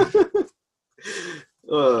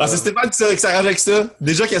 C'est Stéphane qui s'arrange avec ça.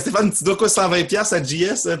 Déjà que Stéphane, tu dois quoi, 120$ à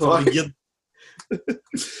JS pour le guide?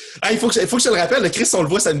 Il faut que je te le rappelle, Chris, on le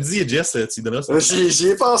voit samedi, Jess, tu donneras ça. J'y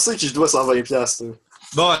ai pensé que je dois 120$.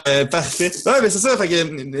 Bon, parfait. Ouais, mais c'est ça, fait que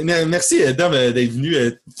merci, Dom, d'être venu.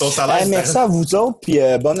 Ton salaire. Merci à vous autres, puis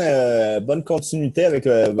bonne continuité avec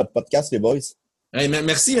votre podcast, les boys. Hey,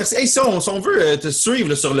 merci. Hey, si on veut te suivre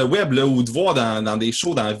là, sur le web là, ou te voir dans des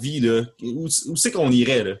shows dans la vie, là, où c'est qu'on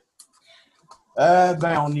irait? Là?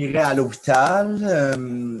 On irait à l'hôpital.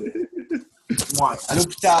 Ouais, à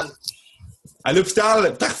l'hôpital. À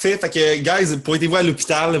l'hôpital, parfait. Fait que, guys, pointez-vous à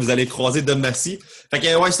l'hôpital, vous allez croiser Dom Massi. Fait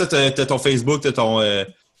que, ouais, ça, t'as ton Facebook, t'as ton...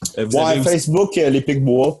 Facebook, les Pics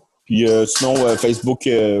Bois. Puis sinon, Facebook,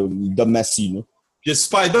 Dom Massi. Là. Puis il y a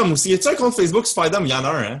Super Dom aussi. Y a-tu un compte Facebook Super Dom? Il y en a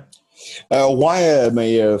un, hein?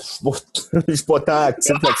 Mais je suis pas tant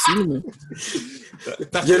actif là-dessus. Mais...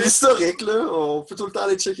 Il y a l'historique, là. On peut tout le temps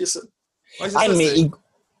aller checker ça. Ouais, c'est ça, mais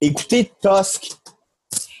écoutez Tusk.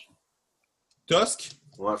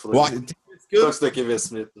 Ouais, faudrait... Tusk de Kevin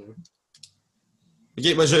Smith. Là.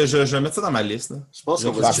 OK, ben, je vais mettre ça dans ma liste. Là. Je pense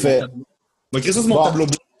qu'on va Parfait. Je vais écrire ça sur mon tableau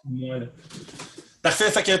blanc.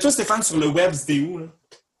 Parfait. Fait que toi, Stéphane, sur le web, c'était où? Là?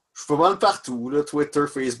 Je suis pas mal partout, là. Twitter,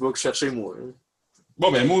 Facebook, cherchez-moi. Là.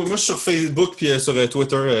 Bon, ben moi, je suis sur Facebook puis sur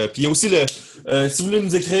Twitter. Puis il y a aussi si vous voulez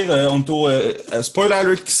nous écrire, on est au Spoiler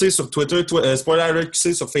Alert QC sur Twitter, Spoiler Alert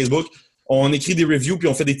QC sur Facebook. On écrit des reviews puis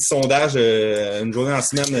on fait des petits sondages une journée en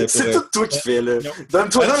semaine. C'est tout toi qui fais, là.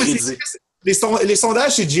 Donne-toi le crédit. Les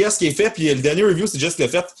sondages, c'est JS qui est fait, puis le dernier review, c'est JS qui l'a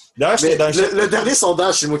fait. D'ailleurs, le dernier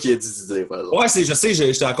sondage, c'est moi qui ai dit d'idée. Ouais, je sais,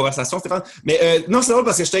 j'étais en conversation, Stéphane. Mais non, c'est drôle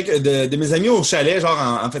parce que j'étais avec de mes amis au chalet, genre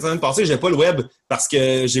en fin de semaine passée, j'avais pas le web parce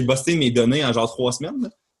que j'ai busté mes données en genre 3 semaines.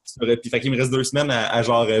 Puis fait qu'il me reste 2 semaines à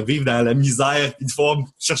genre vivre dans la misère, puis de fois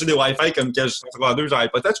chercher des Wi-Fi comme quand je suis en secondaire 2, j'avais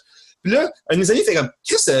pas touch. Puis là, un de mes amis fait comme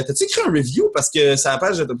Chris, t'as-tu écrit un review? Parce que c'est la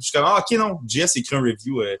page. Je suis comme OK, non, JS écrit un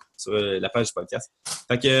review sur la page du podcast.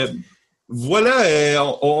 Fait que voilà,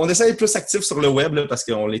 on essaie d'être plus actif sur le web là, parce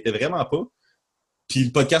qu'on l'était vraiment pas. Puis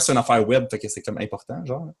le podcast, c'est une affaire web, fait que c'est comme important,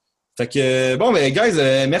 genre. Fait que bon, ben, guys,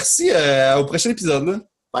 merci au prochain épisode là.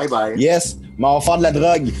 Bye bye. Yes, mais on va faire de la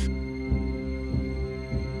drogue.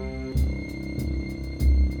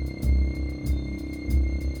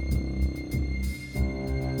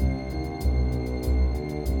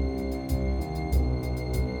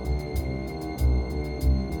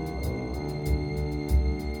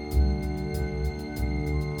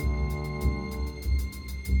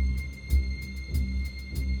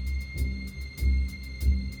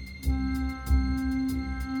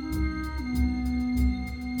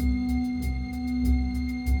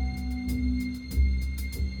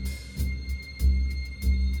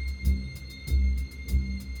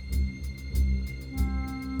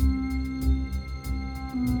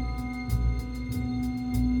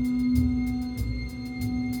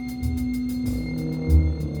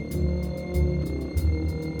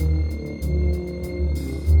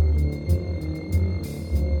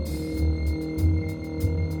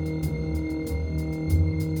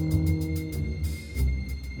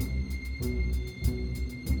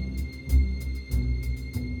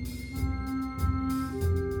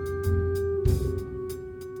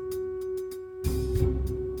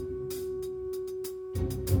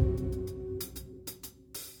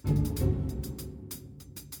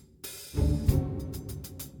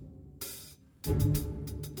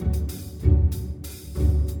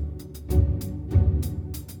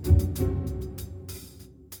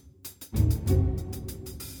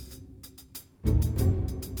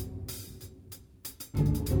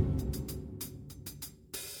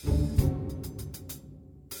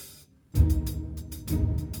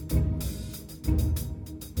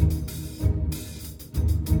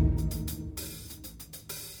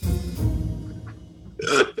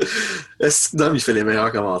 Est-ce que Dom, il fait les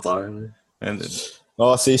meilleurs commentaires?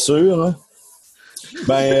 Ah, c'est sûr, hein?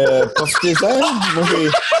 Profitez-en. Moi,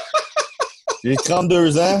 j'ai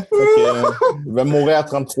 32 ans. Fait que, je vais mourir à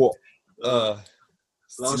 33.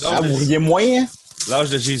 Vous mourriez moins, hein?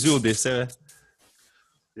 L'âge de Jésus au décès.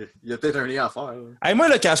 Il y a peut-être un lien à faire. Hey, moi,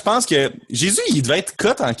 là, quand je pense que Jésus, il devait être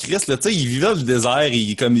cut en Christ, là, tu sais, il vivait dans le désert,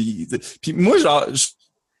 puis moi, genre, je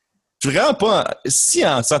suis vraiment pas si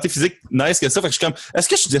en santé physique nice que ça, fait que je suis comme, est-ce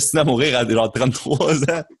que je suis destiné à mourir à genre 33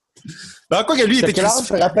 ans? Ben, quoi que lui, il était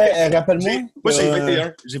crucifié. Rappelle-moi. Moi, j'ai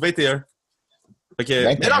 21. J'ai 21. Fait que,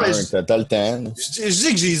 21, mais non, mais t'as le temps. Je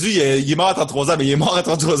dis que Jésus, il est mort à 33 ans, mais il est mort à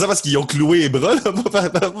 33 ans parce qu'ils ont cloué les bras, là, pas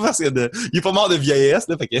parce que il est pas mort de vieillesse,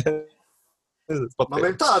 là, fait que... C'est pas Mais en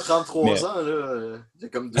même temps, à 33 ans, là, j'ai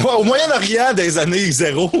comme... Ouais, au Moyen-Orient, des années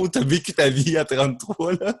 0, t'as vécu ta vie à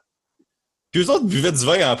 33, là. Puis eux autres buvaient du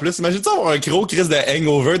vin en plus. Imagine-toi avoir un gros crise de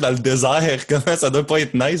hangover dans le désert. Comment ça doit pas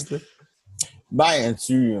être nice, là? Ben,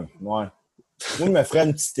 ouais. Moi, je me ferais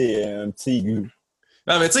un petit igloo.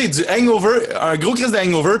 Non, mais tu sais, du hangover, un gros crise de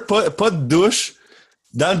hangover, pas de douche,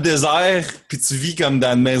 dans le désert, puis tu vis comme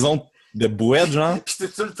dans une maison de boîte, genre. Pis t'es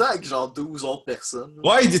tout le temps avec genre 12 autres personnes.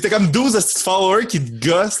 Là. Ouais, t'es comme 12 petits followers qui te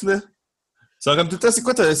gossent, là. C'est comme tout le temps, c'est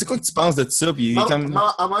quoi que tu penses de ça? Puis en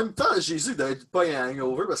même temps, Jésus devait pas un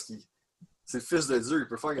hangover parce que c'est le fils de Dieu, il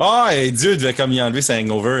peut faire... Ah, et Dieu devait comme y enlever ses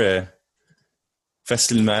hangovers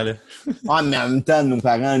facilement, là. Ah, mais en même temps, nos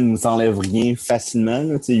parents ne nous enlèvent rien facilement,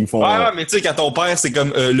 là. Ils font... Ouais, mais tu sais, quand ton père, c'est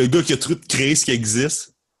comme le gars qui a tout créé ce qui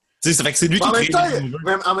existe. Tu sais, ça fait que c'est lui qui crée les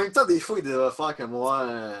hangovers. En même temps, des fois, il devait faire comme moi...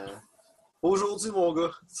 Aujourd'hui, mon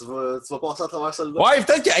gars, tu vas passer à travers celle-là. Ouais,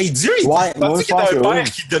 peut-être que hey, Dieu, penses-tu qu'il était un père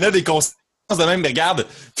qui te donnait des conseils de même, mais regarde,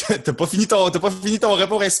 t'as pas fini ton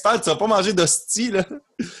repas principal, tu vas pas manger d'hostie, là.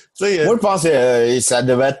 Moi, je pense que ça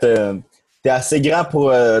devait être... t'es assez grand pour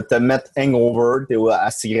te mettre hangover, t'es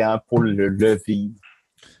assez grand pour le vivre.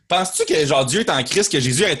 Penses-tu que, genre, Dieu est en Christ, que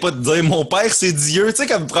Jésus arrête pas de dire « Mon père, c'est Dieu », tu sais,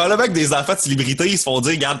 comme probablement que des enfants de célébrités, ils se font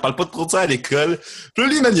dire « Regarde, parle pas trop de ça à l'école ». Puis là,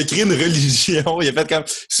 lui, man, il a créé une religion, il a fait comme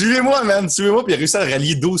 « Suivez-moi, man, suivez-moi », puis il a réussi à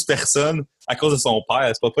rallier 12 personnes à cause de son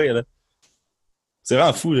père, c'est pas pire, là. C'est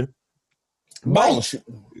vraiment fou, là. Bon,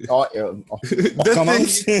 on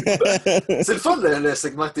recommence. C'est le fun, le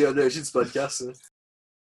segment théologie du podcast, ça.